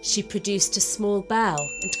 Then she produced a small bell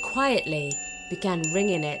and quietly began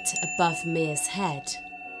ringing it above Mia's head.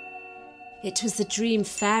 It was the Dream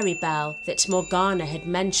Fairy bell that Morgana had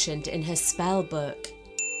mentioned in her spell book.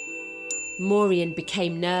 Maureen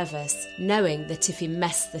became nervous, knowing that if he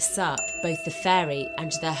messed this up, both the fairy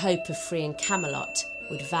and their hope of freeing Camelot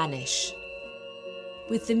would vanish.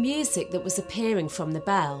 With the music that was appearing from the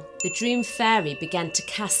bell, the Dream Fairy began to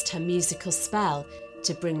cast her musical spell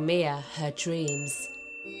to bring Mia her dreams.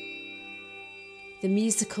 The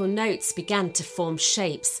musical notes began to form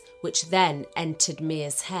shapes, which then entered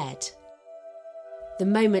Mia's head. The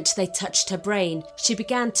moment they touched her brain, she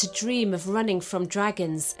began to dream of running from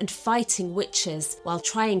dragons and fighting witches while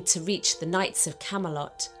trying to reach the Knights of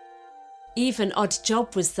Camelot. Even Odd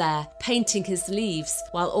Job was there, painting his leaves,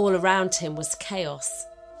 while all around him was chaos.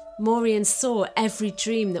 Maureen saw every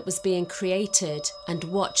dream that was being created and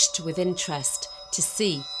watched with interest to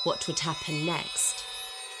see what would happen next.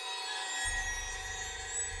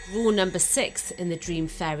 Rule number 6 in the Dream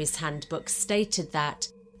Fairy's Handbook stated that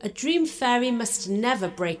A dream fairy must never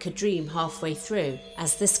break a dream halfway through,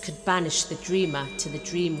 as this could banish the dreamer to the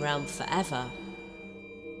dream realm forever.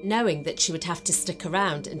 Knowing that she would have to stick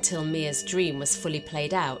around until Mia's dream was fully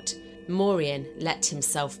played out, Maureen let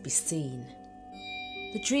himself be seen.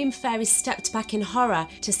 The dream fairy stepped back in horror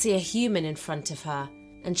to see a human in front of her,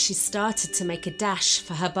 and she started to make a dash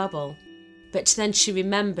for her bubble. But then she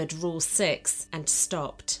remembered Rule 6 and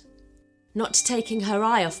stopped. Not taking her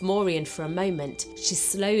eye off Maureen for a moment, she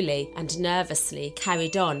slowly and nervously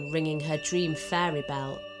carried on ringing her dream fairy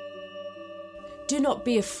bell. "Do not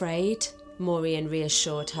be afraid," Maureen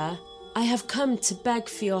reassured her. "I have come to beg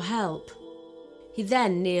for your help." He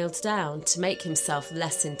then kneeled down to make himself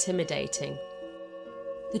less intimidating.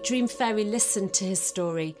 The dream fairy listened to his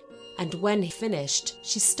story, and when he finished,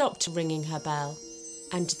 she stopped ringing her bell,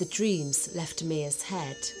 and the dreams left Mia's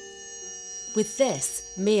head. With this,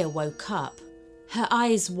 Mia woke up. Her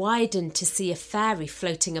eyes widened to see a fairy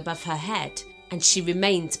floating above her head, and she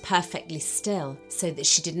remained perfectly still so that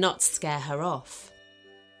she did not scare her off.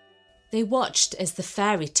 They watched as the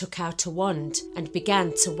fairy took out a wand and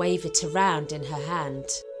began to wave it around in her hand,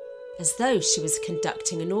 as though she was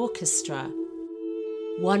conducting an orchestra.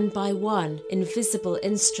 One by one, invisible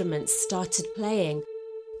instruments started playing,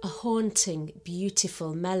 a haunting,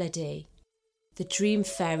 beautiful melody. The dream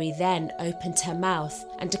fairy then opened her mouth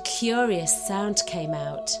and a curious sound came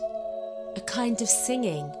out. A kind of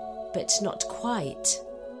singing, but not quite.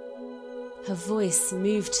 Her voice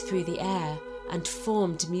moved through the air and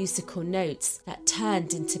formed musical notes that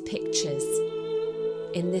turned into pictures.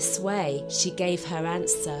 In this way, she gave her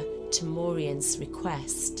answer to Maureen's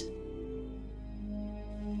request.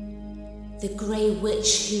 The grey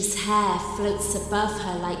witch whose hair floats above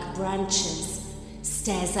her like branches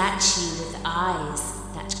stares at you with eyes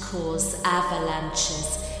that cause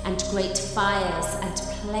avalanches and great fires and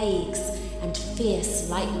plagues and fierce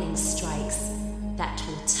lightning strikes that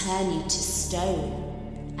will turn you to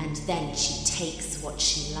stone, and then she takes what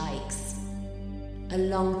she likes. A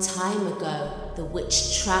long time ago, the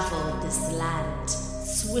witch travelled this land,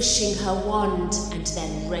 swishing her wand and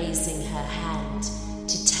then raising her hand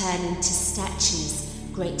to turn into statues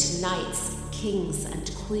great knights, kings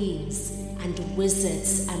and queens, and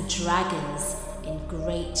wizards and dragons in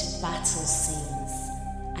great battle scenes.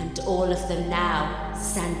 And all of them now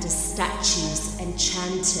stand as statues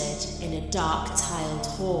enchanted in a dark tiled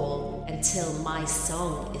hall until my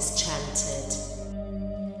song is chanted.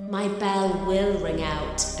 My bell will ring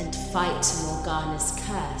out and fight Morgana's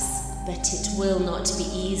curse, but it will not be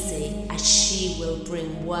easy, as she will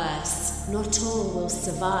bring worse. Not all will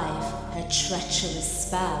survive her treacherous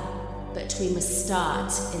spell, but we must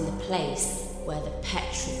start in the place where the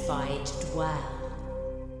petrified dwell.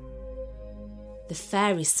 The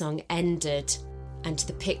fairy song ended, and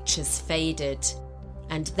the pictures faded,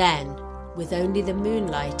 and then, with only the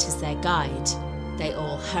moonlight as their guide, they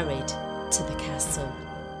all hurried to the castle.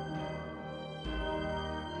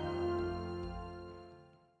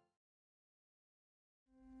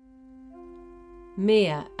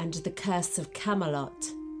 Mia and the Curse of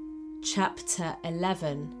Camelot, Chapter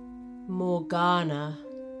 11, Morgana.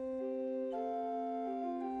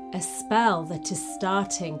 A spell that is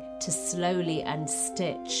starting to slowly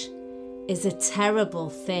unstitch is a terrible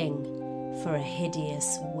thing for a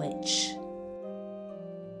hideous witch.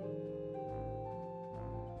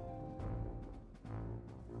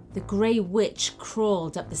 The grey witch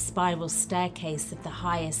crawled up the spiral staircase of the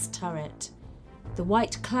highest turret. The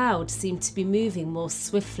white cloud seemed to be moving more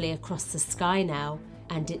swiftly across the sky now,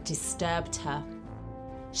 and it disturbed her.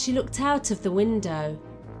 She looked out of the window.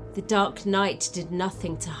 The dark night did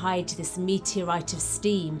nothing to hide this meteorite of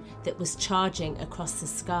steam that was charging across the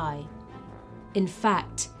sky. In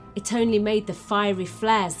fact, it only made the fiery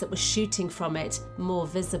flares that were shooting from it more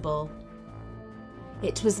visible.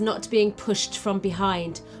 It was not being pushed from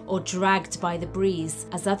behind or dragged by the breeze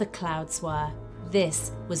as other clouds were.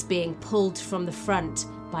 This was being pulled from the front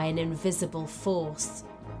by an invisible force.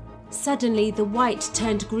 Suddenly, the white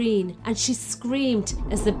turned green, and she screamed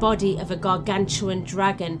as the body of a gargantuan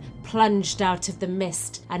dragon plunged out of the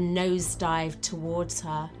mist and nosedived towards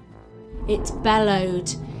her. It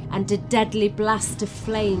bellowed, and a deadly blast of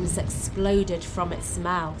flames exploded from its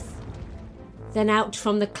mouth. Then out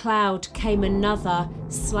from the cloud came another,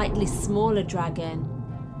 slightly smaller dragon,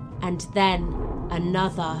 and then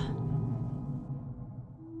another.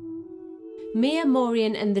 Mia,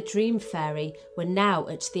 Maureen and the Dream Fairy were now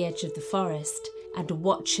at the edge of the forest and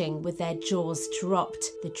watching with their jaws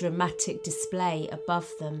dropped the dramatic display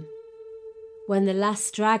above them. When the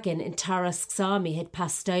last dragon in Tarask's army had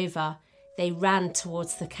passed over, they ran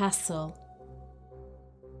towards the castle.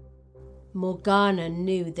 Morgana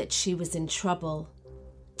knew that she was in trouble.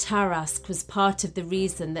 Tarrasque was part of the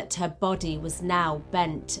reason that her body was now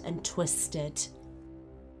bent and twisted.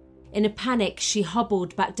 In a panic, she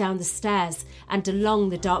hobbled back down the stairs and along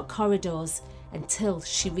the dark corridors until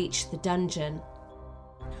she reached the dungeon.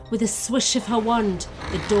 With a swish of her wand,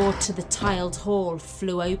 the door to the tiled hall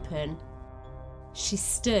flew open. She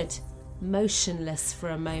stood motionless for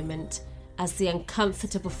a moment as the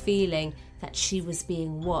uncomfortable feeling that she was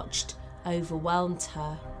being watched overwhelmed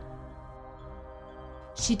her.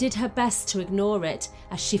 She did her best to ignore it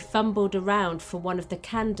as she fumbled around for one of the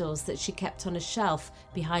candles that she kept on a shelf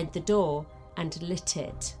behind the door and lit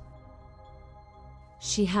it.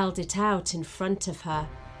 She held it out in front of her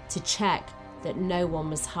to check that no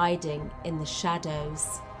one was hiding in the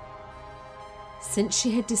shadows. Since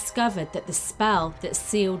she had discovered that the spell that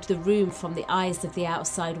sealed the room from the eyes of the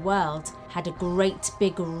outside world had a great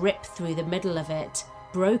big rip through the middle of it,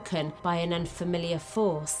 broken by an unfamiliar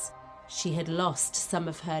force, she had lost some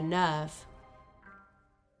of her nerve.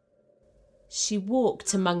 She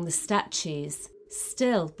walked among the statues,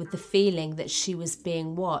 still with the feeling that she was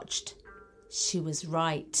being watched. She was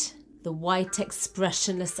right. The white,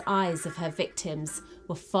 expressionless eyes of her victims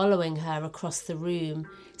were following her across the room,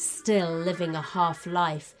 still living a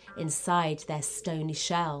half-life inside their stony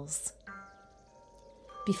shells.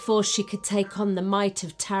 Before she could take on the might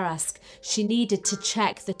of Tarrasque, she needed to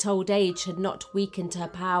check that old age had not weakened her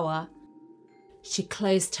power. She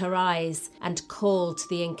closed her eyes and called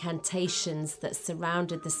the incantations that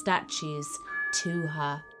surrounded the statues to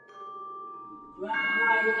her.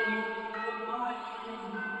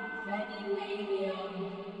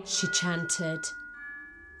 She chanted.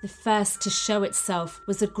 The first to show itself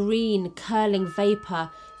was a green, curling vapour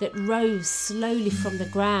that rose slowly from the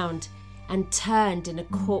ground and turned in a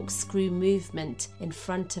corkscrew movement in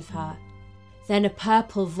front of her. Then a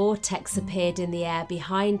purple vortex appeared in the air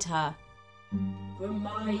behind her.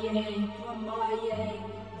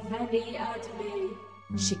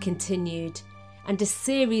 She continued, and a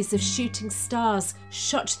series of shooting stars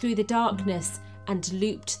shot through the darkness and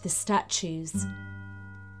looped the statues.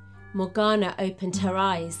 Morgana opened her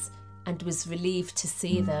eyes and was relieved to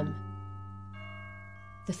see them.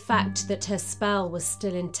 The fact that her spell was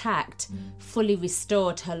still intact fully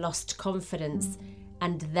restored her lost confidence,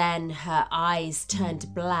 and then her eyes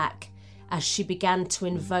turned black as she began to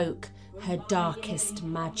invoke her darkest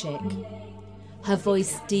magic. Her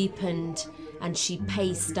voice deepened and she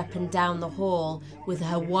paced up and down the hall with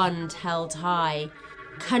her wand held high,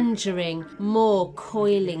 conjuring more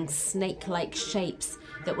coiling snake-like shapes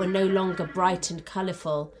that were no longer bright and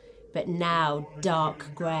colourful, but now dark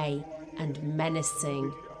grey and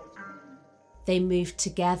menacing. They moved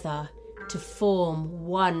together to form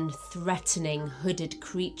one threatening hooded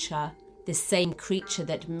creature, the same creature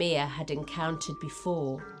that Mia had encountered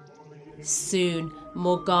before. Soon,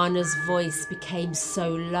 Morgana's voice became so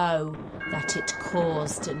low that it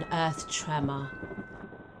caused an earth tremor.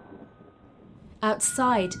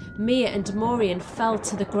 Outside, Mia and Morian fell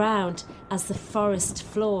to the ground as the forest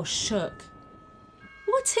floor shook.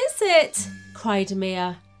 "What is it?" cried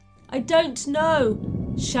Mia. "I don't know,"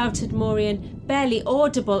 shouted Morian, barely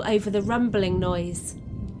audible over the rumbling noise.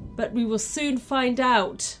 "But we will soon find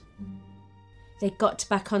out." They got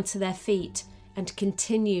back onto their feet and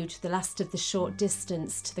continued the last of the short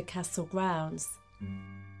distance to the castle grounds.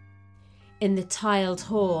 In the tiled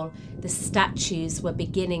hall, the statues were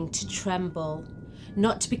beginning to tremble,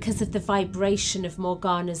 not because of the vibration of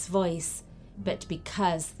Morgana's voice, but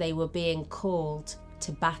because they were being called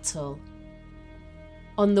to battle.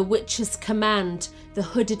 On the witch's command, the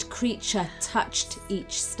hooded creature touched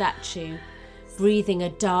each statue, breathing a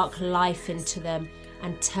dark life into them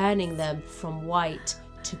and turning them from white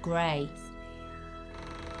to grey.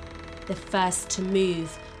 The first to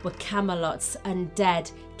move were Camelot's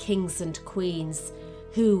undead kings and queens,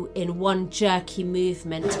 who, in one jerky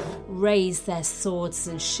movement, raised their swords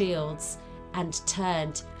and shields and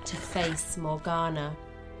turned to face Morgana.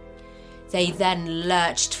 They then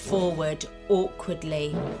lurched forward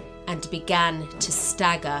awkwardly and began to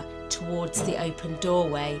stagger towards the open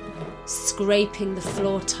doorway, scraping the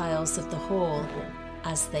floor tiles of the hall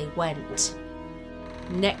as they went.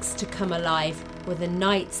 Next to come alive were the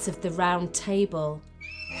Knights of the Round Table.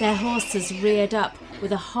 Their horses reared up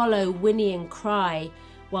with a hollow whinnying cry,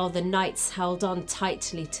 while the knights held on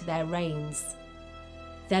tightly to their reins.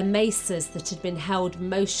 Their maces that had been held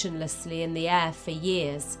motionlessly in the air for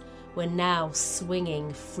years were now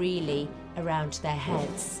swinging freely around their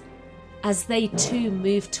heads. As they too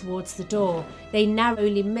moved towards the door, they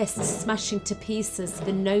narrowly missed smashing to pieces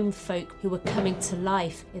the gnome folk who were coming to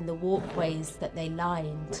life in the walkways that they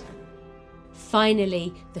lined.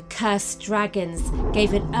 Finally, the cursed dragons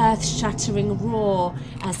gave an earth-shattering roar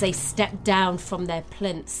as they stepped down from their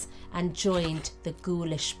plinths and joined the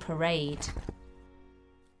ghoulish parade.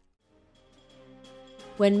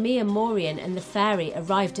 When Mia Morian and the fairy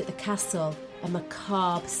arrived at the castle, a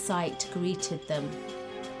macabre sight greeted them.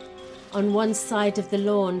 On one side of the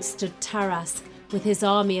lawn stood Tarask with his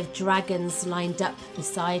army of dragons lined up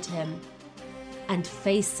beside him, and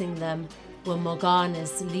facing them were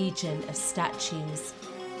Morgana's legion of statues,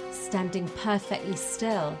 standing perfectly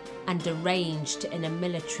still and arranged in a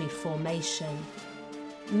military formation.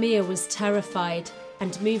 Mia was terrified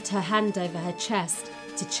and moved her hand over her chest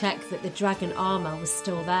to check that the dragon armour was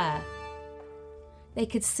still there. They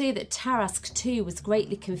could see that Tarask too was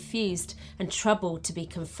greatly confused and troubled to be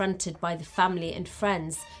confronted by the family and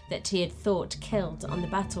friends that he had thought killed on the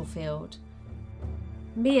battlefield.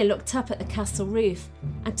 Mia looked up at the castle roof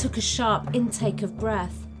and took a sharp intake of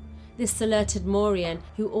breath. This alerted Morian,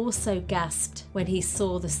 who also gasped when he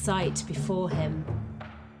saw the sight before him.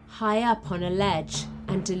 High up on a ledge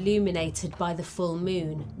and illuminated by the full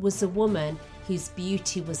moon was a woman whose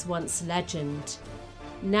beauty was once legend,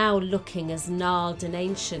 now looking as gnarled and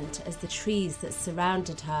ancient as the trees that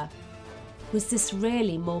surrounded her. Was this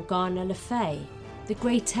really Morgana Le Fay, the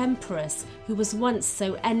great empress who was once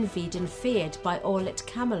so envied and feared by all at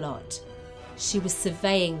Camelot? She was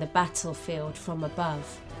surveying the battlefield from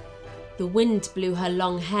above. The wind blew her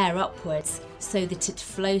long hair upwards so that it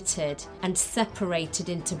floated and separated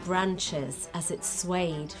into branches as it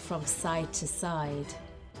swayed from side to side.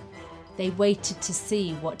 They waited to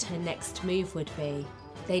see what her next move would be.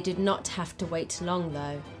 They did not have to wait long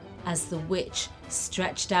though, as the witch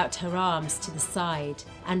stretched out her arms to the side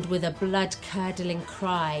and with a blood-curdling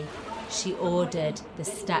cry, she ordered the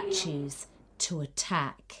statues to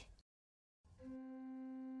attack.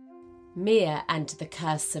 Mia and the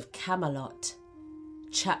Curse of Camelot,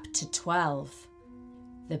 Chapter 12.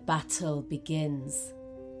 The battle begins.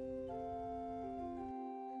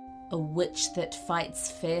 A witch that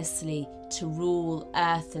fights fiercely to rule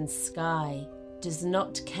earth and sky does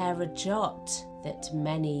not care a jot that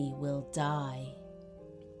many will die.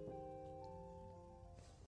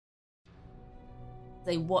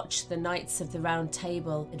 They watch the Knights of the Round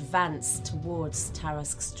Table advance towards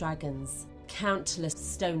Tarask's dragons, countless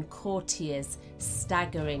stone courtiers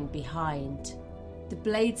staggering behind. The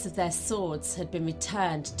blades of their swords had been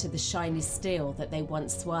returned to the shiny steel that they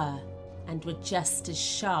once were, and were just as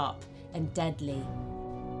sharp and deadly.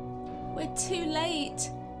 "We're too late,"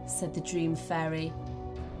 said the Dream Fairy.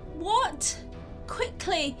 "What?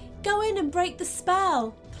 Quickly, go in and break the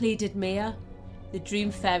spell," pleaded Mia. The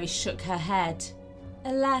Dream Fairy shook her head.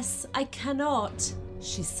 "Alas, I cannot,"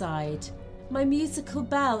 she sighed. "My musical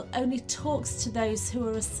bell only talks to those who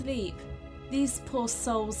are asleep. These poor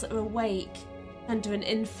souls are awake, under an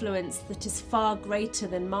influence that is far greater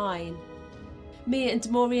than mine." Mia and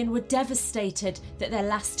Morian were devastated that their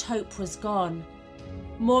last hope was gone.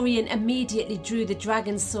 Morian immediately drew the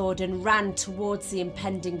dragon sword and ran towards the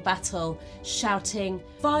impending battle, shouting,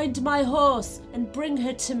 "Find my horse and bring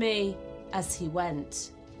her to me," as he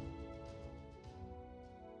went.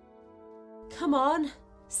 "Come on,"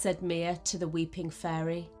 said Mia to the weeping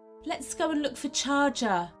fairy. "Let's go and look for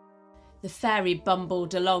Charger." The fairy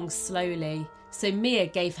bumbled along slowly, so Mia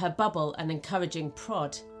gave her bubble an encouraging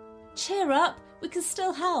prod. "Cheer up, we can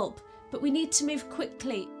still help, but we need to move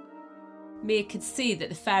quickly." Mia could see that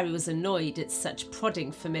the fairy was annoyed at such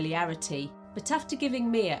prodding familiarity, but after giving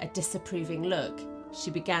Mia a disapproving look, she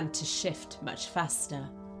began to shift much faster.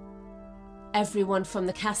 Everyone from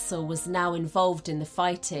the castle was now involved in the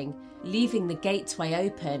fighting, leaving the gateway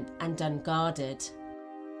open and unguarded.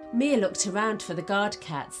 Mia looked around for the guard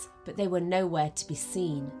cats, but they were nowhere to be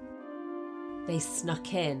seen. They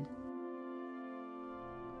snuck in.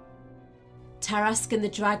 Tarask and the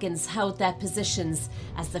dragons held their positions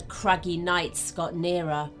as the craggy knights got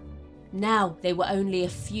nearer. Now they were only a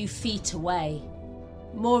few feet away.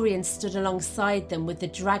 Morian stood alongside them with the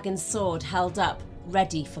dragon sword held up,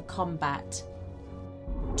 ready for combat.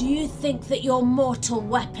 "Do you think that your mortal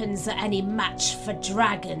weapons are any match for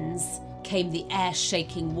dragons?" came the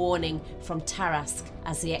air-shaking warning from Tarask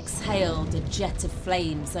as he exhaled a jet of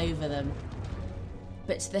flames over them.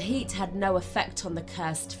 But the heat had no effect on the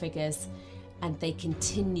cursed figures, and they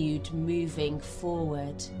continued moving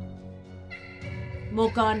forward.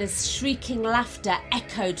 Morgana's shrieking laughter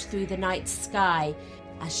echoed through the night sky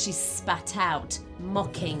as she spat out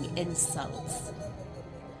mocking insults.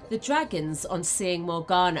 The dragons, on seeing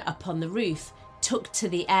Morgana up on the roof, took to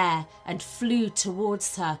the air and flew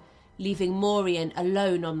towards her, leaving Morian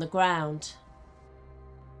alone on the ground.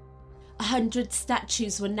 100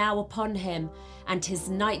 statues were now upon him, and his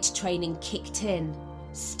knight training kicked in.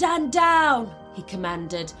 "Stand down!" he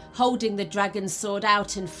commanded, holding the dragon's sword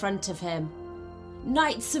out in front of him.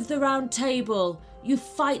 "Knights of the Round Table, you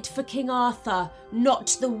fight for King Arthur,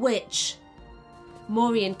 not the witch."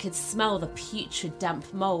 Morien could smell the putrid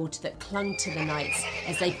damp mould that clung to the knights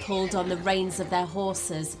as they pulled on the reins of their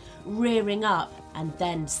horses, rearing up and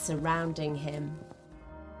then surrounding him.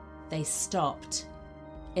 They stopped.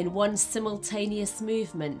 In one simultaneous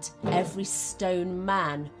movement, every stone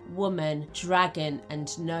man, woman, dragon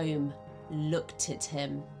and gnome looked at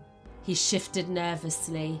him. He shifted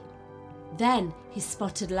nervously. Then he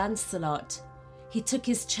spotted Lancelot. He took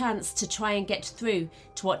his chance to try and get through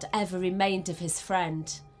to whatever remained of his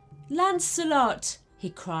friend. "Lancelot!" he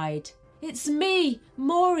cried. "It's me,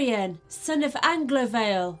 Morien, son of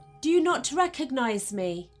Anglovale. Do you not recognise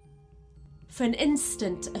me?" For an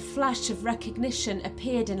instant, a flash of recognition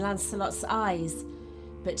appeared in Lancelot's eyes,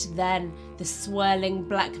 but then the swirling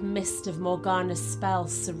black mist of Morgana's spell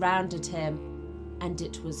surrounded him, and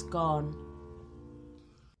it was gone.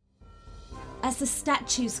 As the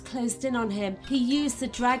statues closed in on him, he used the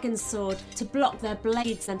dragon's sword to block their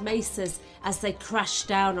blades and maces as they crashed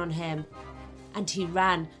down on him, and he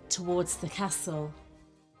ran towards the castle.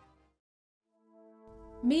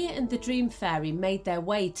 Mia and the Dream Fairy made their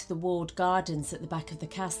way to the walled gardens at the back of the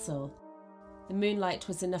castle. The moonlight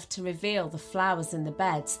was enough to reveal the flowers in the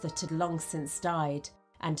beds that had long since died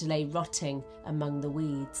and lay rotting among the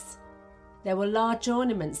weeds. There were large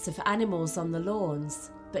ornaments of animals on the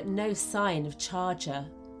lawns, but no sign of charger.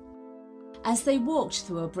 As they walked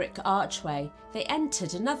through a brick archway, they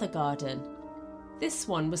entered another garden. This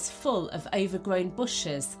one was full of overgrown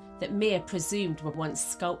bushes that Mia presumed were once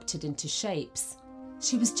sculpted into shapes.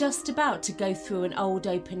 She was just about to go through an old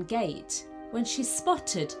open gate when she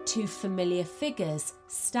spotted two familiar figures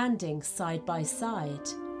standing side by side.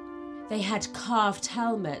 They had carved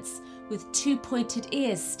helmets with two pointed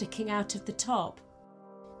ears sticking out of the top.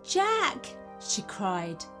 "Jack!" she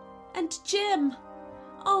cried. "And Jim!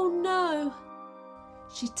 Oh no!"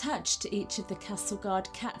 She touched each of the castle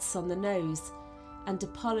guard cats on the nose and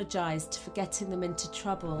apologised for getting them into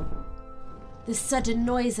trouble. The sudden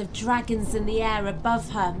noise of dragons in the air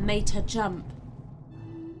above her made her jump.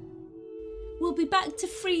 "We'll be back to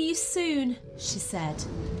free you soon," she said,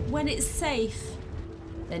 "when it's safe."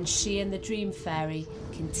 Then she and the Dream Fairy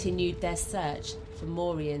continued their search for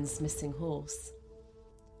Morien's missing horse.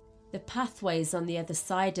 The pathways on the other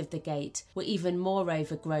side of the gate were even more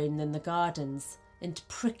overgrown than the gardens, and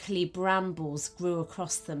prickly brambles grew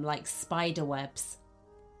across them like spider webs.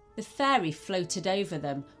 The fairy floated over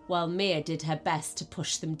them while Mia did her best to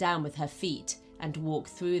push them down with her feet and walk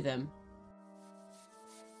through them.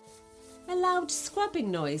 A loud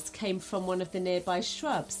scrubbing noise came from one of the nearby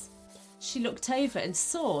shrubs. She looked over and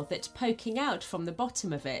saw that poking out from the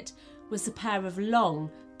bottom of it was a pair of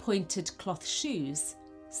long, pointed cloth shoes,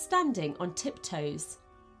 standing on tiptoes.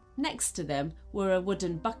 Next to them were a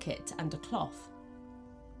wooden bucket and a cloth.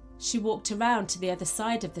 She walked around to the other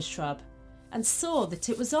side of the shrub and saw that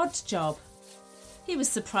it was Oddjob. He was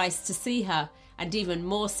surprised to see her, and even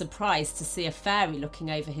more surprised to see a fairy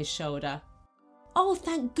looking over his shoulder. "Oh,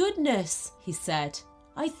 thank goodness," he said.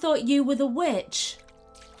 "I thought you were the witch."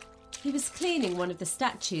 He was cleaning one of the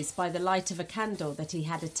statues by the light of a candle that he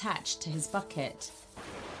had attached to his bucket.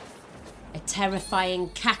 A terrifying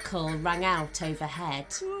cackle rang out overhead.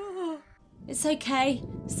 "It's okay,"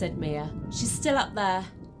 said Mia. "She's still up there."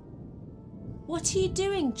 "What are you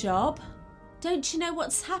doing, Job? Don't you know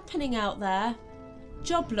what's happening out there?"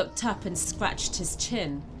 Job looked up and scratched his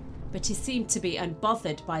chin, but he seemed to be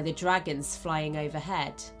unbothered by the dragons flying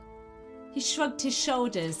overhead. He shrugged his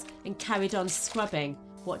shoulders and carried on scrubbing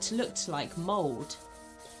what looked like mould.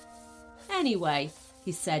 "Anyway,"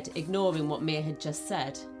 he said, ignoring what Mia had just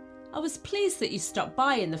said, "I was pleased that you stopped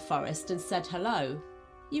by in the forest and said hello.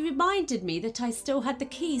 You reminded me that I still had the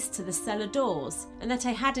keys to the cellar doors and that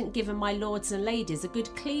I hadn't given my lords and ladies a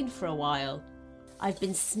good clean for a while. I've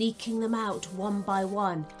been sneaking them out one by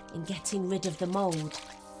one and getting rid of the mould.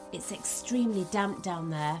 It's extremely damp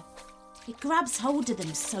down there. It grabs hold of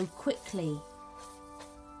them so quickly."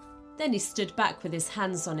 Then he stood back with his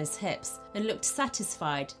hands on his hips and looked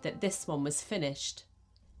satisfied that this one was finished.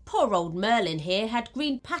 "Poor old Merlin here had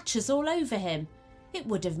green patches all over him. It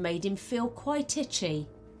would have made him feel quite itchy."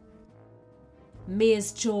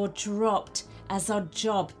 Mia's jaw dropped as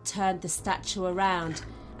Oddjob turned the statue around,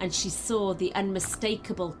 and she saw the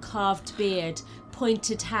unmistakable carved beard,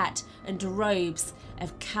 pointed hat and robes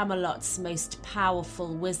of Camelot's most powerful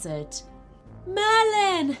wizard.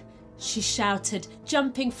 "Merlin!" she shouted,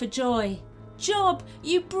 jumping for joy. job,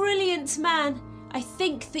 you brilliant man! I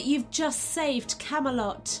think that you've just saved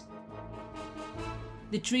Camelot."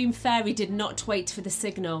 The Dream Fairy did not wait for the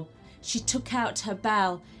signal. She took out her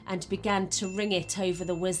bell and began to ring it over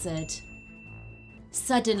the wizard.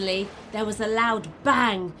 Suddenly, there was a loud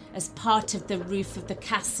bang as part of the roof of the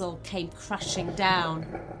castle came crashing down.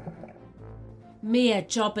 Mia,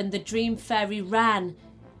 Job and the Dream Fairy ran,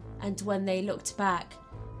 and when they looked back,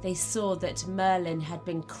 they saw that Merlin had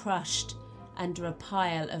been crushed under a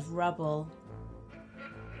pile of rubble.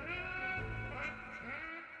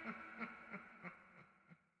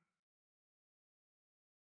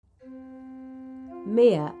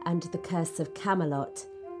 Mia and the Curse of Camelot,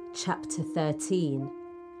 Chapter 13,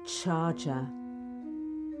 Charger.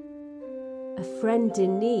 A friend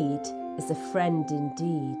in need is a friend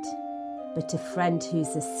indeed, but a friend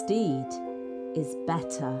who's a steed is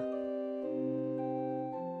better.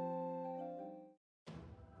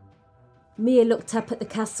 Mia looked up at the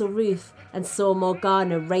castle roof and saw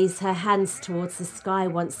Morgana raise her hands towards the sky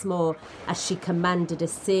once more as she commanded a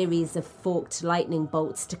series of forked lightning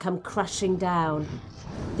bolts to come crashing down.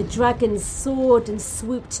 The dragons soared and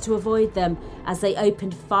swooped to avoid them as they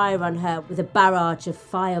opened fire on her with a barrage of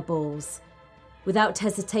fireballs. Without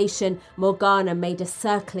hesitation, Morgana made a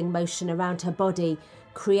circling motion around her body,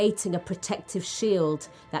 creating a protective shield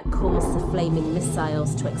that caused the flaming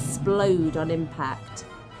missiles to explode on impact.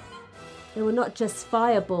 There were not just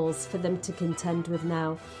fireballs for them to contend with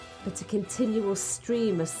now, but a continual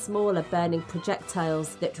stream of smaller burning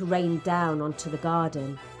projectiles that rained down onto the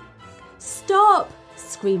garden. "Stop!"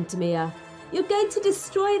 screamed Mia. "You're going to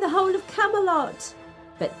destroy the whole of Camelot!"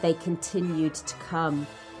 But they continued to come,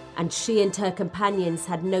 and she and her companions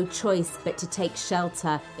had no choice but to take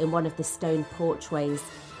shelter in one of the stone porchways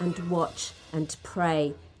and watch and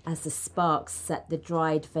pray as the sparks set the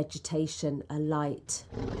dried vegetation alight.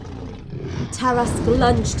 Tarrasque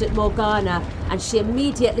lunged at Morgana, and she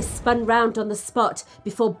immediately spun round on the spot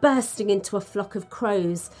before bursting into a flock of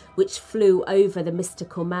crows which flew over the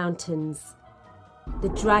mystical mountains. The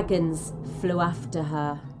dragons flew after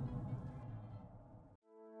her.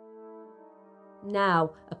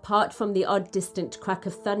 Now, apart from the odd distant crack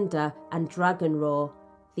of thunder and dragon roar,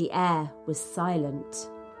 the air was silent.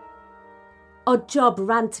 Odd Job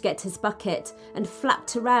ran to get his bucket and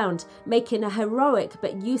flapped around, making a heroic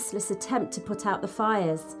but useless attempt to put out the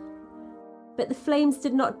fires. But the flames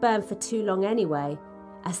did not burn for too long anyway.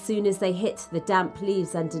 As soon as they hit the damp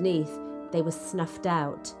leaves underneath, they were snuffed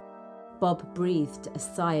out. Bob breathed a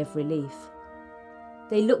sigh of relief.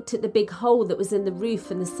 They looked at the big hole that was in the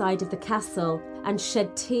roof and the side of the castle and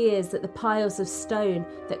shed tears at the piles of stone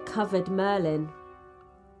that covered Merlin.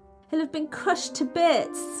 "He'll have been crushed to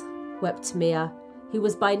bits," wept Mia, who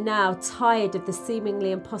was by now tired of the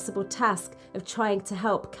seemingly impossible task of trying to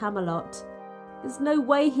help Camelot. "There's no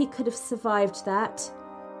way he could have survived that."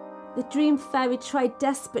 The Dream Fairy tried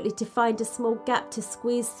desperately to find a small gap to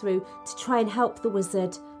squeeze through to try and help the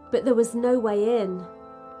wizard, but there was no way in.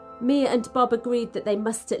 Mia and Bob agreed that they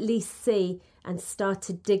must at least see and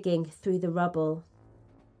started digging through the rubble.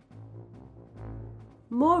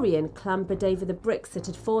 Morian clambered over the bricks that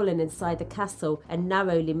had fallen inside the castle and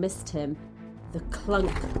narrowly missed him. The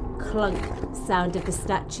clunk, clunk sound of the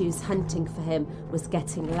statues hunting for him was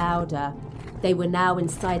getting louder. They were now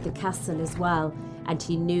inside the castle as well, and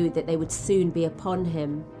he knew that they would soon be upon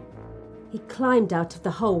him. He climbed out of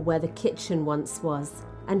the hole where the kitchen once was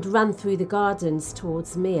and ran through the gardens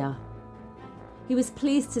towards Mia. He was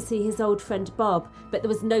pleased to see his old friend Bob, but there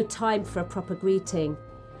was no time for a proper greeting.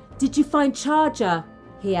 "Did you find Charger?"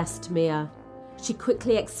 he asked Mia. She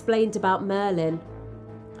quickly explained about Merlin.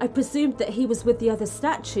 "I presumed that he was with the other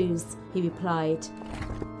statues," he replied.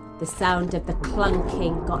 The sound of the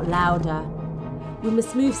clunking got louder. "We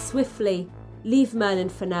must move swiftly. Leave Merlin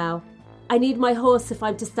for now. I need my horse if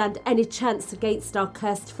I'm to stand any chance against our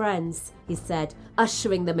cursed friends," he said,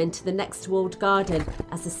 ushering them into the next walled garden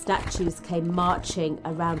as the statues came marching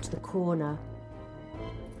around the corner.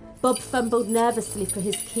 Bob fumbled nervously for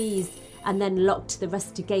his keys and then locked the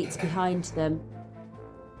rusty gate behind them.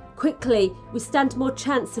 "Quickly, we stand more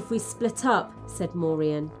chance if we split up," said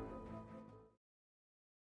Morian.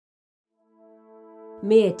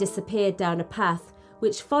 Mia disappeared down a path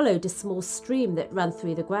which followed a small stream that ran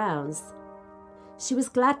through the grounds. She was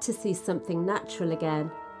glad to see something natural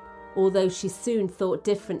again, although she soon thought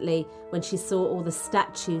differently when she saw all the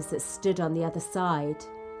statues that stood on the other side.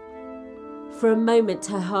 For a moment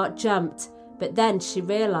her heart jumped, but then she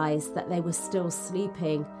realised that they were still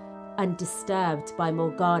sleeping, undisturbed by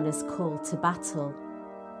Morgana's call to battle.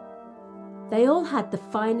 They all had the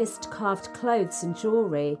finest carved clothes and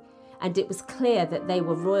jewellery, and it was clear that they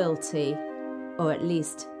were royalty. or at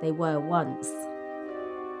least they were once.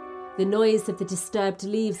 The noise of the disturbed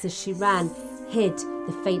leaves as she ran hid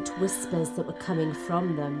the faint whispers that were coming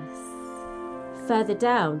from them. Further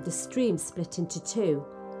down, the stream split into two,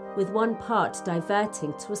 with one part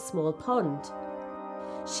diverting to a small pond.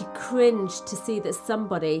 She cringed to see that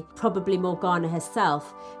somebody, probably Morgana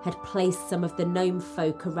herself, had placed some of the gnome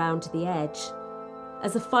folk around the edge.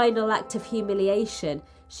 As a final act of humiliation,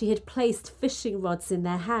 she had placed fishing rods in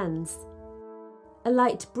their hands. A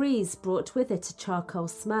light breeze brought with it a charcoal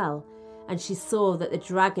smell, and she saw that the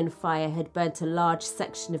dragon fire had burnt a large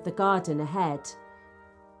section of the garden ahead.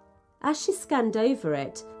 As she scanned over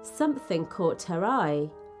it, something caught her eye.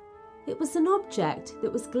 It was an object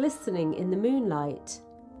that was glistening in the moonlight.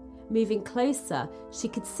 Moving closer, she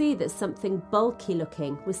could see that something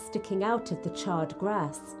bulky-looking was sticking out of the charred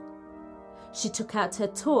grass. She took out her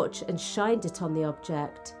torch and shined it on the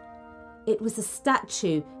object. It was a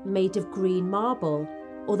statue made of green marble,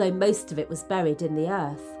 although most of it was buried in the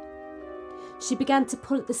earth. She began to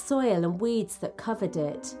pull at the soil and weeds that covered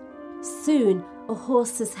it. Soon, a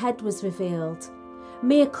horse's head was revealed.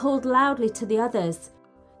 Mia called loudly to the others.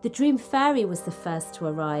 The dream fairy was the first to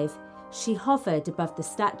arrive. She hovered above the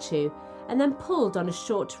statue and then pulled on a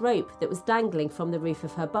short rope that was dangling from the roof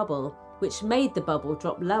of her bubble, which made the bubble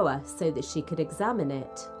drop lower so that she could examine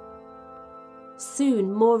it.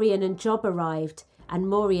 Soon Maureen and Job arrived, and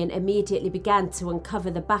Maureen immediately began to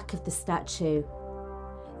uncover the back of the statue.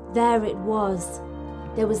 There it was.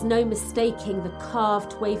 There was no mistaking the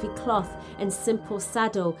carved wavy cloth and simple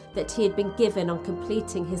saddle that he had been given on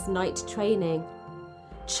completing his knight training.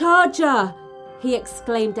 "Charger!" he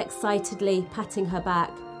exclaimed excitedly, patting her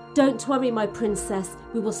back. "Don't worry, my princess,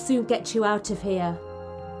 we will soon get you out of here."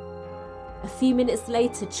 A few minutes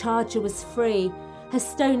later, Charger was free. Her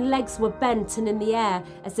stone legs were bent and in the air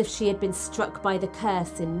as if she had been struck by the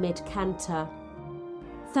curse in mid-canter.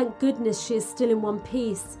 "Thank goodness she is still in one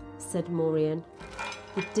piece," said Maureen.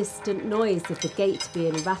 The distant noise of the gate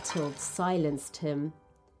being rattled silenced him.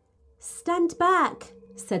 "Stand back,"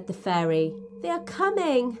 said the fairy. "They are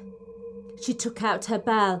coming." She took out her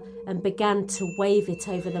bell and began to wave it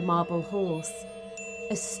over the marble horse.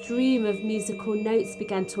 A stream of musical notes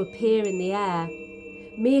began to appear in the air.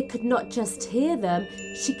 Mia could not just hear them,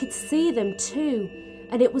 she could see them too,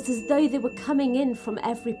 and it was as though they were coming in from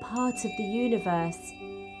every part of the universe.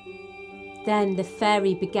 Then the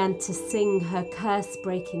fairy began to sing her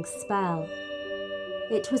curse-breaking spell.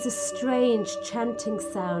 It was a strange chanting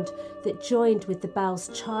sound that joined with the bell's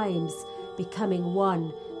chimes, becoming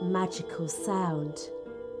one magical sound.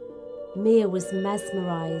 Mia was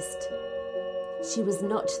mesmerised. She was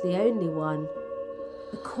not the only one.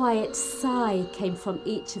 A quiet sigh came from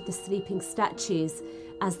each of the sleeping statues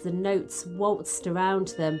as the notes waltzed around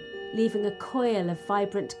them, leaving a coil of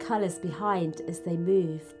vibrant colours behind as they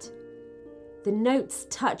moved. The notes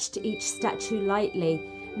touched each statue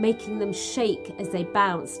lightly, making them shake as they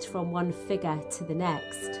bounced from one figure to the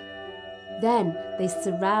next. Then they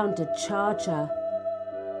surrounded Charger.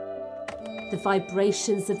 The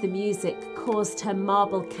vibrations of the music caused her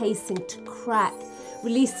marble casing to crack,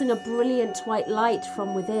 releasing a brilliant white light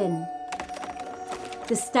from within.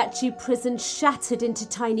 The statue prison shattered into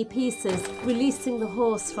tiny pieces, releasing the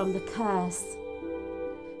horse from the curse.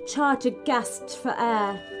 Charger gasped for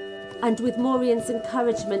air, and with Maureen's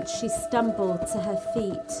encouragement, she stumbled to her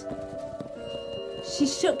feet. She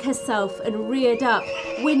shook herself and reared up,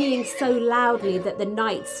 whinnying so loudly that the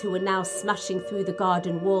knights, who were now smashing through the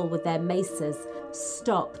garden wall with their maces,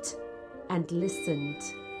 stopped and listened.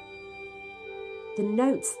 The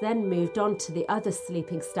notes then moved on to the other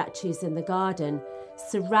sleeping statues in the garden,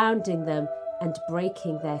 surrounding them and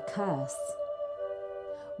breaking their curse.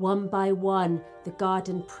 One by one, the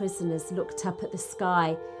garden prisoners looked up at the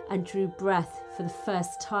sky and drew breath for the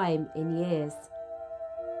first time in years.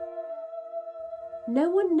 No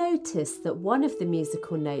one noticed that one of the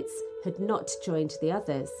musical notes had not joined the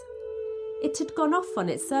others. It had gone off on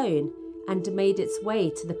its own and made its way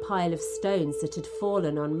to the pile of stones that had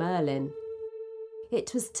fallen on Merlin.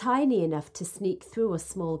 It was tiny enough to sneak through a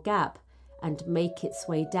small gap and make its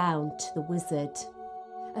way down to the wizard.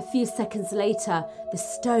 A few seconds later, the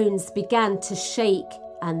stones began to shake,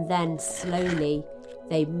 and then slowly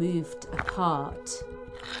they moved apart.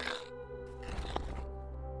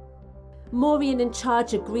 Maureen and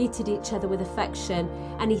Charger greeted each other with affection,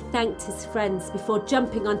 and he thanked his friends before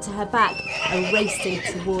jumping onto her back and racing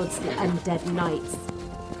towards the undead knights.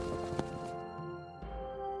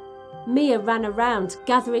 Mia ran around,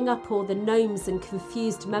 gathering up all the gnomes and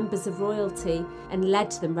confused members of royalty, and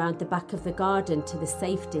led them round the back of the garden to the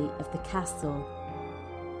safety of the castle.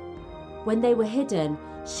 When they were hidden,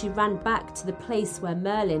 she ran back to the place where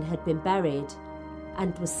Merlin had been buried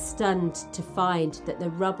and was stunned to find that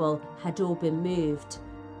the rubble had all been moved.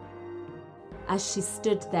 As she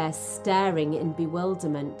stood there staring in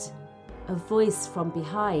bewilderment, a voice from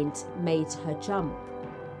behind made her jump.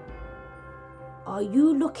 "Are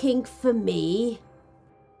you looking for me?"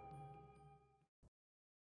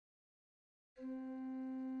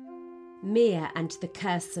 Mia and the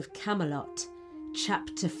Curse of Camelot,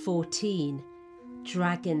 Chapter 14,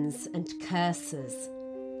 Dragons and Curses.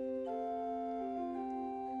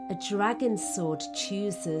 A dragon's sword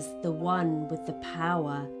chooses the one with the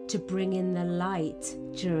power to bring in the light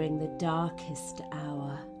during the darkest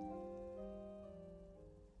hour.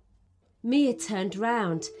 Mia turned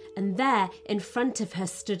round, and there in front of her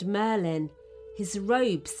stood Merlin. His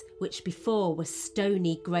robes, which before were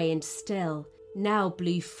stony grey and still, now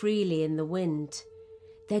blew freely in the wind,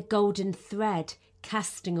 their golden thread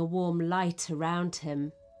casting a warm light around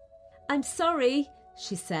him. "I'm sorry,"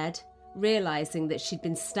 she said, realising that she'd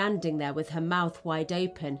been standing there with her mouth wide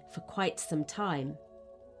open for quite some time.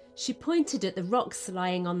 She pointed at the rocks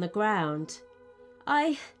lying on the ground.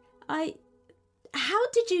 How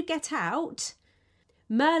did you get out?"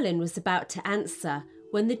 Merlin was about to answer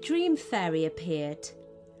when the Dream Fairy appeared.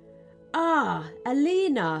 "Ah,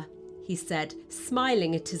 Alina," he said,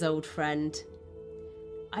 smiling at his old friend.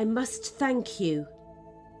 "I must thank you.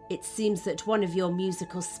 It seems that one of your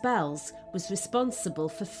musical spells was responsible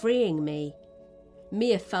for freeing me."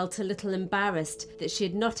 Mia felt a little embarrassed that she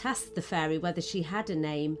had not asked the fairy whether she had a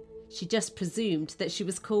name. She just presumed that she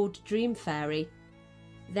was called Dream Fairy.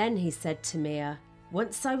 Then he said to Mia,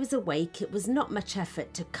 "Once I was awake, it was not much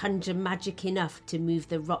effort to conjure magic enough to move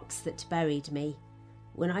the rocks that buried me.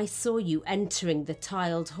 When I saw you entering the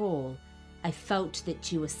tiled hall, I felt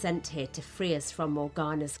that you were sent here to free us from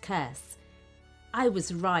Morgana's curse. I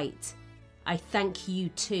was right. I thank you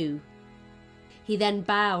too." He then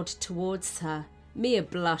bowed towards her. Mia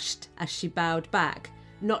blushed as she bowed back,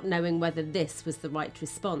 not knowing whether this was the right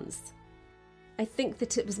response. "I think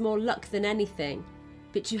that it was more luck than anything,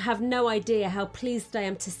 but you have no idea how pleased I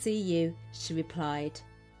am to see you," she replied.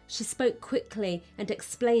 She spoke quickly and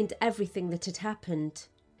explained everything that had happened.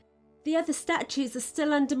 "The other statues are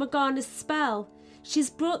still under Morgana's spell. She's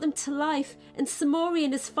brought them to life, and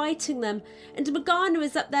Simorian is fighting them, and Morgana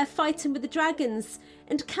is up there fighting with the dragons,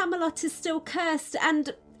 and Camelot is still cursed,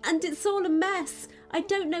 and it's all a mess. I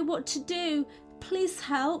don't know what to do. Please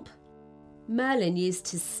help." Merlin used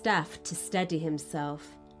his staff to steady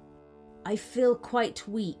himself. "I feel quite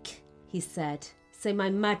weak," he said, "so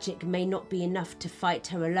my magic may not be enough to fight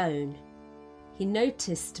her alone." He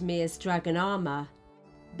noticed Mia's dragon armour,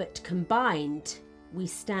 but combined, we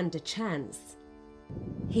stand a chance.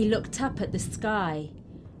 He looked up at the sky.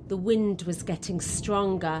 The wind was getting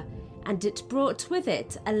stronger, and it brought with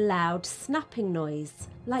it a loud snapping noise,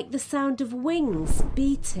 like the sound of wings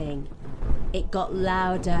beating. It got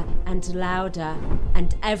louder and louder,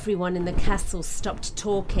 and everyone in the castle stopped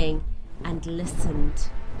talking and listened.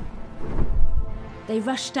 They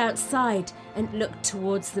rushed outside and looked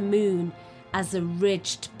towards the moon as a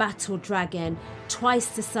ridged battle dragon, twice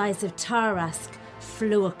the size of Tarask,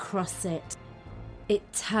 flew across it.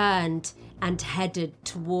 It turned and headed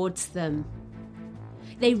towards them.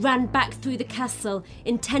 They ran back through the castle,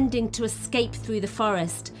 intending to escape through the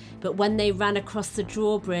forest, but when they ran across the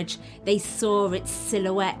drawbridge, they saw its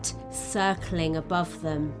silhouette circling above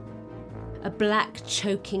them. A black,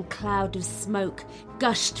 choking cloud of smoke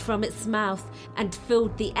gushed from its mouth and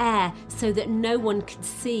filled the air so that no one could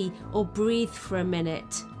see or breathe for a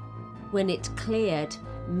minute. When it cleared,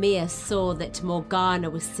 Mia saw that Morgana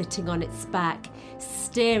was sitting on its back,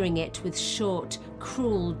 steering it with short,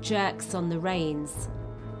 cruel jerks on the reins.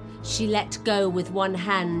 She let go with one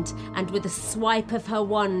hand, and with a swipe of her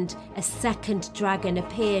wand, a second dragon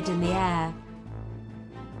appeared in the air.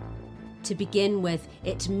 To begin with,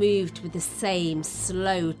 it moved with the same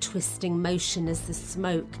slow, twisting motion as the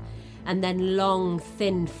smoke, and then long,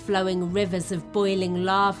 thin, flowing rivers of boiling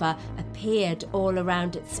lava appeared all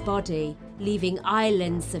around its body, leaving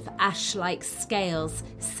islands of ash-like scales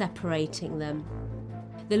separating them.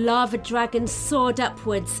 The lava dragon soared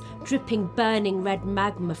upwards, dripping burning red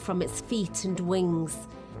magma from its feet and wings.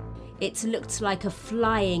 It looked like a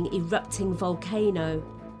flying, erupting volcano.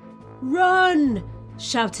 "Run!"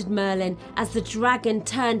 shouted Merlin as the dragon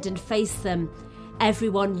turned and faced them.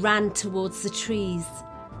 Everyone ran towards the trees.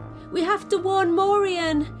 "We have to warn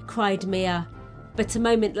Morian!" cried Mia. But a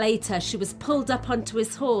moment later she was pulled up onto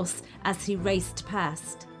his horse as he raced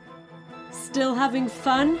past. "Still having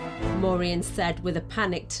fun?" Morian said with a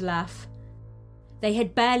panicked laugh. They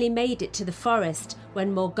had barely made it to the forest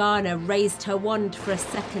when Morgana raised her wand for a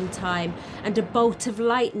second time and a bolt of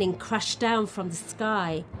lightning crashed down from the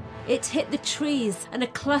sky. It hit the trees and a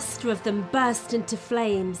cluster of them burst into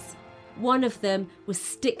flames. One of them was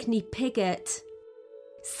Stickney Pigott.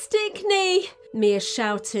 "Stickney!" Mia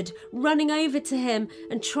shouted, running over to him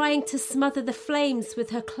and trying to smother the flames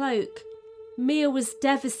with her cloak. Mia was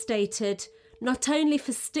devastated, not only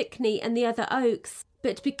for Stickney and the other Oaks,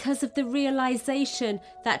 but because of the realization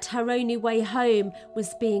that her only way home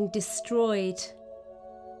was being destroyed.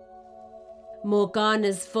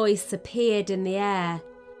 Morgana's voice appeared in the air.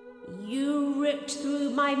 "You ripped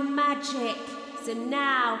through my magic, so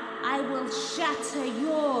now I will shatter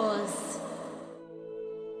yours."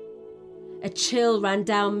 A chill ran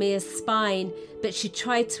down Mia's spine, but she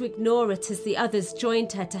tried to ignore it as the others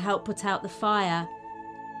joined her to help put out the fire.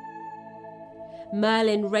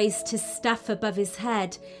 Merlin raised his staff above his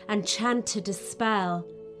head and chanted a spell.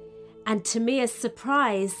 And to Mia's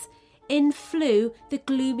surprise, in flew the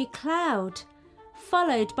gloomy cloud,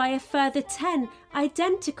 followed by a further 10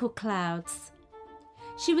 identical clouds.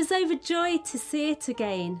 She was overjoyed to see it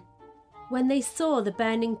again. When they saw the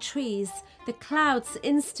burning trees, the clouds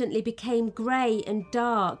instantly became grey and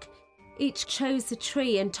dark. Each chose a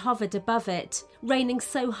tree and hovered above it, raining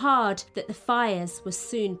so hard that the fires were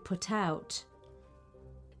soon put out.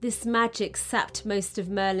 This magic sapped most of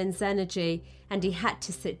Merlin's energy, and he had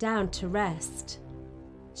to sit down to rest.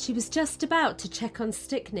 She was just about to check on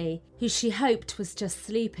Stickney, who she hoped was just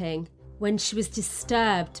sleeping, when she was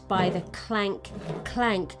disturbed by the clank,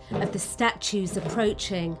 clank of the statues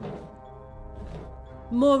approaching.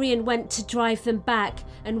 Morian went to drive them back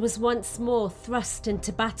and was once more thrust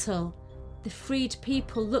into battle. The freed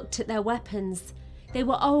people looked at their weapons. They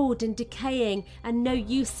were old and decaying and no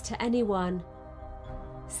use to anyone.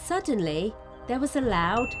 Suddenly, there was a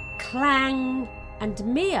loud clang, and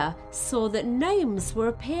Mia saw that gnomes were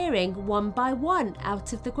appearing one by one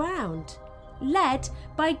out of the ground, led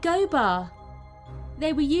by Gobar.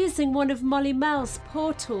 They were using one of Molly Mel's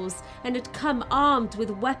portals and had come armed with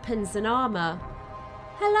weapons and armour.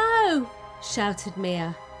 "Hello!" shouted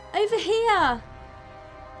Mia. "Over here!"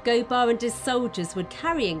 Gobar and his soldiers were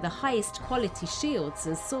carrying the highest quality shields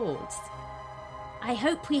and swords. "I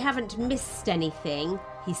hope we haven't missed anything,"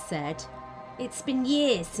 he said. "It's been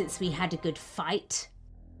years since we had a good fight."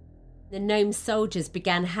 The gnome soldiers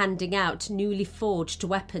began handing out newly forged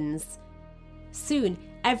weapons. Soon,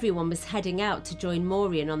 everyone was heading out to join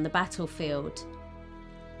Morian on the battlefield.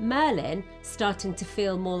 Merlin, starting to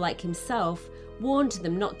feel more like himself, warned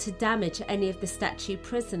them not to damage any of the statue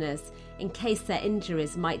prisoners in case their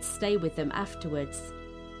injuries might stay with them afterwards.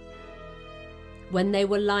 When they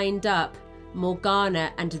were lined up,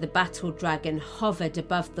 Morgana and the battle dragon hovered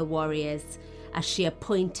above the warriors as she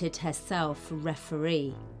appointed herself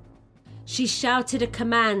referee. She shouted a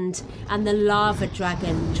command and the lava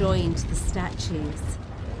dragon joined the statues.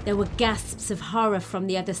 There were gasps of horror from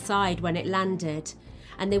the other side when it landed,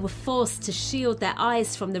 and they were forced to shield their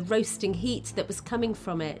eyes from the roasting heat that was coming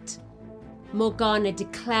from it. Morgana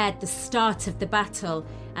declared the start of the battle,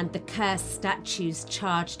 and the cursed statues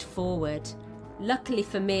charged forward. Luckily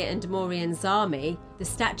for Mia and Morian's army, the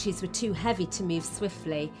statues were too heavy to move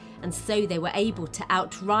swiftly, and so they were able to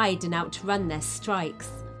outride and outrun their strikes.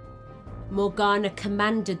 Morgana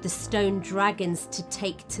commanded the stone dragons to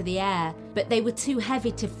take to the air, but they were too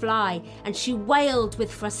heavy to fly, and she wailed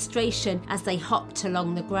with frustration as they hopped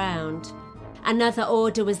along the ground. Another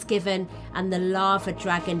order was given, and the lava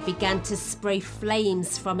dragon began to spray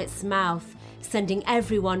flames from its mouth, sending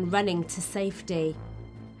everyone running to safety.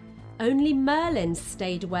 Only Merlin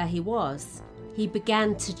stayed where he was. He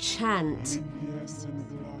began to chant.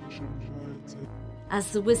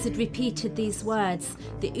 As the wizard repeated these words,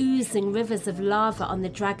 the oozing rivers of lava on the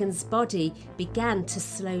dragon's body began to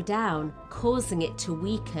slow down, causing it to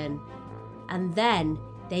weaken. And then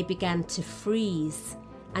they began to freeze,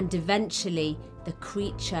 and eventually the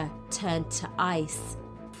creature turned to ice,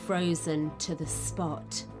 frozen to the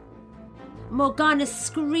spot. Morgana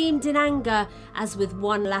screamed in anger as, with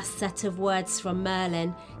one last set of words from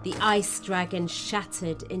Merlin, the ice dragon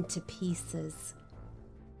shattered into pieces.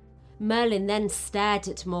 Merlin then stared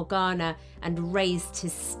at Morgana and raised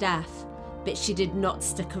his staff, but she did not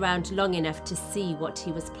stick around long enough to see what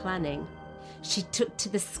he was planning. She took to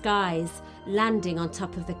the skies, landing on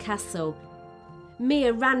top of the castle.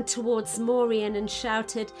 Mia ran towards Morian and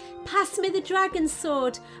shouted, "Pass me the dragon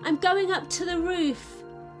sword! I'm going up to the roof!"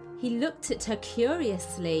 He looked at her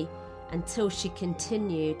curiously until she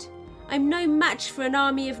continued, "I'm no match for an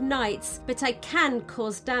army of knights, but I can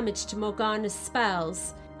cause damage to Morgana's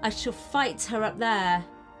spells. I shall fight her up there."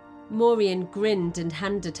 Maureen grinned and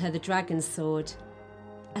handed her the dragon's sword.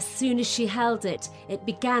 As soon as she held it, it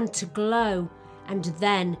began to glow, and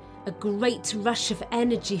then a great rush of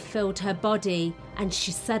energy filled her body, and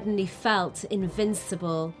she suddenly felt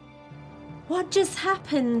invincible. "What just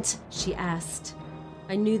happened?" she asked.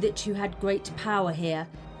 "I knew that you had great power here.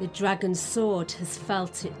 The dragon's sword has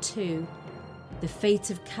felt it too. The fate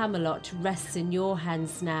of Camelot rests in your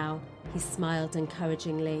hands now," he smiled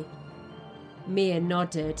encouragingly. Mia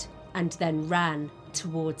nodded and then ran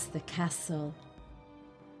towards the castle.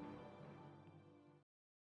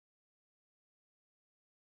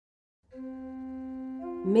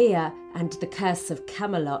 Mia and the Curse of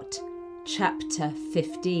Camelot, Chapter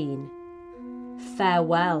 15.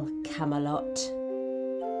 Farewell, Camelot.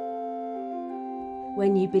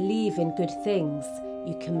 When you believe in good things,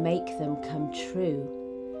 you can make them come true.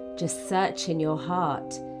 Just search in your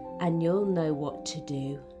heart and you'll know what to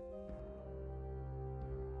do.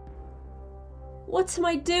 "What am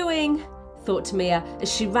I doing?" thought Mia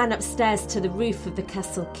as she ran upstairs to the roof of the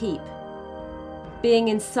castle keep. Being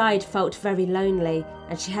inside felt very lonely,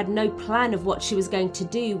 and she had no plan of what she was going to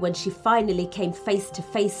do when she finally came face to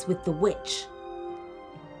face with the witch.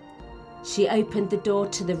 She opened the door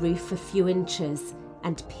to the roof a few inches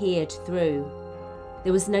and peered through.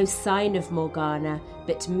 There was no sign of Morgana,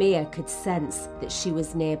 but Mia could sense that she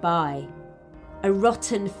was nearby. A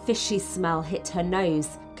rotten, fishy smell hit her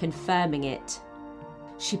nose, confirming it.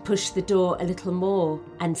 She pushed the door a little more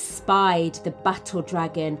and spied the battle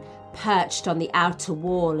dragon perched on the outer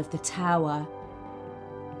wall of the tower.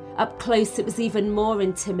 Up close it was even more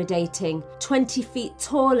intimidating, 20 feet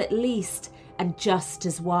tall at least, and just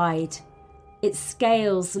as wide. Its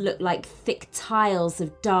scales looked like thick tiles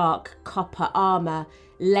of dark copper armour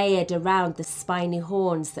layered around the spiny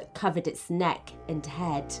horns that covered its neck and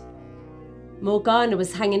head. Morgana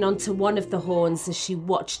was hanging onto one of the horns as she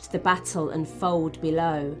watched the battle unfold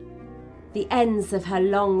below. The ends of her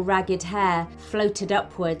long, ragged hair floated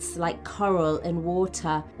upwards like coral in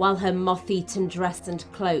water, while her moth-eaten dress and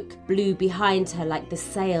cloak blew behind her like the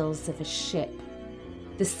sails of a ship.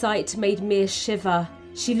 The sight made Mia shiver.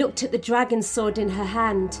 She looked at the dragon sword in her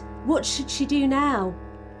hand. What should she do now?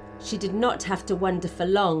 She did not have to wonder for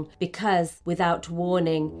long because, without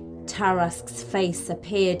warning, Tarask's face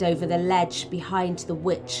appeared over the ledge behind the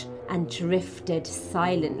witch and drifted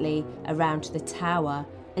silently around the tower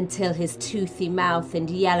until his toothy mouth and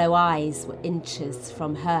yellow eyes were inches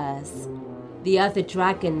from hers. The other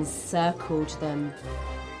dragons circled them.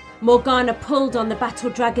 Morgana pulled on the battle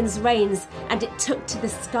dragon's reins and it took to the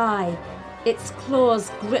sky. Its claws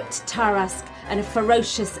gripped Tarask and a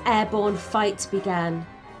ferocious airborne fight began.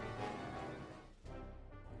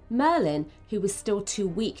 Merlin, who was still too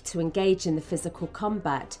weak to engage in the physical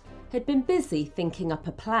combat, had been busy thinking up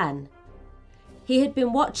a plan. He had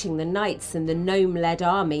been watching the knights and the gnome-led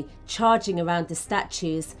army charging around the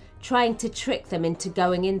statues, trying to trick them into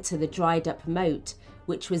going into the dried-up moat,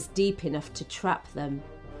 which was deep enough to trap them.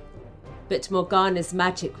 But Morgana's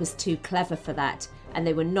magic was too clever for that, and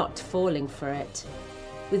they were not falling for it.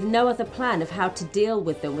 With no other plan of how to deal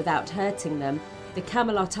with them without hurting them, the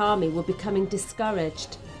Camelot army were becoming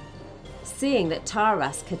discouraged. Seeing that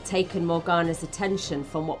Tarask had taken Morgana's attention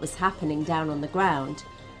from what was happening down on the ground,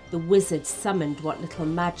 the wizard summoned what little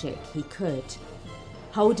magic he could.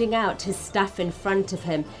 Holding out his staff in front of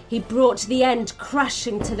him, he brought the end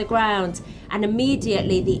crashing to the ground, and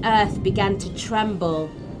immediately the earth began to tremble.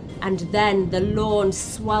 And then the lawn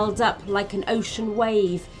swelled up like an ocean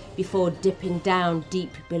wave before dipping down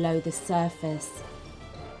deep below the surface.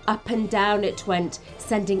 Up and down it went,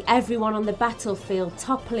 sending everyone on the battlefield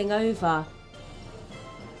toppling over.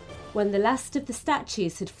 When the last of the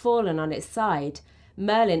statues had fallen on its side,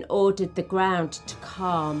 Merlin ordered the ground to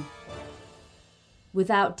calm.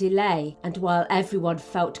 Without delay, and while everyone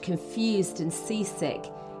felt confused and seasick,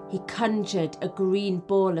 he conjured a green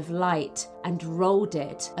ball of light and rolled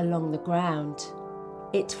it along the ground.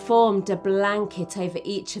 It formed a blanket over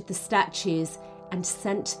each of the statues and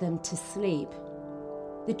sent them to sleep.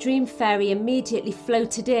 The dream fairy immediately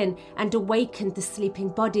floated in and awakened the sleeping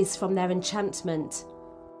bodies from their enchantment.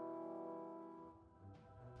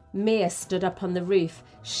 Mia stood up on the roof,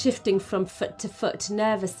 shifting from foot to foot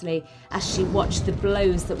nervously as she watched the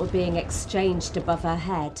blows that were being exchanged above her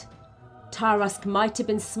head. Tarask might have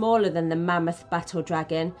been smaller than the mammoth battle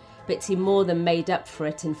dragon, but he more than made up for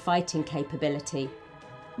it in fighting capability.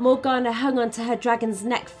 Morgana hung onto her dragon's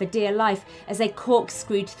neck for dear life as they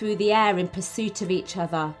corkscrewed through the air in pursuit of each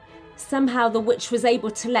other. Somehow the witch was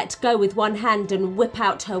able to let go with one hand and whip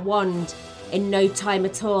out her wand. In no time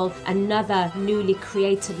at all, another newly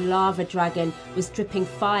created lava dragon was dripping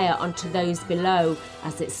fire onto those below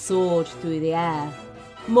as it soared through the air.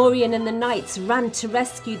 Morian and the knights ran to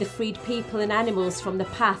rescue the freed people and animals from the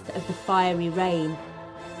path of the fiery rain.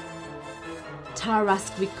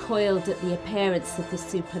 Tarask recoiled at the appearance of the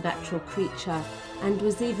supernatural creature and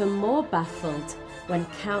was even more baffled when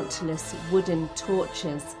countless wooden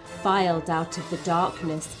torches filed out of the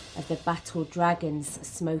darkness of the battle dragon's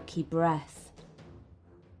smoky breath.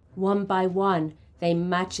 One by one, they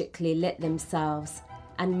magically lit themselves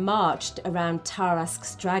and marched around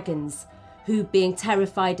Tarask's dragons, who, being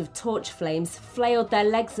terrified of torch flames, flailed their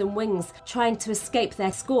legs and wings, trying to escape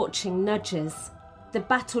their scorching nudges. The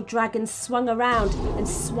battle dragon swung around and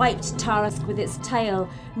swiped Tarask with its tail,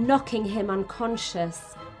 knocking him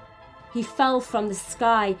unconscious. He fell from the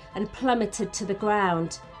sky and plummeted to the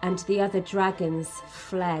ground, and the other dragons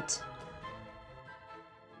fled.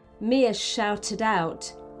 Mia shouted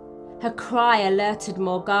out. Her cry alerted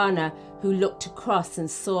Morgana, who looked across and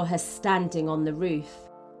saw her standing on the roof.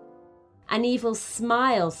 An evil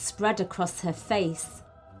smile spread across her face.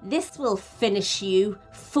 "This will finish you,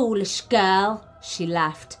 foolish girl," she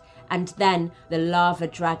laughed, and then the lava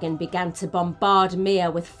dragon began to bombard Mia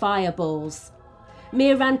with fireballs.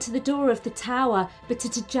 Mia ran to the door of the tower, but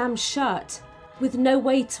it had jammed shut. With no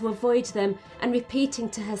way to avoid them, and repeating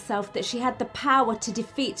to herself that she had the power to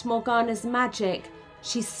defeat Morgana's magic,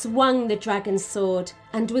 she swung the dragon's sword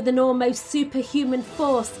and with an almost superhuman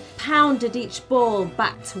force pounded each ball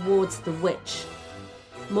back towards the witch.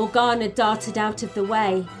 Morgana darted out of the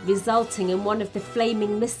way, resulting in one of the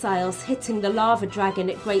flaming missiles hitting the lava dragon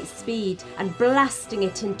at great speed and blasting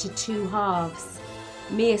it into two halves.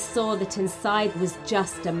 Mia saw that inside was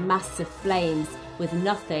just a mass of flames with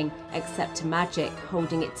nothing except magic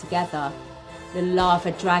holding it together. The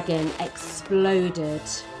lava dragon exploded.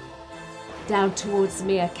 Down towards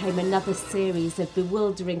Mia came another series of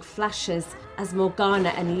bewildering flashes as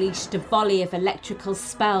Morgana unleashed a volley of electrical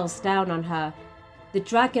spells down on her. The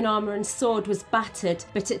dragon armour and sword was battered,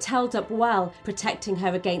 but it held up well, protecting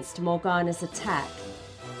her against Morgana's attack.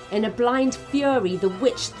 In a blind fury, the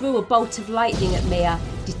witch threw a bolt of lightning at Mia,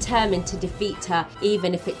 determined to defeat her,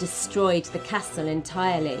 even if it destroyed the castle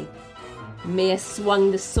entirely. Mia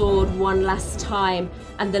swung the sword one last time,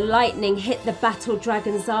 and the lightning hit the battle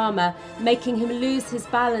dragon's armour, making him lose his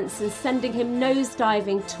balance and sending him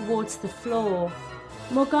nosediving towards the floor.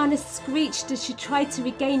 Morgana screeched as she tried to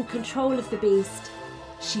regain control of the beast.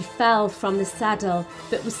 She fell from the saddle,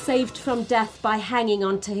 but was saved from death by hanging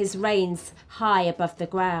onto his reins high above the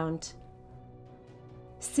ground.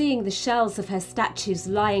 Seeing the shells of her statues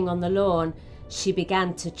lying on the lawn, she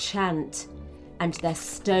began to chant, and their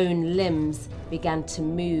stone limbs began to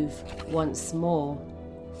move once more,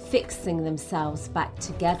 fixing themselves back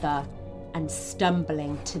together and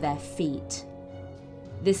stumbling to their feet.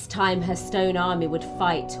 This time her stone army would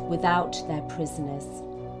fight without their prisoners.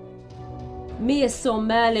 Mia saw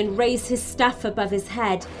Merlin raise his staff above his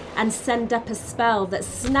head and send up a spell that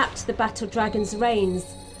snapped the battle dragon's reins.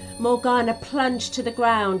 Morgana plunged to the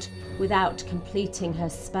ground without completing her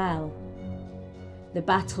spell. The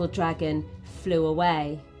battle dragon flew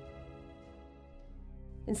away.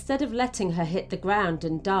 Instead of letting her hit the ground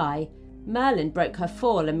and die, Merlin broke her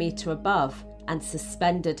fall a metre above and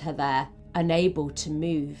suspended her there, unable to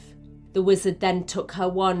move. The wizard then took her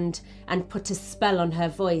wand and put a spell on her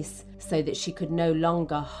voice so that she could no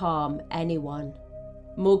longer harm anyone.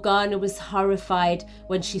 Morgana was horrified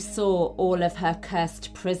when she saw all of her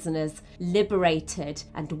cursed prisoners liberated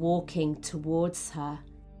and walking towards her.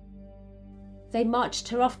 They marched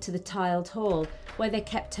her off to the tiled hall, where they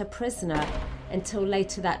kept her prisoner until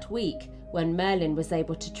later that week, when Merlin was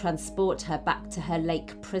able to transport her back to her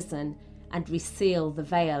lake prison and reseal the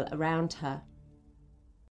veil around her.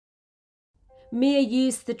 Mia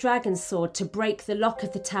used the dragon sword to break the lock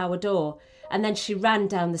of the tower door, and then she ran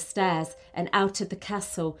down the stairs and out of the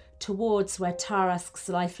castle towards where Tarask's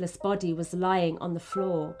lifeless body was lying on the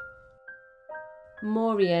floor.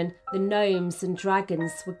 Morian, the gnomes and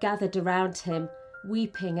dragons were gathered around him,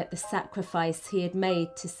 weeping at the sacrifice he had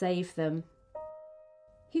made to save them.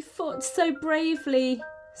 "He fought so bravely,"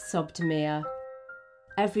 sobbed Mia.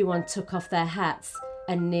 Everyone took off their hats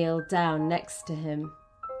and kneeled down next to him.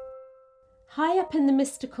 High up in the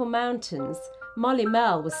mystical mountains, Molly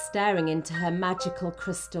Merle was staring into her magical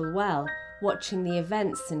crystal well, watching the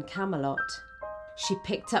events in Camelot. She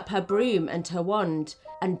picked up her broom and her wand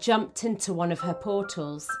and jumped into one of her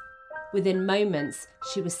portals. Within moments,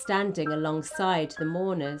 she was standing alongside the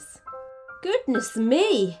mourners. "Goodness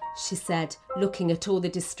me," she said, looking at all the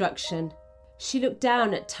destruction. She looked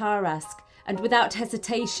down at Tarask and without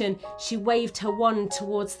hesitation, she waved her wand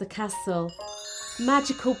towards the castle.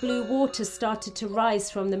 Magical blue water started to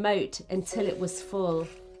rise from the moat until it was full.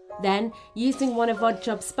 Then, using one of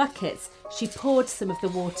Oddjob's buckets, she poured some of the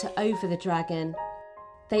water over the dragon.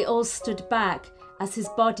 They all stood back as his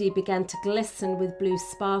body began to glisten with blue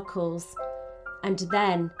sparkles. And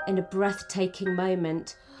then, in a breathtaking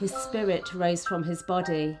moment, his spirit rose from his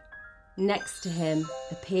body. Next to him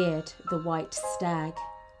appeared the white stag.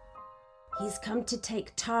 "He's come to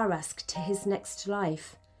take Tarask to his next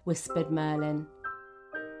life," whispered Merlin.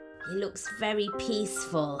 "He looks very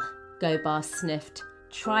peaceful," Gobar sniffed,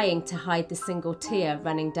 trying to hide the single tear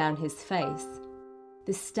running down his face.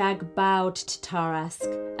 The stag bowed to Tarask,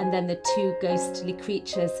 and then the two ghostly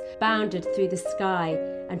creatures bounded through the sky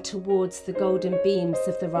and towards the golden beams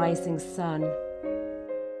of the rising sun.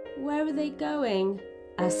 "Where are they going?"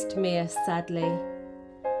 asked Mia sadly.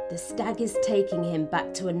 "The stag is taking him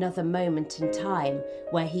back to another moment in time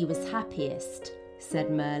where he was happiest," said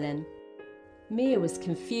Merlin. Mia was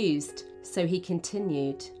confused, so he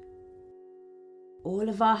continued. "All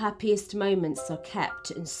of our happiest moments are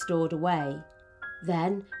kept and stored away.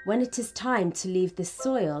 Then, when it is time to leave this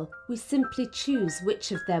soil, we simply choose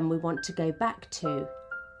which of them we want to go back to.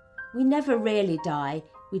 We never really die,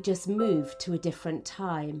 we just move to a different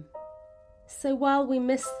time." "So while we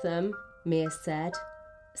miss them," Mia said,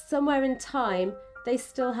 "somewhere in time they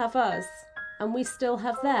still have us, and we still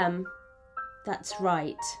have them." "That's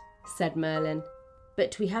right," said Merlin,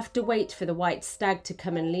 "but we have to wait for the white stag to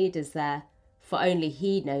come and lead us there, for only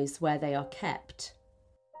he knows where they are kept."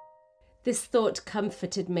 This thought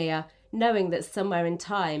comforted Mia, knowing that somewhere in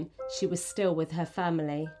time she was still with her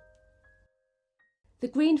family. The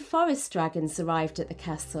green forest dragons arrived at the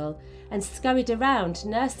castle and scurried around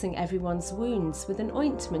nursing everyone's wounds with an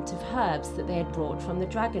ointment of herbs that they had brought from the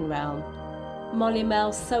dragon realm. Molly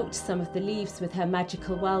Mel soaked some of the leaves with her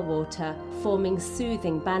magical well water, forming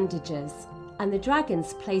soothing bandages, and the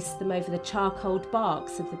dragons placed them over the charcoaled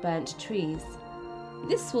barks of the burnt trees.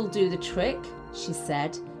 "This will do the trick," she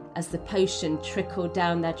said, as the potion trickled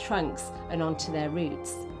down their trunks and onto their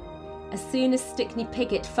roots. As soon as Stickney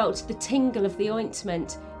Pigget felt the tingle of the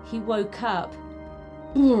ointment, he woke up.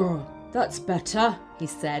 "That's better," he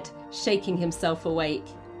said, shaking himself awake.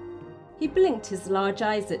 He blinked his large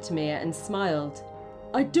eyes at Mia and smiled.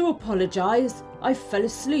 "I do apologise. I fell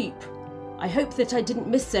asleep. I hope that I didn't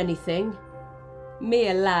miss anything."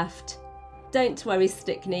 Mia laughed. "Don't worry,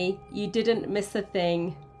 Stickney. You didn't miss a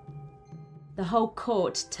thing." The whole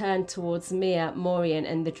court turned towards Mia, Morian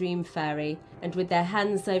and the Dream Fairy, and with their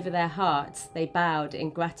hands over their hearts, they bowed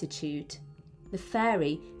in gratitude. The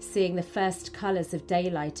fairy, seeing the first colours of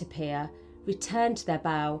daylight appear, returned their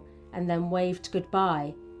bow and then waved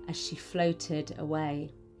goodbye as she floated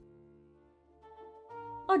away.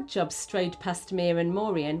 Oddjob strode past Mia and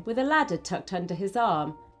Morian with a ladder tucked under his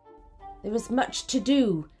arm. "There is much to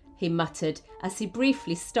do," he muttered as he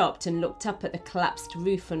briefly stopped and looked up at the collapsed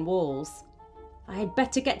roof and walls. "I had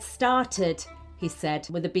better get started," he said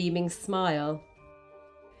with a beaming smile.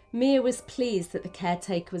 Mia was pleased that the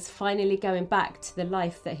caretaker was finally going back to the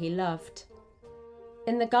life that he loved.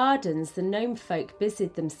 In the gardens, the gnome folk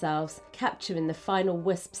busied themselves capturing the final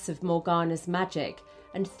wisps of Morgana's magic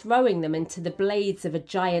and throwing them into the blades of a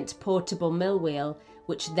giant portable mill wheel,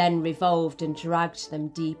 which then revolved and dragged them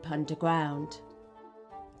deep underground.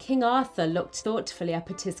 King Arthur looked thoughtfully up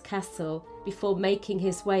at his castle before making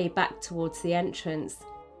his way back towards the entrance.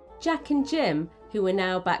 Jack and Jim, who were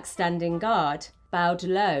now back standing guard, bowed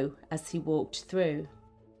low as he walked through.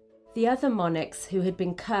 The other monarchs who had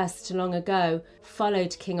been cursed long ago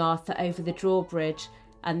followed King Arthur over the drawbridge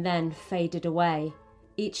and then faded away,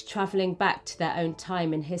 each travelling back to their own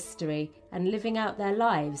time in history and living out their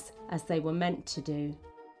lives as they were meant to do.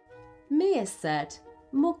 Mia said,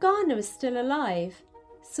 "Morgana is still alive.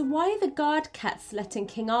 So why are the guard cats letting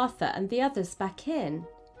King Arthur and the others back in?"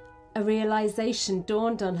 A realisation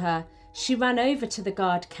dawned on her. She ran over to the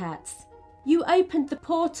guard cats. "You opened the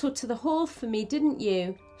portal to the hall for me, didn't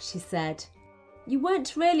you?" she said. "You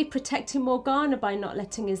weren't really protecting Morgana by not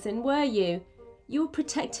letting us in, were you? You were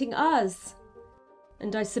protecting us."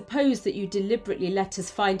 "And I suppose that you deliberately let us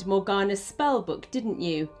find Morgana's spellbook, didn't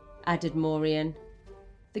you?" added Morian.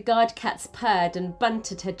 The guard cats purred and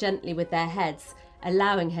bunted her gently with their heads,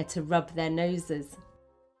 allowing her to rub their noses.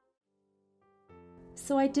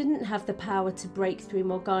 "So I didn't have the power to break through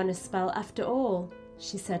Morgana's spell after all,"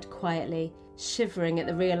 she said quietly, shivering at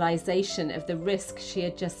the realisation of the risk she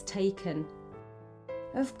had just taken.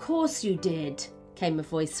 "Of course you did," came a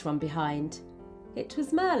voice from behind. It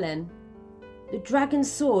was Merlin. "The dragon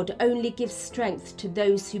sword only gives strength to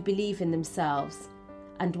those who believe in themselves.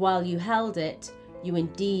 and while you held it, you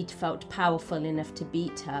indeed felt powerful enough to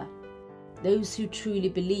beat her. Those who truly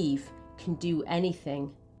believe can do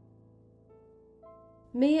anything."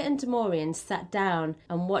 Mia and Maureen sat down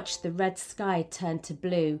and watched the red sky turn to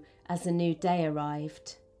blue as a new day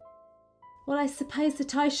arrived. "Well, I suppose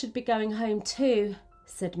that I should be going home too,"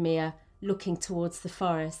 said Mia, looking towards the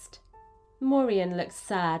forest. Maureen looked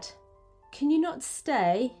sad. "Can you not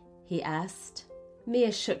stay?" he asked.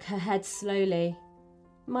 Mia shook her head slowly.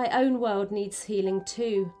 "My own world needs healing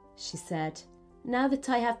too," she said. "Now that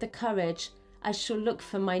I have the courage, I shall look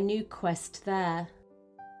for my new quest there."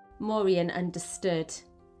 Maureen understood.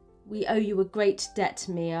 "We owe you a great debt,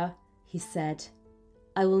 Mia," he said.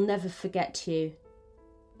 "I will never forget you."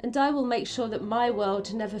 "And I will make sure that my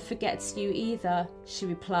world never forgets you either," she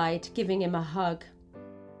replied, giving him a hug.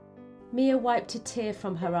 Mia wiped a tear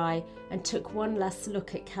from her eye and took one last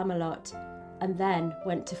look at Camelot, and then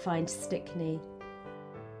went to find Stickney.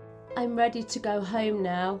 "I'm ready to go home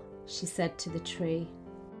now," she said to the tree.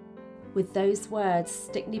 With those words,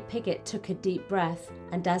 Stickney Piggot took a deep breath,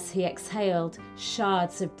 and as he exhaled,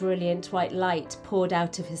 shards of brilliant white light poured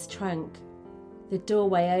out of his trunk. The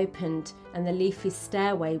doorway opened, and the leafy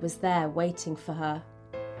stairway was there waiting for her.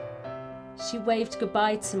 She waved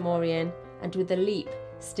goodbye to Maureen, and with a leap,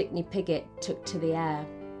 Stickney Piggot took to the air.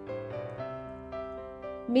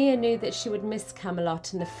 Mia knew that she would miss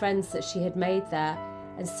Camelot and the friends that she had made there,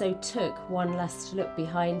 and so took one last look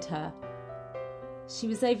behind her. She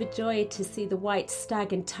was overjoyed to see the white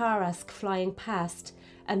stag and Tarrasque flying past,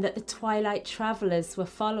 and that the twilight travellers were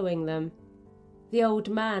following them. The old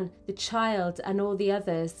man, the child, and all the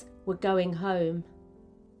others were going home.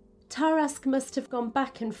 "Tarrasque must have gone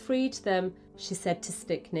back and freed them," she said to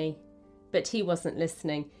Stickney. But he wasn't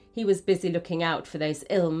listening. He was busy looking out for those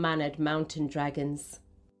ill-mannered mountain dragons.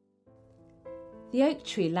 The oak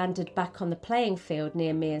tree landed back on the playing field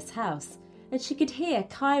near Mia's house, and she could hear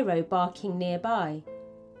Cairo barking nearby.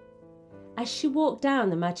 As she walked down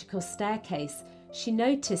the magical staircase, she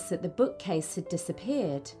noticed that the bookcase had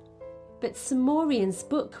disappeared, but Sir Maureen's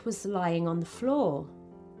book was lying on the floor.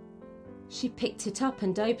 She picked it up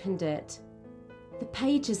and opened it. The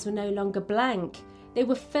pages were no longer blank. They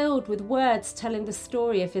were filled with words telling the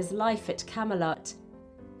story of his life at Camelot.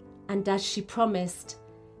 And as she promised,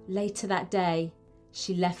 later that day,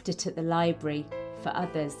 she left it at the library for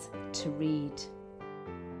others to read.